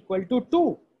is equal to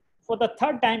 2. For the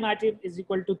third time, item is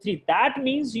equal to 3. That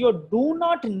means you do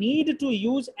not need to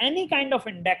use any kind of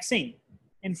indexing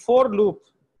in for loop,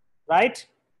 right?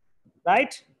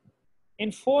 Right?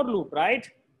 In for loop, right?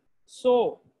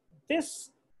 So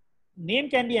this name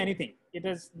can be anything. It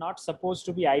is not supposed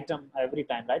to be item every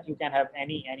time, right? You can have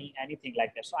anything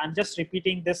like that. So I'm just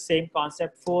repeating this same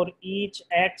concept for each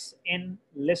X in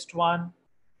list 1.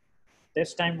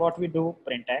 This time what we do,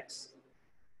 print X.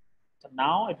 So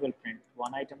now it will print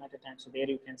one item at a time. So there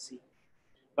you can see.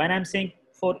 When I'm saying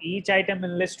for each item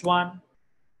in list 1,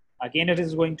 again it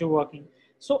is going to working.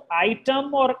 So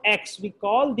item or X, we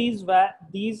call these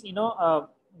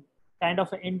kind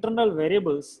of internal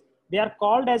variables. They are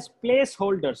called as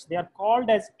placeholders. They are called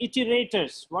as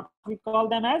iterators. What we call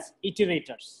them as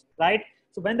iterators, right?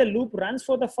 So when the loop runs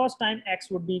for the first time, X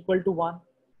would be equal to 1.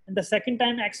 And the second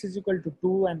time, X is equal to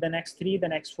 2, and the next 3, the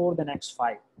next 4, the next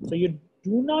 5. So you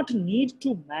do not need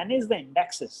to manage the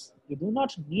indexes. You do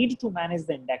not need to manage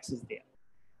the indexes there,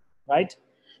 right?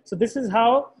 So this is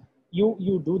how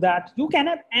you do that. You can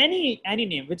have any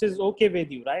name which is okay with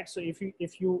you, right? So if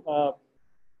you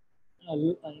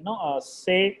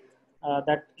say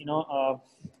that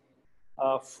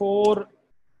for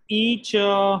each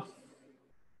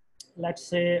let's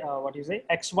say what you say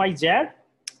XYZ,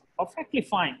 perfectly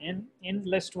fine in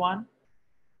list 1,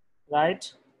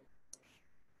 right?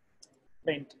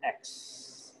 Print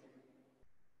X,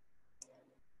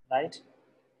 right?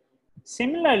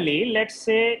 Similarly, let's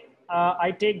say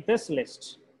I take this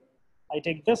list. I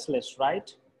take this list,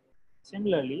 right?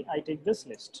 Similarly, I take this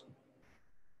list.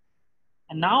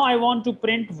 And now I want to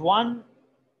print one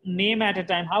name at a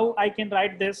time. How I can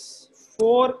write this?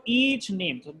 For each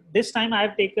name. So this time I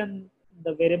have taken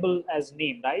the variable as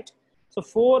name, right? So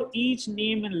for each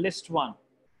name in list 1,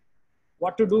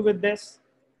 what to do with this?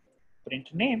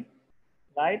 Print name,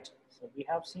 right? So we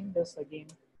have seen this again.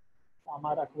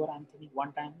 Amar, Akbar, Anthony,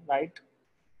 one time, right?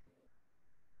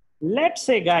 Let's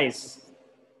say, guys,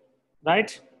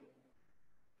 right?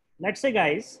 Let's say,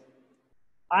 guys,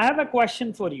 I have a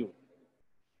question for you.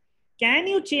 Can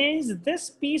you change this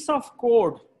piece of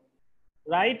code,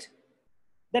 right?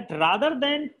 That rather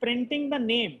than printing the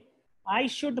name, I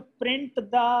should print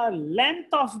the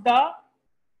length of the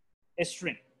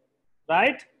string,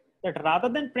 right? That rather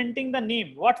than printing the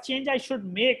name, what change I should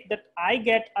make that I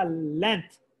get a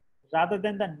length rather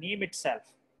than the name itself?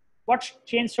 What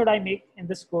change should I make in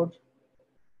this code?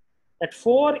 That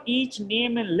for each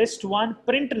name in list 1,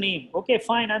 print name. Okay,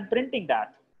 fine, I'm printing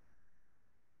that.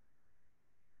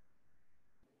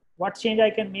 What change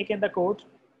I can make in the code?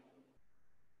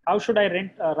 How should I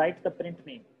write the print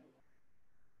name?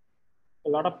 A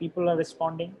lot of people are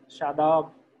responding. Shadab,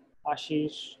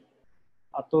 Ashish,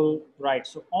 Atul, right.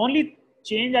 So only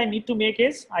change I need to make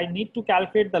is I need to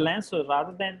calculate the length. So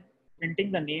rather than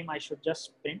printing the name, I should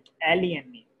just print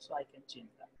alien name. So I can change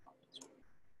that.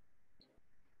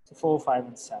 So 4, 5,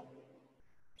 and 7.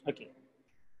 Okay.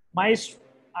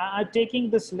 I'm taking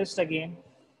this list again.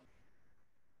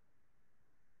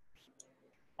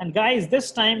 And guys,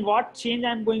 this time what change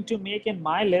I'm going to make in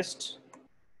my list,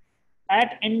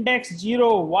 at index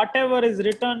 0, whatever is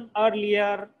written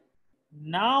earlier,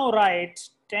 now write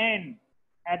 10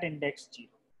 at index 0.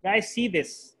 Guys, see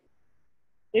this.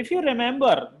 If you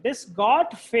remember, this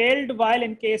got failed while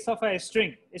in case of a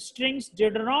string. Strings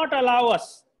did not allow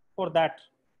us for that,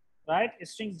 right?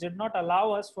 Strings did not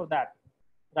allow us for that,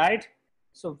 right?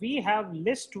 So we have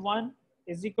list 1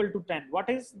 is equal to 10. What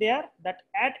is there? That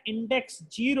at index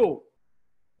 0,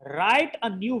 write a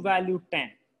new value 10.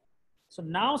 So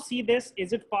now see this.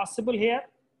 Is it possible here?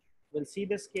 We'll see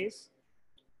this case.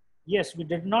 Yes, we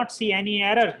did not see any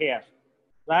error here,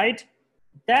 right?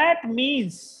 That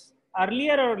means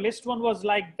earlier our list 1 was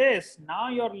like this. Now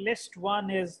your list 1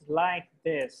 is like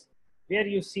this, where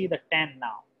you see the 10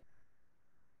 now.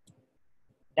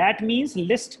 That means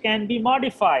list can be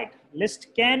modified. List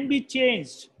can be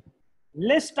changed.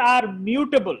 Lists are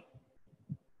mutable,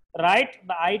 right?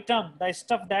 The item, the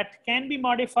stuff that can be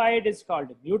modified is called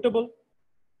mutable,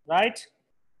 right?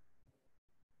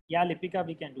 Yeah, Lipika,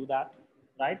 we can do that,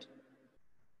 right?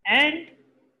 And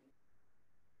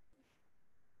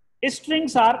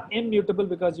strings are immutable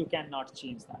because you cannot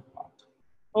change that part.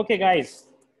 Okay, guys,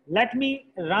 let me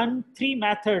run 3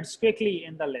 methods quickly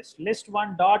in the list.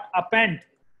 List1 dot append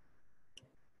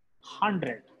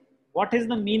 100. What is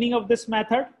the meaning of this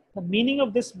method? The meaning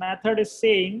of this method is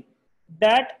saying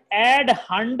that add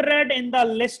 100 in the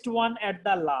list 1 at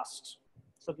the last.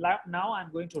 So now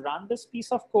I'm going to run this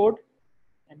piece of code,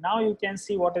 and now you can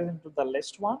see what is into the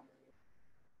list 1.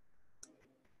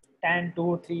 10,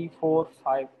 2, 3, 4,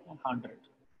 5, and 100.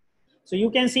 So you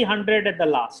can see 100 at the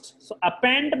last. So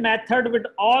append method would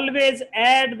always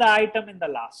add the item in the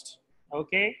last.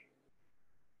 Okay.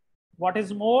 What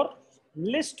is more?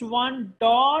 List1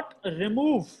 dot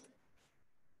remove.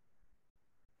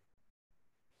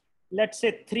 Let's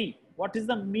say 3. What is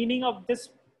the meaning of this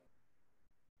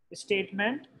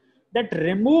statement? That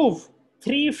remove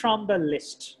 3 from the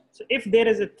list. So if there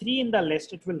is a 3 in the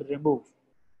list, it will remove.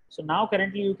 So now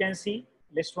currently you can see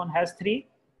list 1 has 3,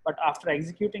 but after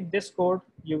executing this code,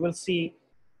 you will see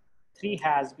 3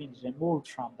 has been removed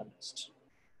from the list,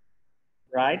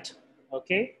 right?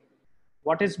 Okay.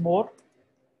 What is more?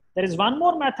 There is one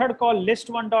more method called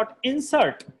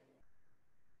list1.insert.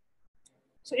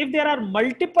 So if there are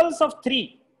multiples of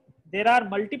 3, there are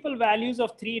multiple values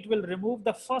of 3, it will remove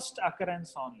the first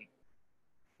occurrence only.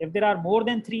 If there are more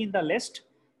than 3 in the list,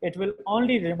 it will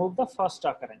only remove the first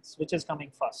occurrence, which is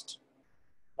coming first,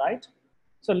 right?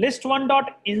 So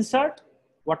list1.insert,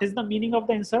 what is the meaning of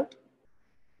the insert?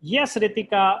 Yes,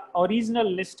 Ritika, original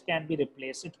list can be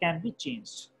replaced. It can be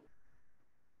changed.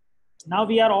 Now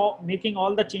we are making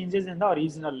all the changes in the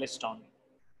original list only.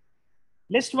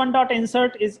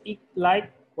 List1.insert is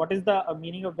like, what is the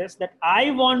meaning of this? That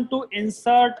I want to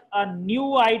insert a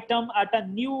new item at a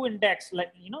new index.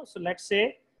 Like, so let's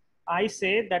say I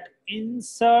say that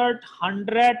insert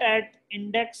 100 at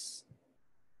index,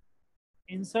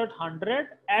 insert 100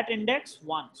 at index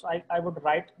 1. So I would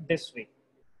write this way.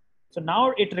 So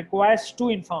now it requires 2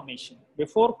 information.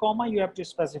 Before comma, you have to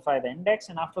specify the index,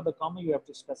 and after the comma, you have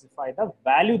to specify the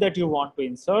value that you want to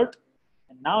insert.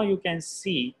 And now you can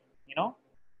see,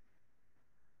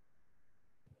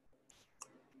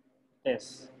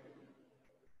 this.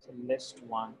 So list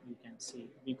 1, you can see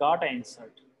we got an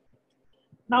insert.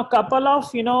 Now couple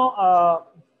of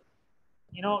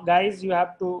guys, you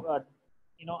have to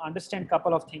understand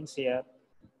couple of things here.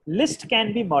 List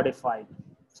can be modified.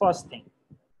 First thing,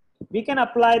 we can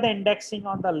apply the indexing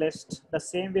on the list the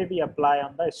same way we apply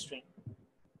on the string.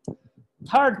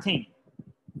 Third thing,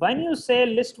 when you say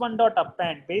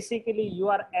list1.append, basically you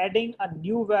are adding a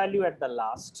new value at the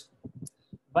last.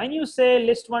 When you say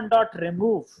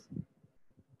list1.remove,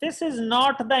 this is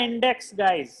not the index,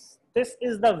 guys. This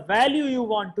is the value you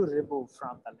want to remove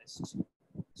from the list.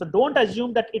 So don't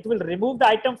assume that it will remove the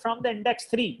item from the index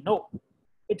 3. No,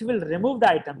 it will remove the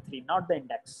item 3, not the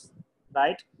index,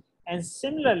 right? And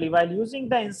similarly, while using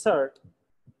the insert,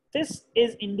 this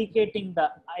is indicating the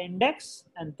index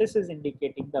and this is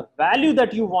indicating the value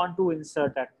that you want to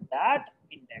insert at that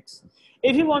index.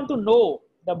 If you want to know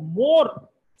the more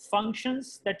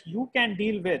functions that you can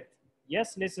deal with,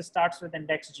 yes, list starts with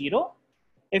index 0.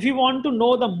 If you want to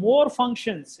know the more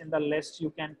functions in the list, you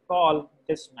can call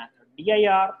this method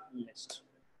dir list.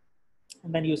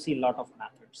 And then you see a lot of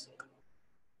methods here,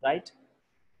 right?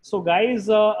 So guys,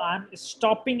 I'm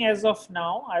stopping as of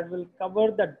now. I will cover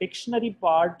the dictionary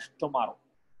part tomorrow.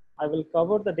 I will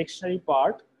cover the dictionary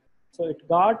part. So it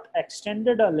got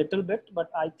extended a little bit,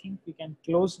 but I think we can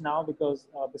close now because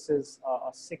this is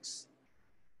 6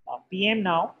 p.m.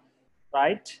 now,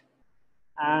 right?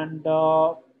 And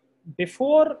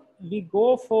before we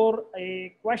go for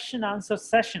a question answer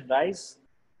session, guys,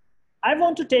 I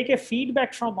want to take a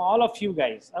feedback from all of you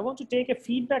guys. I want to take a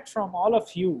feedback from all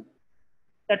of you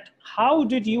that how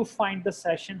did you find the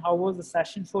session? How was the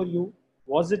session for you?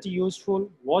 Was it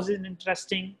useful? Was it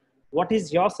interesting? What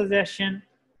is your suggestion?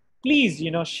 Please,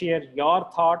 share your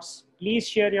thoughts. Please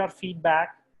share your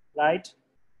feedback, right?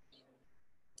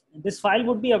 And this file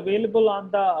would be available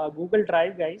on the Google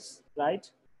Drive, guys, right?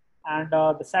 And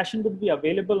the session would be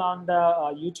available on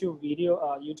the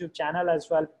YouTube channel as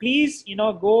well. Please,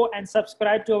 go and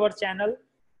subscribe to our channel,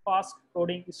 Fast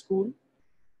Coding School,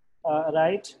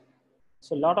 right?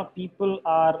 So a lot of people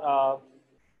are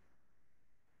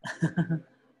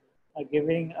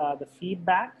giving the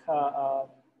feedback.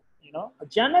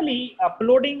 Generally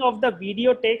uploading of the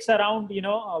video takes around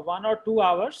 1 or 2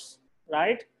 hours,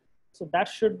 right? So that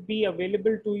should be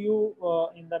available to you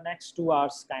in the next 2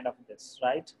 hours, kind of this,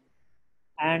 right?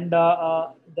 And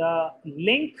the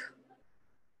link.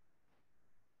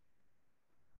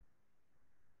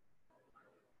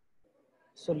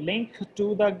 So link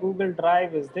to the Google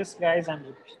Drive is this, guys,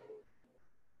 and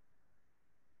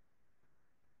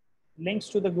links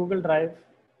to the Google Drive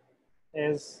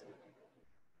is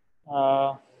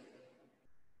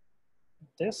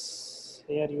this.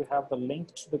 Here you have the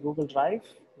link to the Google Drive,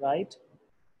 right?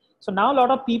 So now a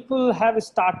lot of people have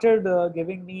started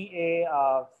giving me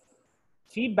a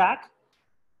feedback,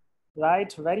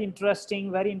 right? Very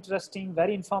interesting, very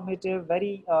informative,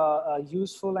 very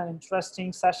useful and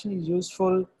interesting. Session is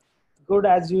useful, good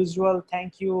as usual.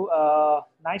 Thank you,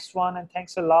 nice one, and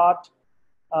thanks a lot.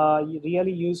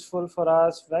 Really useful for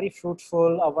us, very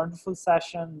fruitful, a wonderful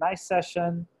session, nice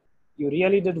session. You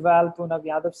really did well, Punav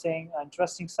Yadav saying,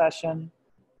 interesting session.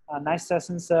 Nice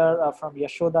session, sir, from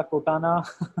Yashoda Kotana.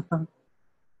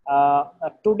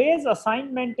 Today's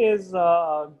assignment is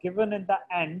given in the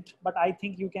end, but I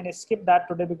think you can skip that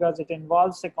today because it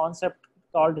involves a concept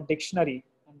called dictionary,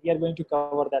 and we are going to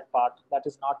cover that part. That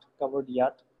is not covered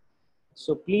yet.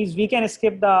 So please, we can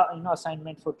skip the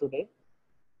assignment for today.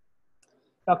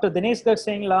 Dr. Dinesh Garg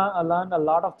saying, learned a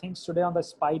lot of things today on the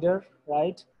spider,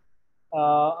 right?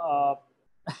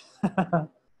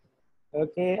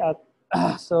 Okay,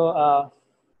 so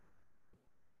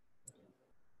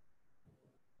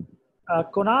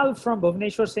Kunal from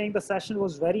Bhubaneswar saying the session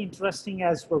was very interesting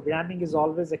as programming is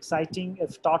always exciting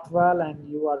if taught well, and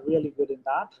you are really good in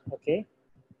that. Okay.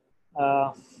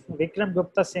 Vikram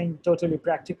Gupta saying totally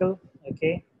practical.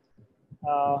 Okay.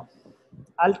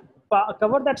 I'll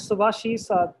cover that Subhashis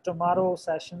tomorrow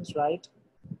sessions, right?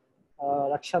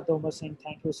 Raksha Tomar saying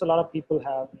thank you. So a lot of people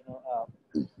have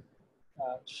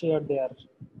shared their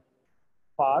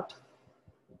part.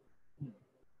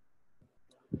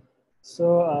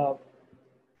 So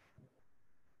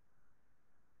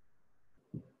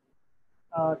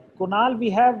Kunal, we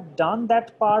have done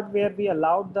that part where we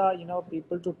allowed the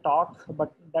people to talk,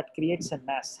 but that creates a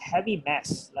mess, heavy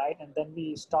mess, right? And then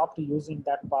we stopped using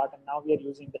that part, and now we are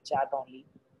using the chat only,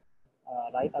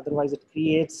 right? Otherwise, it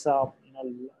creates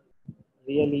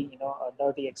really a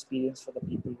dirty experience for the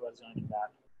people who are joining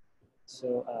that.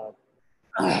 So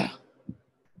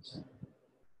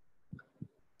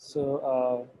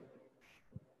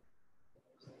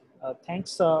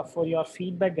thanks for your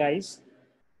feedback, guys.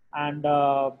 And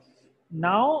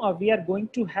now we are going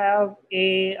to have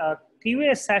a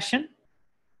QA session,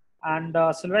 and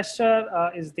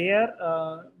Sylvester is there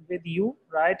with you,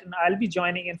 right? And I'll be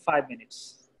joining in 5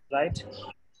 minutes, right?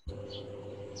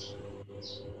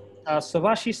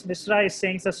 Subhashis Misra is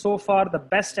saying, so far the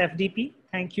best FDP.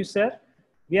 Thank you, sir.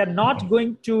 We are not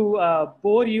going to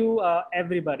bore you,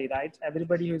 everybody, right?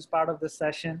 Everybody who is part of this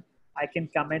session, I can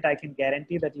commit, I can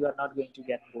guarantee that you are not going to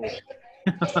get bored.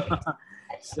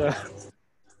 So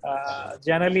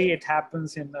generally it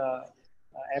happens in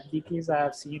FDPs. I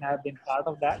have seen, I have been part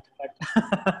of that, but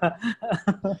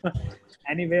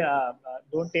anyway,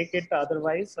 don't take it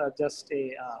otherwise, just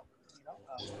a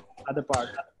other part.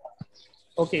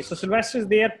 Okay, so Sylvester is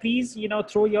there. Please,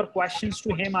 throw your questions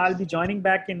to him. I'll be joining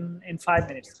back in 5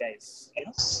 minutes, guys.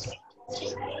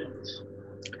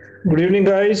 Good evening,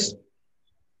 guys.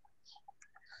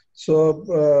 So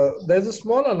there's a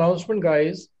small announcement,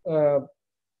 guys.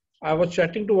 I was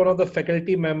chatting to one of the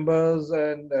faculty members,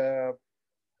 and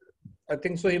I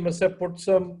think so he must have put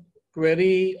some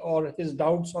query or his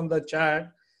doubts on the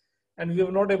chat. and we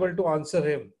were not able to answer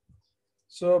him.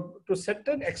 So to set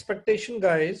an expectation,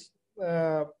 guys,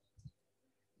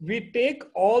 we take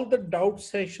all the doubt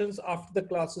sessions after the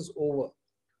class is over.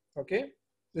 Okay,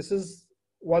 this is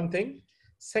one thing.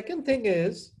 Second thing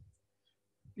is,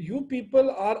 you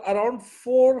people are around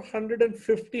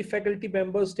 450 faculty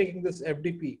members taking this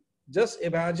FDP. Just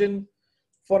imagine,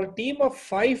 for a team of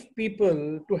 5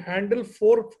 people to handle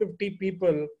 450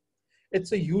 people,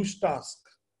 it's a huge task.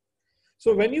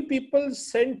 So when you people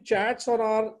send chats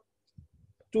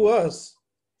to us,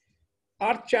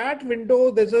 our chat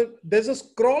window, there's a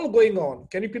scroll going on.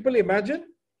 Can you people imagine?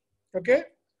 Okay.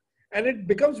 And it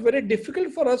becomes very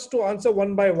difficult for us to answer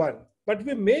one by one. But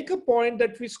we make a point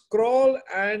that we scroll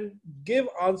and give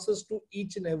answers to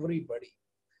each and everybody.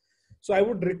 So I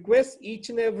would request each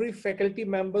and every faculty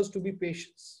members to be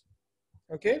patient.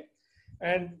 Okay.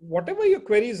 And whatever your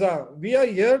queries are, we are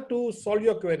here to solve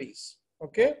your queries.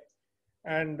 Okay.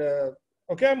 And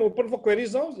okay, I'm open for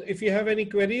queries now. If you have any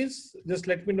queries, just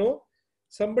let me know.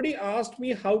 Somebody asked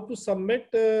me how to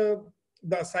submit the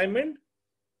assignment.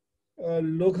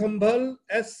 Loghambal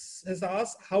S has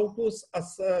asked how to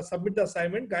submit the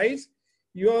assignment. Guys,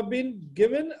 you have been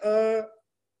given a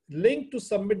link to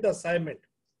submit the assignment.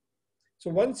 So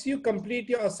once you complete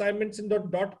your assignments in the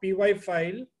 .py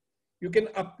file, you can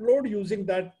upload using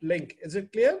that link. Is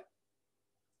it clear?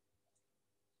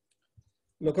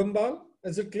 Loghambal,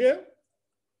 is it clear?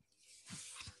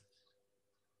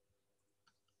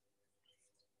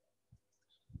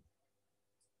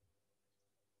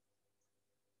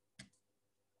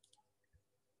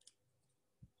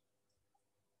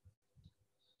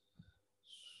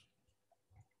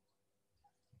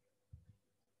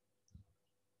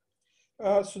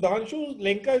 Sudhanshu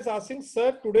Lenka is asking,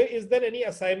 sir, today is there any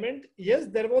assignment? Yes,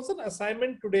 there was an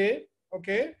assignment today,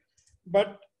 okay,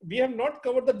 but we have not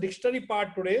covered the dictionary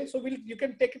part today, so you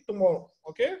can take it tomorrow,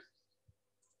 okay?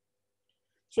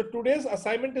 So today's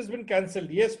assignment has been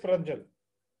cancelled. Yes, Pranjal.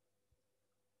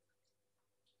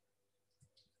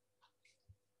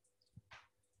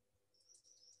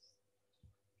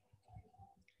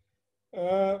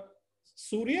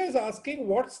 Surya is asking,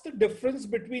 what's the difference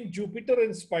between Jupyter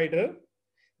and Spider?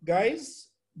 Guys,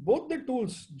 both the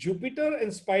tools, Jupyter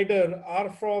and Spider, are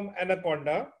from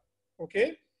Anaconda.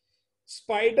 Okay.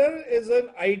 Spider is an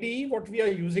IDE, what we are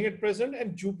using at present,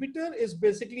 and Jupyter is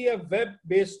basically a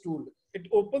web-based tool. It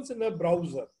opens in a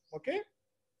browser. Okay.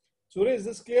 Surya, is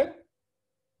this clear?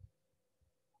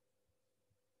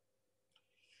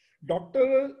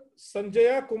 Dr.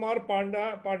 Sanjaya Kumar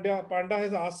Panda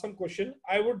has asked some question.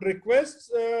 I would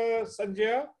request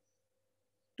Sanjaya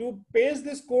to paste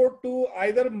this code to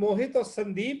either Mohit or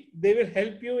Sandeep. They will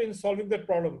help you in solving the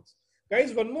problems.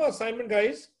 Guys, one more assignment,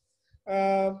 guys.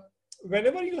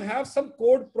 Whenever you have some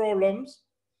code problems,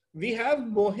 we have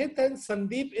Mohit and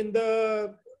Sandeep in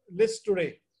the list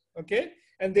today. Okay.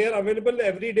 And they are available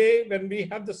every day when we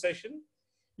have the session.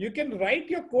 You can write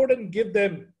your code and give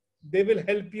them. They will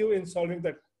help you in solving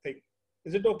that thing.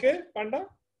 Is it okay, Panda?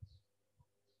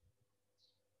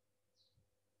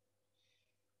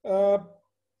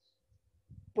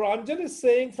 Pranjal is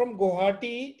saying from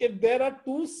Guwahati, if there are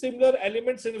 2 similar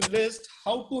elements in a list,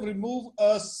 how to remove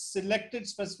a selected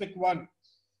specific one?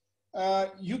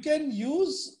 You can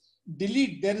use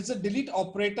delete. There is a delete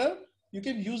operator. You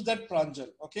can use that, Pranjal.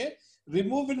 Okay.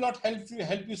 Remove will not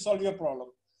help you solve your problem.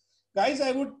 Guys,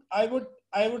 I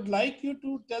would like you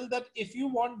to tell that if you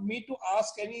want me to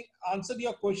answer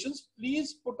your questions,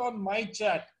 please put on my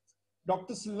chat,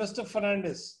 Dr. Sylvester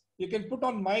Fernandez. You can put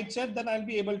on my chat, then I'll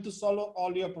be able to solve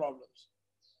all your problems.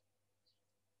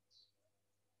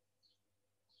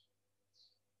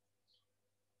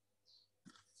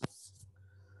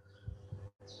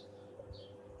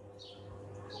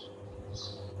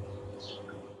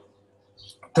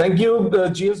 Thank you,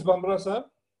 GS Bamra sir.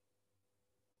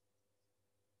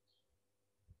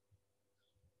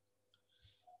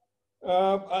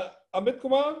 Amit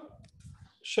Kumar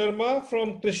Sharma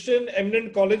from Christian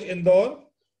Eminent College, Indore,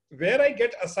 where I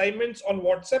get assignments on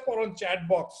WhatsApp or on chat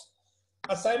box.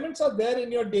 Assignments are there in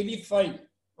your daily file.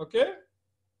 Okay.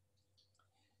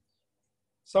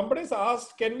 Somebody's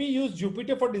asked, can we use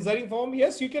Jupyter for designing form?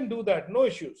 Yes, you can do that. No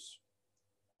issues.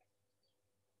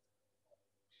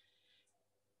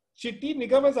 Chitti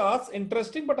Nigam has asked,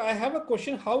 interesting, but I have a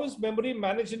question. How is memory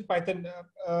managed in Python?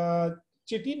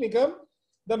 Chitti Nigam,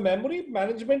 the memory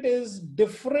management is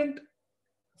different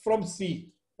from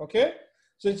C. Okay.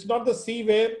 So it's not the C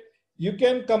where you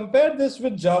can compare this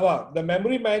with Java. The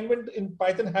memory management in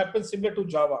Python happens similar to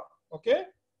Java. Okay.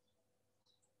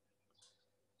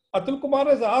 Atul Kumar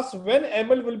has asked when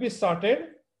ML will be started.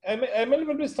 ML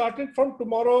will be started from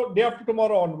tomorrow, day after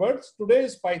tomorrow onwards. Today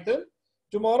is Python,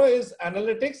 tomorrow is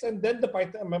analytics, and then the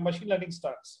Python machine learning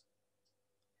starts.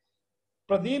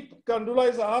 Pradeep Kandula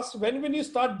is asked, when will you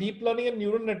start deep learning and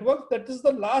neural networks? That is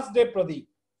the last day, Pradeep.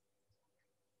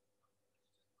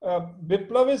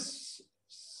 Biplav is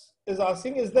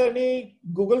asking, is there any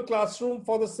Google Classroom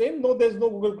for the same? No, there's no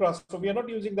Google Classroom. We are not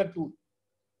using that tool.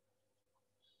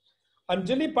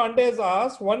 Anjali Pandey has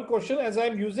asked one question, as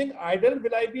I'm using IDLE,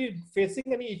 will I be facing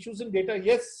any issues in data?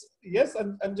 Yes,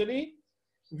 Anjali,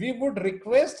 we would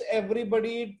request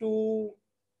everybody to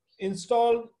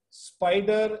install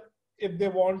Spider if they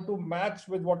want to match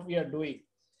with what we are doing.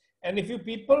 And if you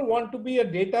people want to be a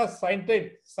data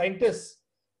scientist,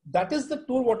 that is the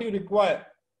tool what you require.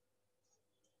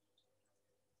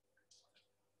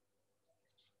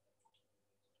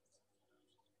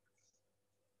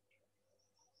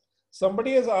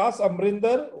 Somebody has asked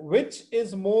Amrinder, which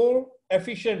is more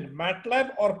efficient,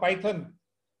 MATLAB or Python?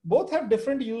 Both have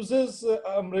different uses,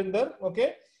 Amrinder,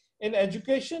 okay? In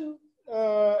education,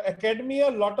 academia,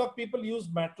 a lot of people use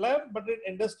MATLAB, but in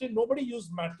industry, nobody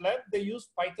uses MATLAB, they use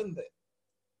Python there.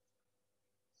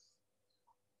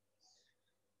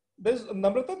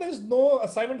 Namrata, there is no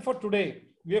assignment for today.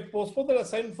 We have postponed the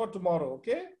assignment for tomorrow,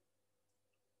 okay?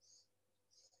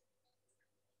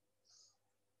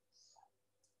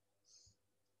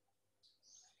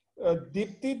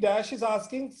 Deepthi Dash is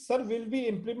asking, sir, will we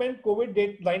implement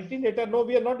COVID-19 data? No,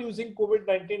 we are not using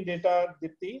COVID-19 data,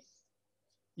 Deepthi.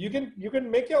 You can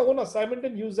make your own assignment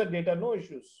and use that data, no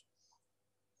issues.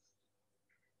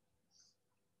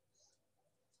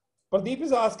 Pradeep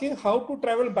is asking how to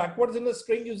travel backwards in a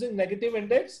string using negative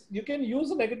index. You can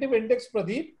use a negative index,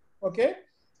 Pradeep, okay?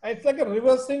 And it's like a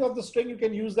reversing of the string. You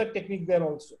can use that technique there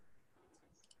also.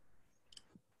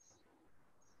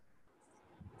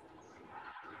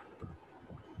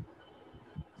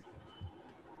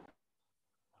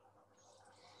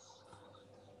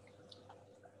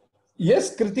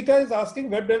 Yes, Kritika is asking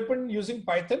web development using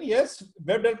Python. Yes,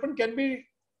 web development can be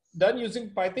done using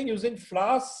Python, using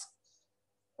Flask.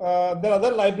 There are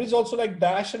other libraries also like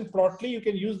Dash and Plotly. You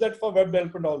can use that for web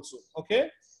development also.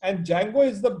 Okay. And Django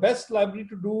is the best library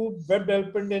to do web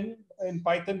development in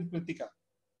Python, Kritika.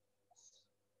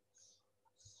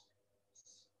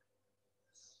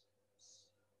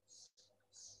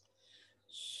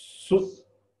 So,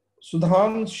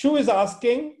 Sudhanshu is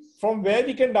asking from where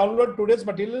we can download today's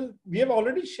material. We have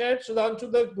already shared,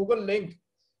 Sudhanshu, the Google link.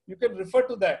 You can refer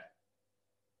to that.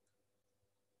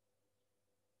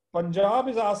 Punjab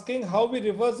is asking how we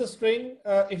reverse the string.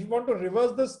 If you want to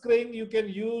reverse the string, you can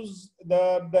use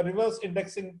the reverse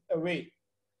indexing way.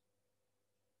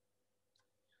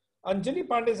 Anjali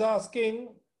Pandey is asking,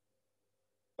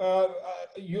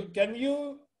 can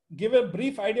you give a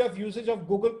brief idea of usage of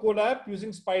Google Colab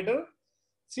using Spider?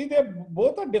 See, they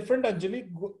both are different, Anjali.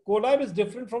 Colab is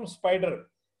different from Spider.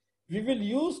 We will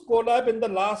use Colab in the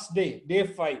last day, day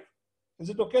 5. Is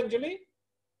it okay, Anjali?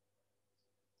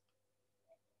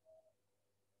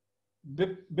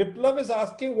 Biplav is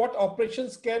asking what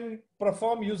operations can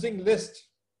perform using list.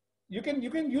 You can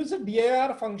use a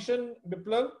dir function,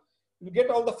 Biplav. You get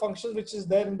all the functions which is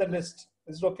there in the list.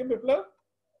 Is it okay, Biplav?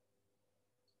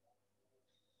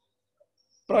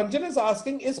 Pranjal is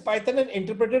asking, is Python an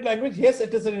interpreted language? Yes,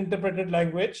 it is an interpreted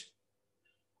language.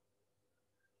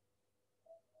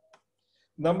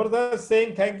 Namrata is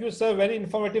saying, thank you, sir. Very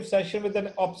informative session with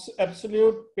an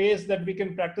absolute pace that we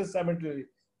can practice simultaneously.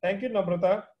 Thank you,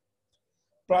 Namrata.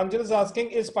 Pranjal is asking,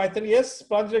 is Python? Yes,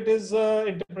 Pranjal, it is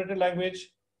interpreted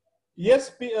language.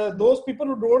 Yes, those people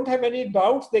who don't have any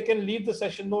doubts, they can leave the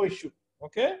session, no issue.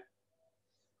 Okay.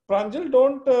 Pranjal,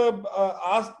 don't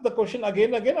ask the question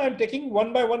again. I'm taking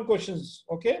one by one questions.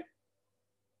 Okay.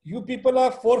 You people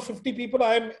are 450 people.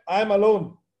 I am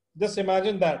alone. Just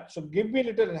imagine that. So give me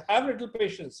have little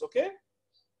patience. Okay.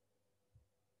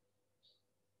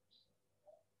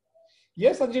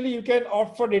 Yes, Anjali, you can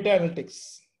opt for data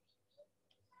analytics.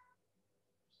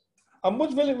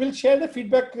 Ambuj will share the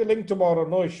feedback link tomorrow.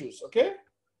 No issues. Okay.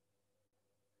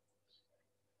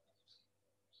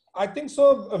 I think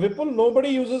so. Vipul, nobody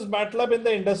uses MATLAB in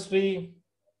the industry.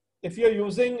 If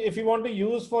you want to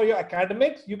use for your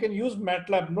academics, you can use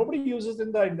MATLAB. Nobody uses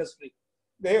in the industry.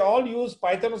 They all use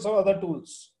Python or some other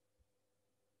tools.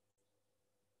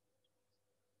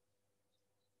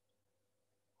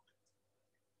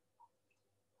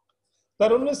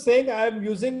 Tarun is saying I am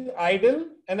using IDLE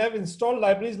and I've installed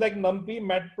libraries like NumPy,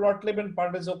 Matplotlib, and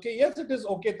Pandas. Okay, yes, it is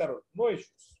okay, Tarun. No issues.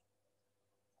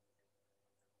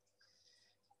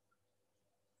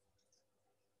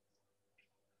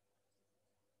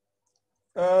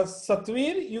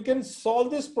 Satvir, you can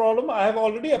solve this problem. I have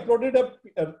already uploaded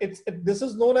this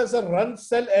is known as a run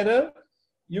cell error.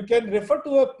 You can refer to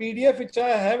a PDF which I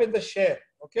have in the share.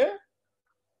 Okay.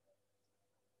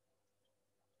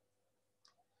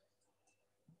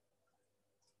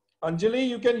 Anjali,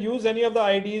 you can use any of the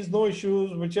IDs, no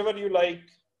issues, whichever you like.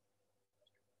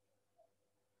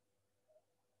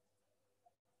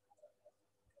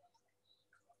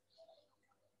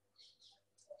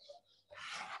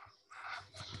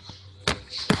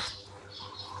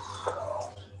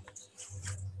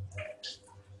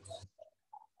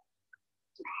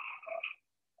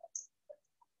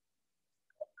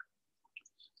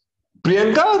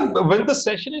 Priyanka, when the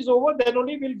session is over, then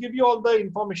only we'll give you all the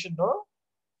information, no?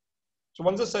 So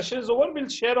once the session is over, we'll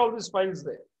share all these files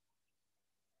there.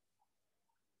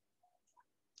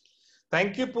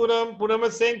 Thank you, Poonam. Poonam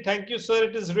is saying, thank you, sir.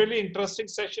 It is really interesting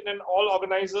session and all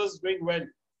organizers doing well.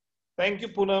 Thank you,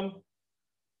 Poonam.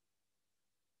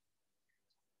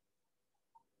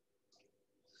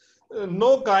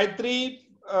 No, Gayatri,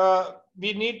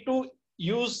 we need to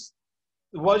use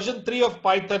version 3 of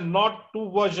Python, not 2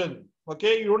 version.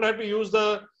 Okay, you don't have to use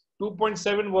the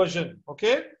 2.7 version.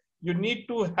 Okay, you need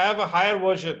to have a higher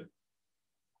version.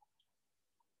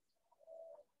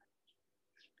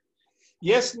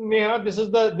 Yes, Neha, this is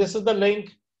the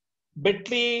link.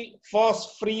 Bitly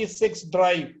FOSS free 6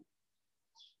 drive.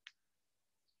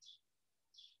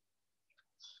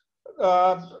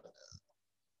 The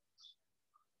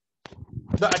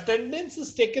attendance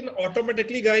is taken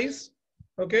automatically, guys.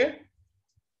 Okay.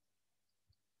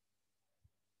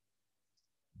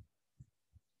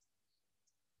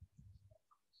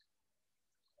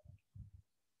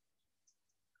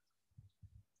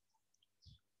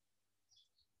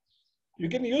 You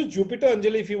can use Jupyter,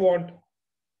 Anjali, if you want.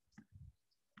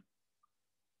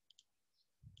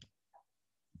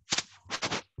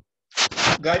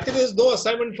 Gayatri, there is no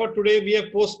assignment for today. We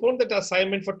have postponed that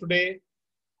assignment for today.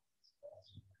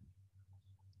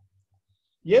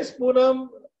 Yes, Poonam,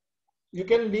 you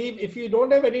can leave. If you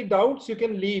don't have any doubts, you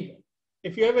can leave.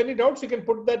 If you have any doubts, you can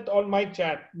put that on my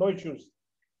chat. No issues.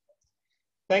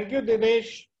 Thank you,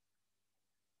 Dinesh.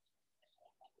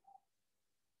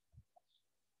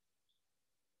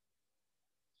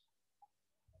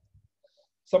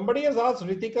 Somebody has asked,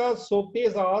 Ritika Sokte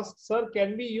has asked, sir,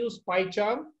 can we use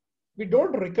PyCharm? We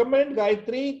don't recommend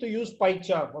Gayatri to use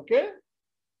PyCharm, okay?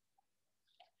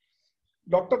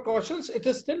 Dr. Kaushal, it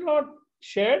is still not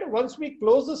shared. Once we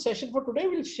close the session for today,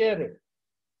 we'll share it.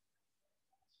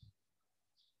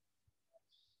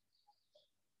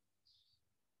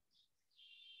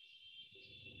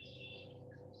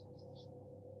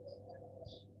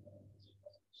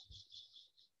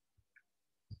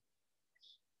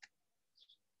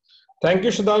 Thank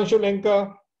you, Shadanshu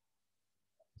Lenka.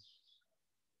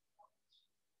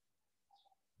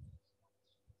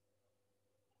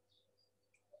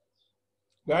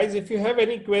 Guys, if you have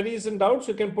any queries and doubts,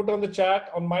 you can put on the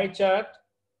chat, on my chat.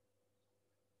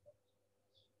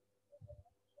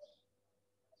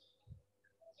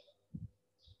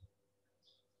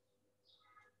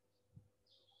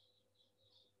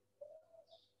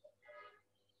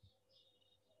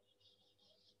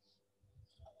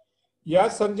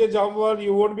 Yes, Sanjay Jamwal,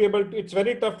 you won't be able to, it's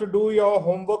very tough to do your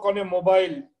homework on your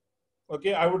mobile.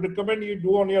 Okay, I would recommend you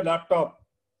do on your laptop.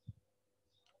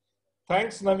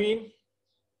 Thanks, Naveen.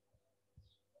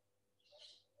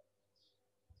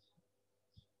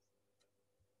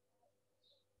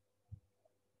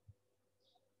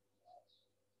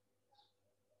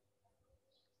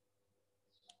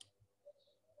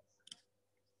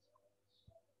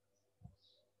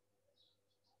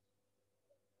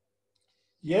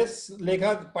 Yes,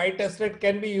 Lekha, PyTestnet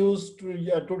can be used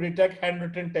to detect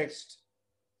handwritten text.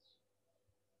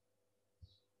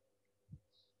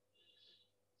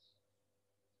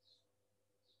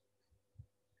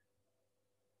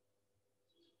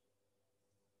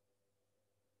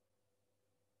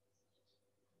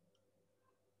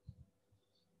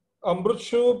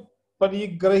 Amrutshu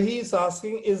Parigrahi is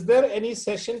asking, is there any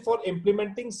session for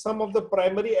implementing some of the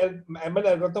primary ML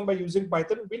algorithm by using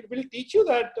Python? We'll teach you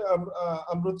that,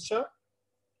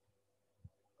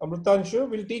 Amrutanshu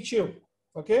will teach you,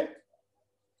 okay?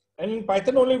 And in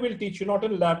Python only we'll teach you, not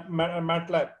in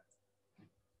MATLAB.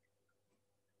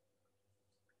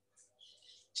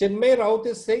 Chinmay Raut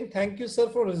is saying, thank you, sir,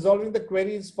 for resolving the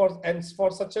queries for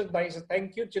such a nice.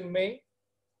 Thank you, Chinmay.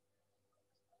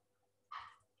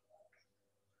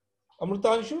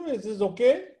 Amrutanshu, is this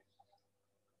okay?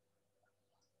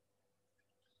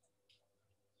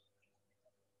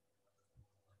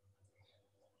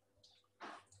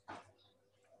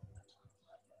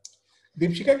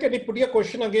 Deepshika, can you put your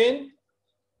question again?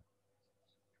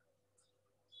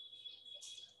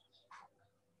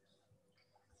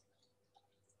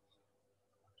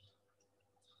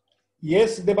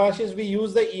 Yes, Debashish, we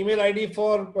use the email ID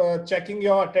for checking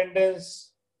your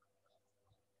attendance.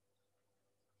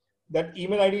 That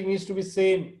email ID needs to be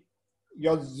same.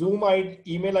 Your Zoom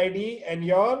email ID and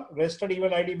your registered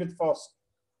email ID with FOSS.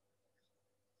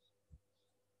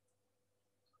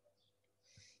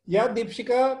 Yeah,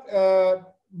 Deepshika,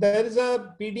 there is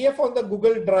a PDF on the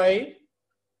Google Drive,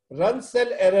 run cell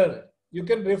error. You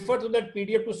can refer to that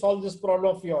PDF to solve this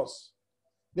problem of yours.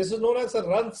 This is known as a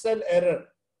run cell error.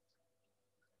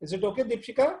 Is it okay,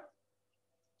 Deepshika?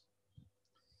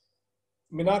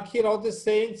 Minakshi Raut is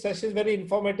saying session is very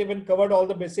informative and covered all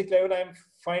the basic level. I am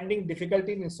finding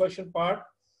difficulty in insertion part.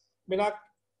 Minakshi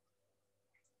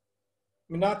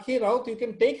Raut, you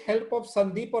can take help of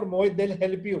Sandeep or Mohit, they'll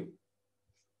help you.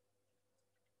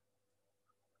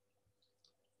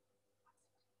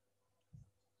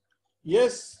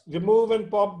 Yes, remove and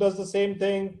pop does the same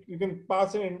thing. You can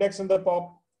pass an index in the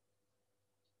pop.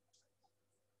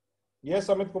 Yes,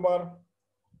 Amit Kumar.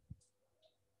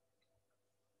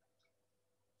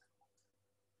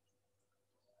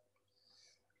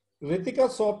 Ritika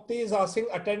Sopti is asking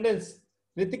attendance.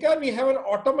 Ritika, we have an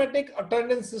automatic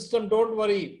attendance system. Don't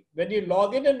worry. When you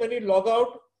log in and when you log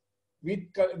out, we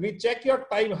check your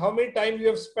time, how many time you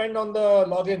have spent on the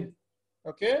login.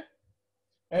 Okay.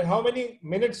 And how many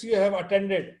minutes you have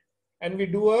attended. And we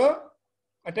do a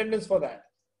attendance for that.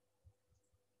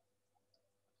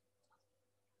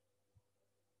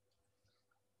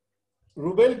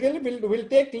 Rubel Gill will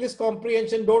take list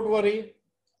comprehension. Don't worry.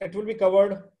 It will be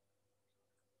covered.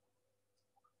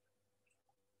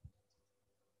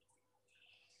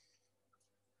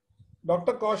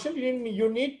 Dr. Kaushal, you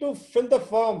need to fill the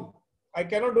form. I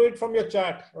cannot do it from your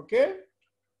chat. Okay.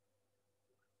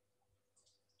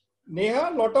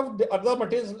 Neha, a lot of the other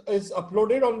materials is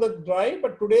uploaded on the drive,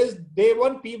 but today's day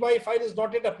one PY file is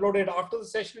not yet uploaded. After the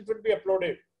session, it will be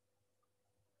uploaded.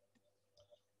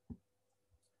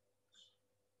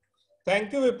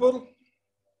 Thank you, Vipul.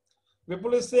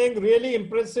 Vipul is saying really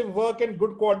impressive work and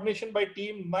good coordination by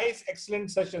team. Nice,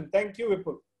 excellent session. Thank you,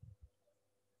 Vipul.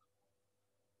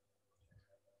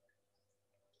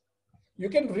 You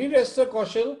can re-register,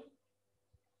 Kaushal,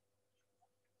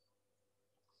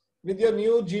 with your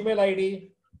new Gmail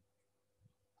ID.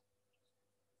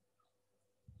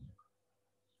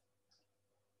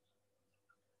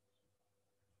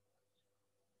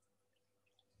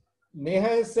 Neha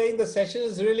is saying the session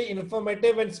is really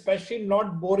informative and especially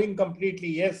not boring completely.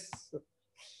 Yes.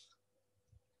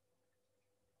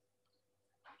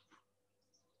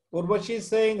 Urvashi is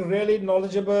saying really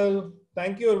knowledgeable.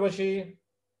 Thank you, Urvashi.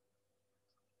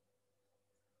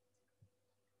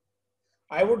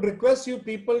 I would request you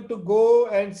people to go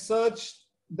and search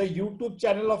the YouTube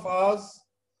channel of ours,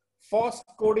 FOSS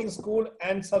Coding School,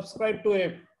 and subscribe to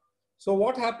it. So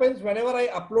what happens whenever I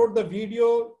upload the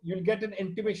video, you'll get an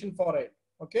intimation for it.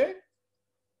 Okay?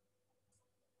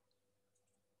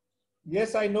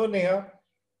 Yes, I know, Neha.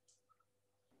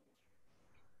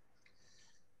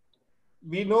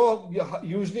 We know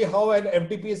usually how an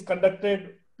FDP is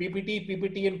conducted, PPT,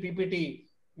 PPT, and PPT.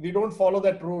 We don't follow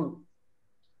that rule.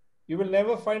 You will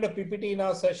never find a PPT in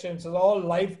our sessions. It's all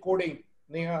live coding,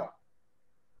 Neha.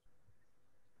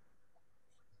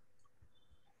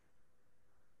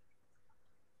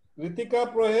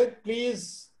 Ritika Prohit,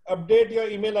 please update your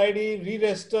email ID,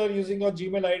 re-register using your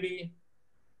Gmail ID.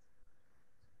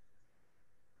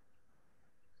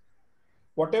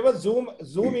 Whatever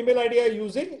Zoom email ID you are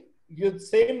using, your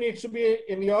same needs to be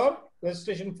in your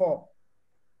registration form.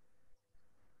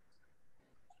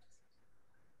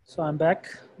 So I'm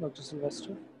back, Dr.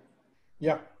 Sylvester.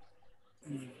 Yeah.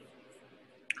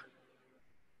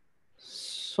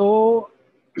 So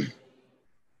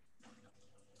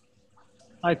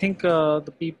I think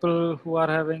the people who are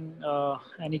having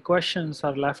any questions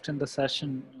are left in the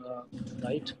session,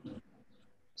 right?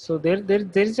 So there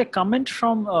is a comment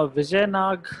from Vijay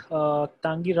Nag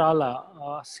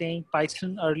Tangirala saying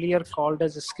Python earlier called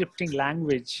as a scripting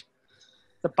language.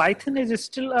 The Python is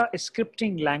still a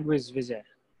scripting language, Vijay,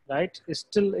 right?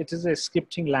 It is a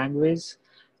scripting language,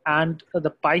 and the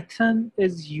Python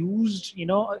is used. You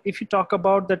know, if you talk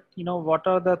about that, you know, what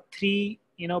are the three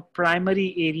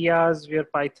primary areas where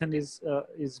Python is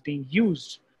being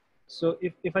used. So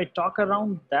if I talk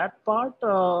around that part,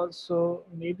 so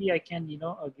maybe I can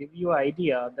give you an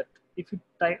idea that if you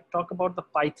talk about the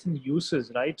Python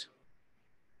uses, right?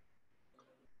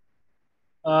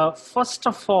 First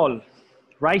of all,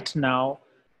 right now,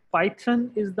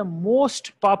 Python is the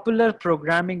most popular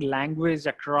programming language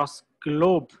across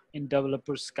globe in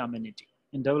developers community.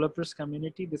 In developers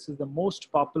community, this is the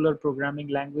most popular programming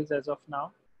language as of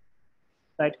now,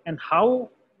 right? And how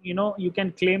you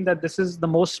can claim that this is the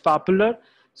most popular.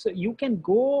 So you can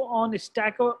go on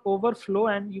Stack Overflow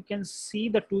and you can see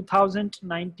the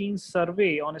 2019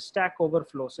 survey on Stack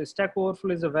Overflow. So Stack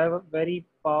Overflow is a very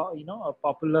a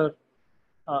popular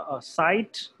a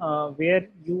site where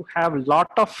you have a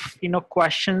lot of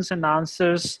questions and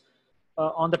answers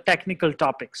on the technical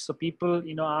topics. So people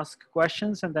ask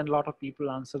questions and then a lot of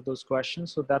people answer those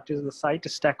questions. So that is the site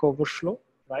Stack Overflow,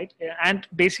 right? And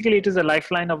basically it is a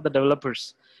lifeline of the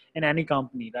developers in any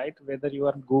company, right? Whether you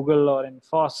are in Google or in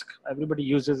Fosk, everybody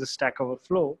uses a Stack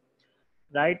Overflow,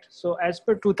 right? So as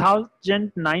per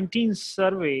 2019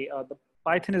 survey, the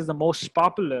Python is the most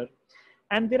popular.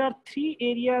 And there are three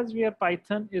areas where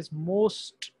Python is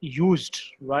most used,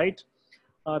 right?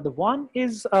 The one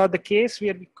is the case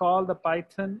where we call the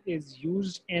Python is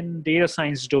used in data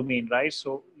science domain, right?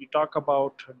 So you talk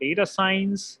about data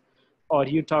science, or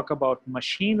you talk about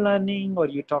machine learning, or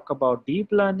you talk about deep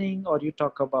learning, or you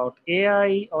talk about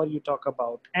AI, or you talk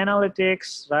about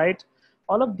analytics, right?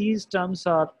 All of these terms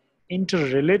are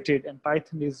interrelated and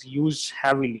Python is used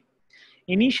heavily.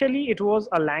 Initially, it was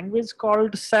a language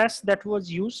called SAS that was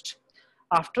used.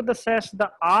 After the SAS, the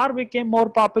R became more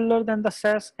popular than the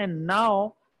SAS, and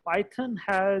now Python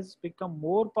has become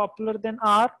more popular than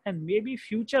R, and maybe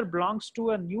future belongs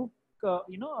to a new,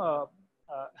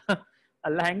 a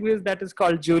language that is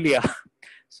called Julia.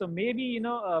 So maybe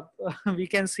we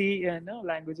can see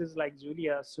languages like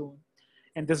Julia soon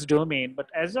in this domain. But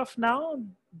as of now,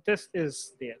 this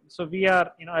is there. So we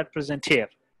are at present here,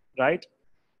 right?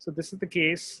 So this is the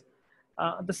case.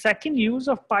 The second use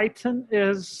of Python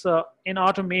is in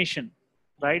automation,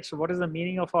 right? So what is the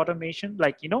meaning of automation?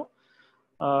 Like,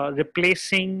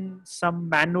 replacing some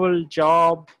manual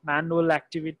job, manual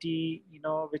activity,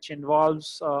 which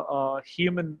involves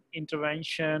human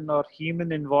intervention or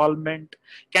human involvement.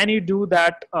 Can you do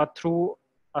that through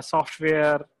a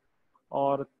software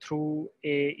or through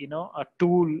a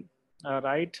tool,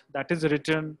 right? That is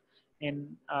written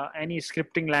in any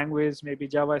scripting language, maybe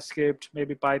JavaScript,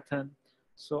 maybe Python.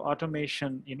 So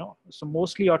automation, so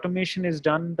mostly automation is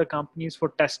done in the companies for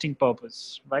testing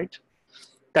purpose, right?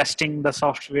 Testing the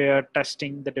software,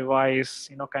 testing the device,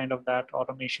 kind of that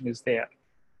automation is there.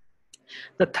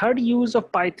 The third use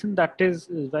of Python that is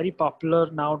very popular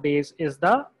nowadays is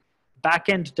the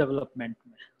backend development.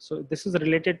 So this is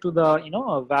related to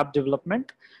the web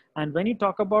development. And when you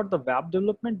talk about the web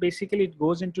development, basically it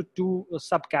goes into two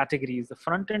subcategories: the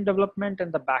front end development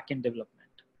and the back end development.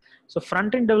 So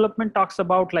front end development talks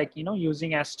about like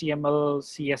using HTML,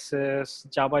 CSS,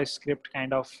 JavaScript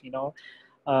kind of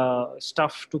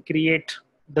stuff to create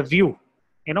the view.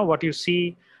 What you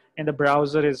see in the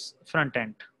browser is front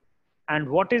end, and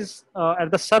what is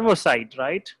at the server side,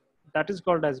 right? That is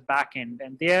called as backend.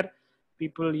 And there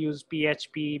people use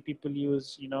PHP, people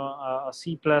use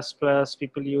C++,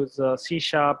 people use C#,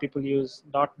 people use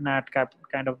 .NET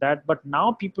kind of that. But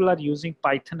now people are using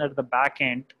Python at the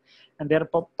backend, and their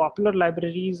popular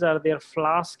libraries are their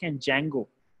Flask and Django,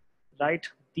 right?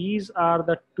 These are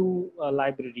the two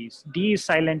libraries. D is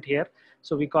silent here,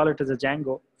 so we call it as a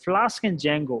Django. Flask and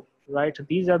Django, right?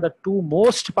 These are the two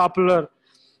most popular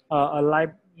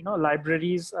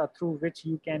libraries through which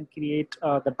you can create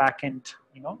the backend,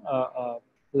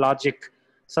 logic,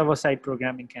 server-side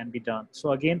programming can be done.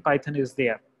 So again, Python is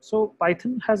there. So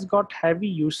Python has got heavy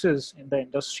uses in the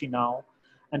industry now,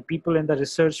 and people in the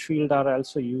research field are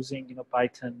also using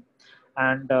Python.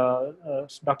 And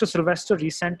Dr. Sylvester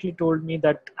recently told me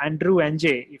that Andrew Ng,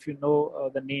 if you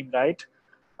know the name, right?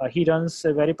 He runs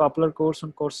a very popular course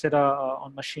on Coursera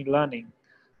on machine learning.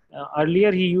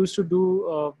 Earlier, he used to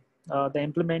do the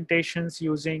implementations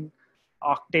using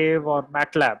Octave or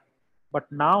MATLAB,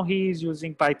 but now he is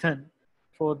using Python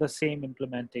for the same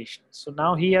implementation. So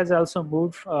now he has also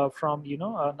moved from,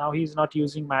 now he's not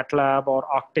using MATLAB or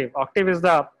Octave. Octave is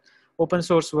the open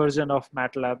source version of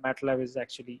MATLAB. MATLAB is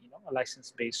actually, a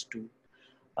license-based tool.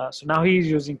 So now he is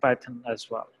using Python as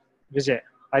well. Vijay,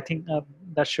 I think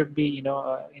that should be,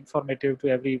 informative to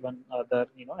everyone other,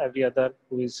 every other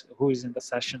who is in the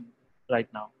session right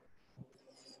now.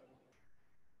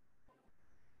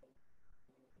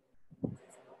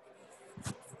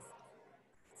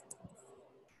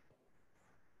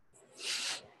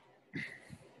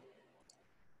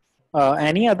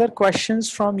 Any other questions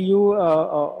from you,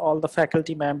 all the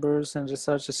faculty members and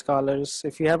research scholars?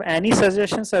 If you have any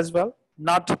suggestions as well,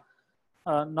 not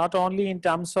only in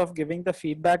terms of giving the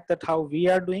feedback that how we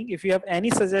are doing. If you have any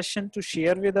suggestion to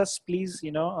share with us, please,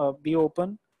 be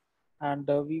open. And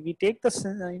we take the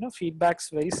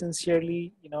feedbacks very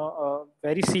sincerely,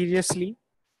 very seriously,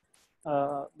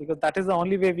 because that is the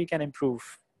only way we can improve,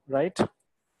 right?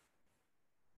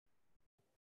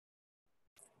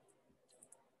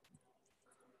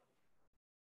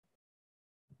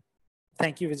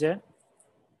 Thank you, Vijay.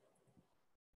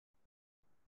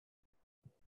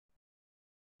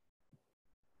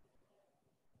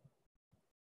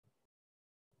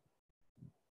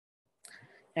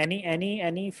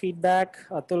 Any feedback?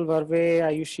 Atul Varve,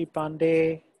 Ayushi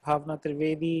Pandey, Bhavna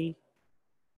Trivedi,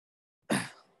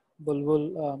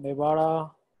 Bulbul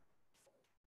Mewara,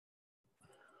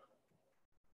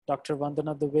 Dr.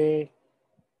 Vandana Dubey.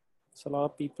 There's a lot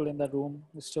of people in the room.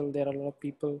 Still, there are a lot of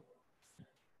people.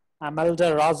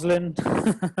 Amelda Roslin.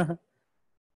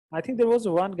 I think there was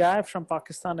one guy from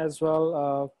Pakistan as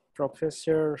well,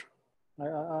 Professor.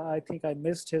 I think I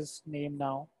missed his name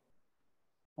now.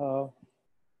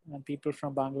 And people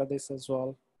from Bangladesh as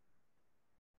well.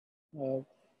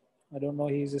 I don't know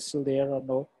he's still there or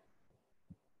no.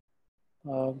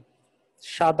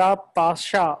 Shadab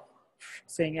Pasha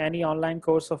saying any online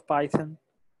course of Python.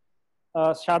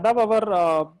 Shadab,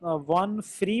 our one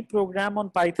free program on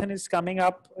Python is coming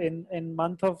up in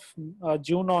month of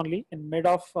June only. In mid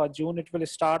of June, it will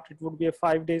start. It would be a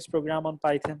 5 days program on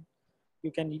Python.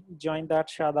 You can join that,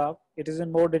 Shadab. It is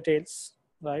in more details,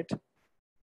 right?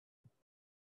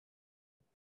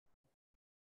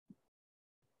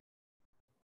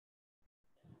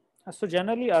 So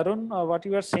generally, Arun, what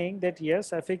you are saying that yes,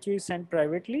 FAQ is sent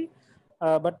privately,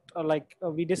 but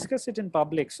we discuss it in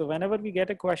public. So whenever we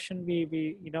get a question, we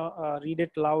read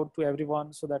it loud to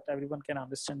everyone so that everyone can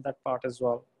understand that part as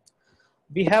well.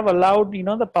 We have allowed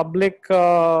the public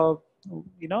attendee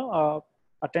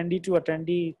to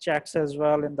attendee chats as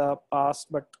well in the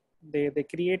past, but they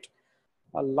create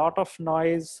a lot of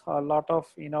noise, a lot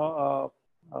of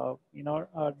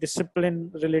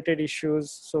discipline related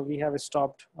issues. So we have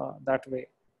stopped that way.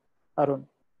 Arun,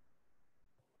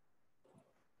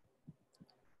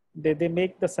 they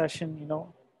make the session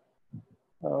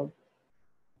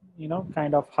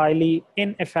kind of highly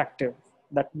ineffective.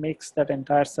 That makes that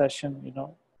entire session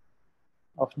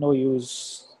of no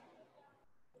use.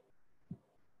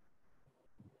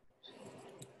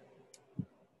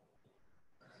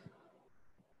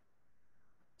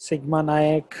 Sigma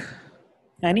Naik,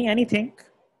 anything?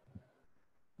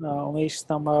 Umesh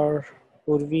Tamar,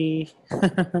 Urvi.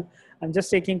 I'm just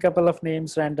taking a couple of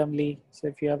names randomly. So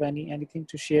if you have anything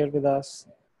to share with us,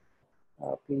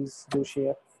 please do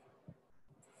share.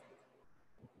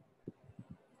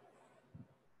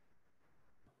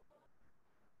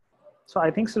 So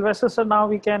I think Sylvester sir, now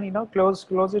we can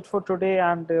close it for today,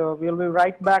 and we'll be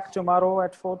right back tomorrow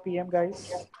at 4 p.m.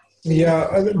 guys.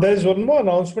 Yeah, there's one more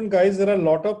announcement, guys. There are a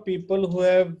lot of people who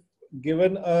have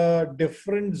given a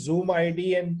different Zoom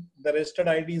ID and the registered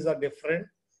IDs are different.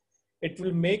 It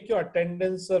will make your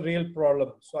attendance a real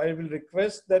problem. So I will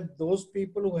request that those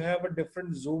people who have a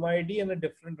different Zoom ID and a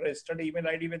different registered email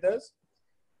ID with us,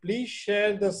 please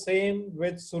share the same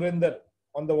with Surinder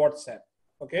on the WhatsApp.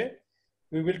 Okay.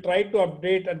 We will try to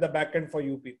update at the back end for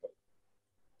you people.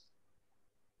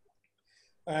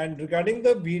 And regarding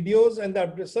the videos and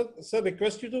the sir,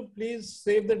 request you to please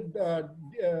save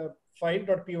the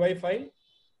file.py file.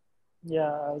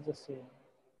 Yeah, I'll just see.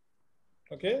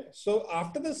 Okay, so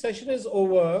after the session is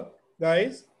over,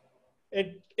 guys,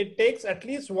 it takes at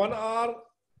least 1 hour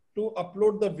to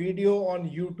upload the video on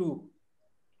YouTube.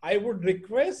 I would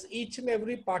request each and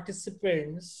every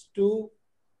participants to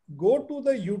go to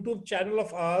the YouTube channel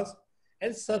of ours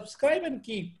and subscribe and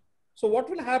keep. So what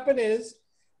will happen is,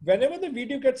 whenever the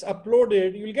video gets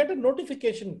uploaded, you'll get a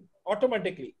notification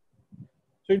automatically.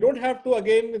 So you don't have to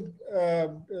again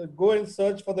go and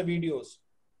search for the videos.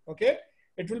 Okay,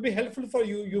 it will be helpful for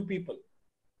you people.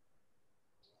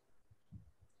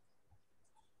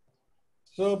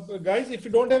 So guys, if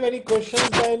you don't have any questions,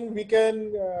 then we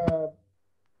can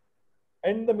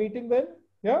end the meeting then.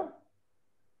 Yeah.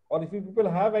 Or if you people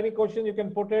have any question, you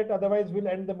can put it. Otherwise, we'll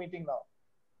end the meeting now.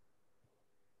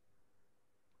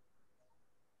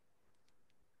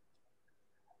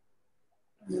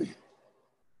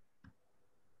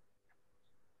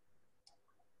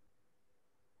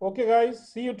 Okay, guys.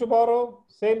 See you tomorrow.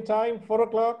 Same time, 4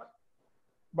 o'clock.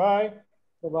 Bye.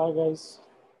 Bye-bye, guys.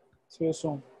 See you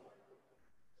soon.